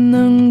mo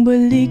nang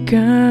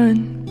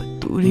balikan,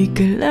 patuloy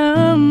ka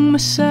lang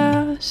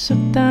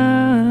masasaktan.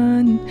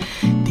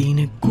 Di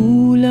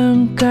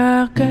nagkulang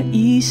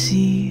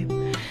kakaisip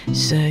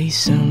sa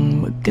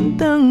isang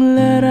magandang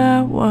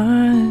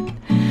larawan.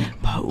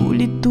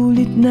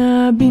 Paulit-ulit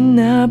na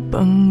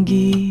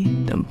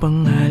binabanggit ang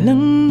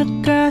pangalang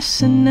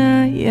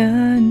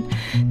nakasanayan.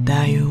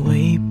 Tayo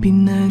ay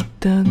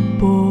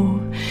pinagtagpo,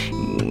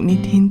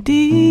 ngunit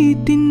hindi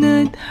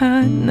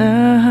tinadhana.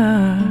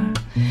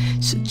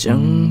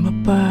 Sadyang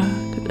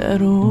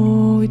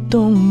mapaglaro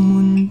itong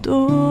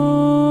mundo,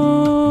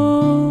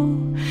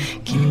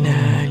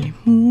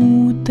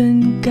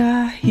 kinalimutan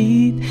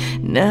kahit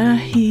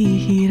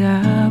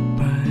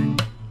nahihirapan.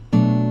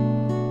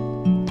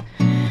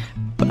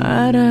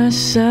 Para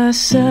sa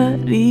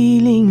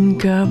sariling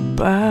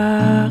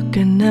kapakanan,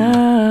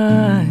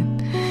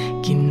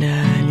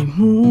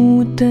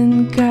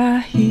 kinalimutan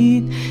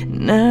kahit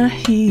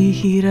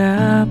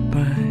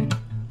nahihirapan.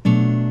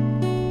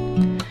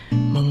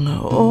 Mga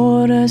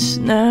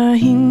oras na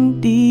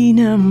hindi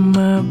na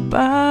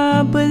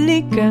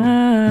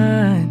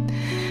mababalikan,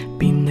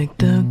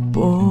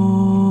 pinagtagpo,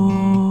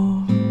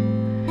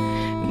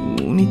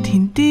 ngunit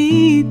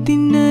hindi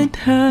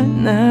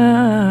tinadhana.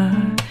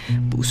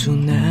 Puso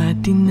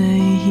natin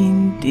ay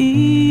hindi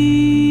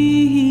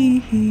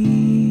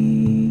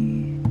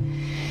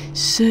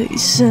sa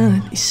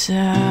isa't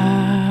isa.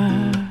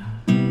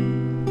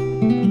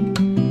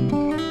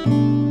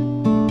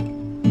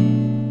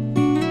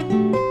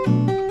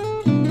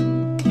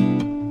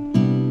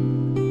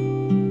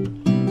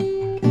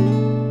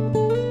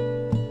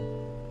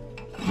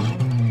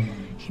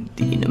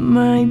 Hindi na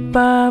may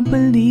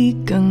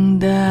babalik ang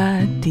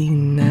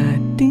dating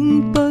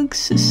nating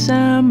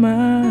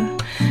pagsasama.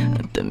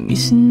 Ang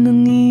tamis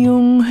ng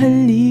iyong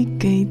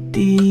halik ay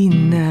di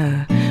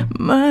na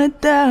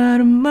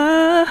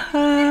madarama.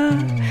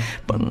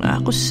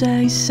 Pangako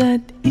sa isa't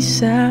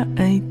isa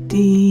ay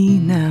di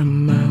na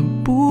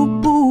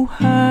mabubuhay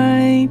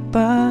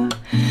pa.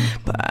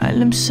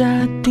 Paalam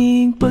sa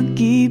ating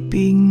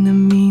pag-ibig na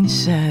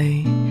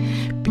minsa'y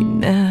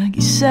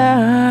pinag-isa.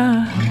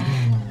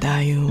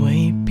 Tayo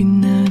ay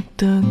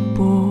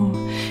pinagtagpo,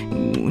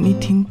 ngunit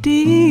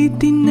hindi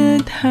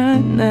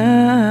tinadhana.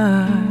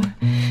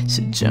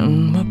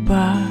 Sadyang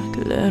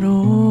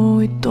mapaglaro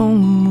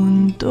itong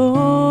mundo,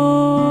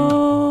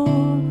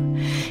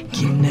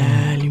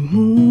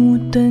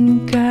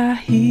 kinalimutan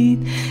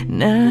kahit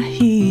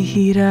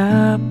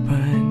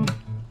nahihirapan.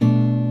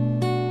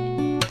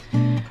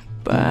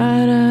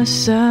 Para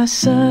sa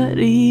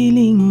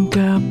sariling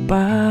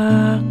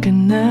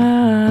kapakanan,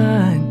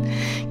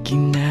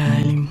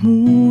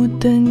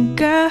 kinalimutan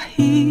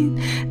kahit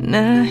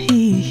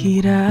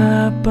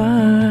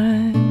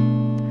nahihirapan.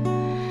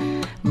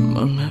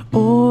 Mga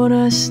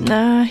oras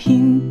na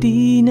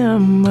hindi na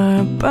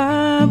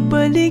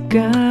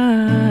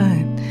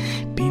mababalikan,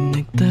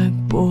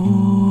 pinagtagpo,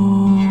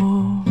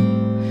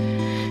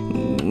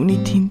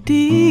 ngunit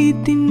hindi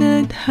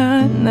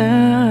tinadhana.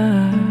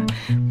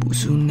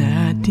 Puso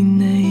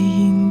natin ay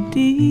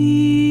hindi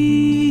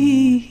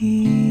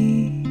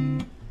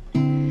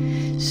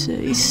sa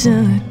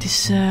isa't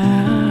isa.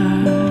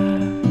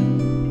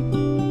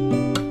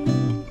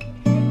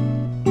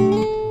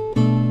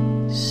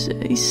 Sa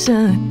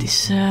isa't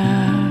isa.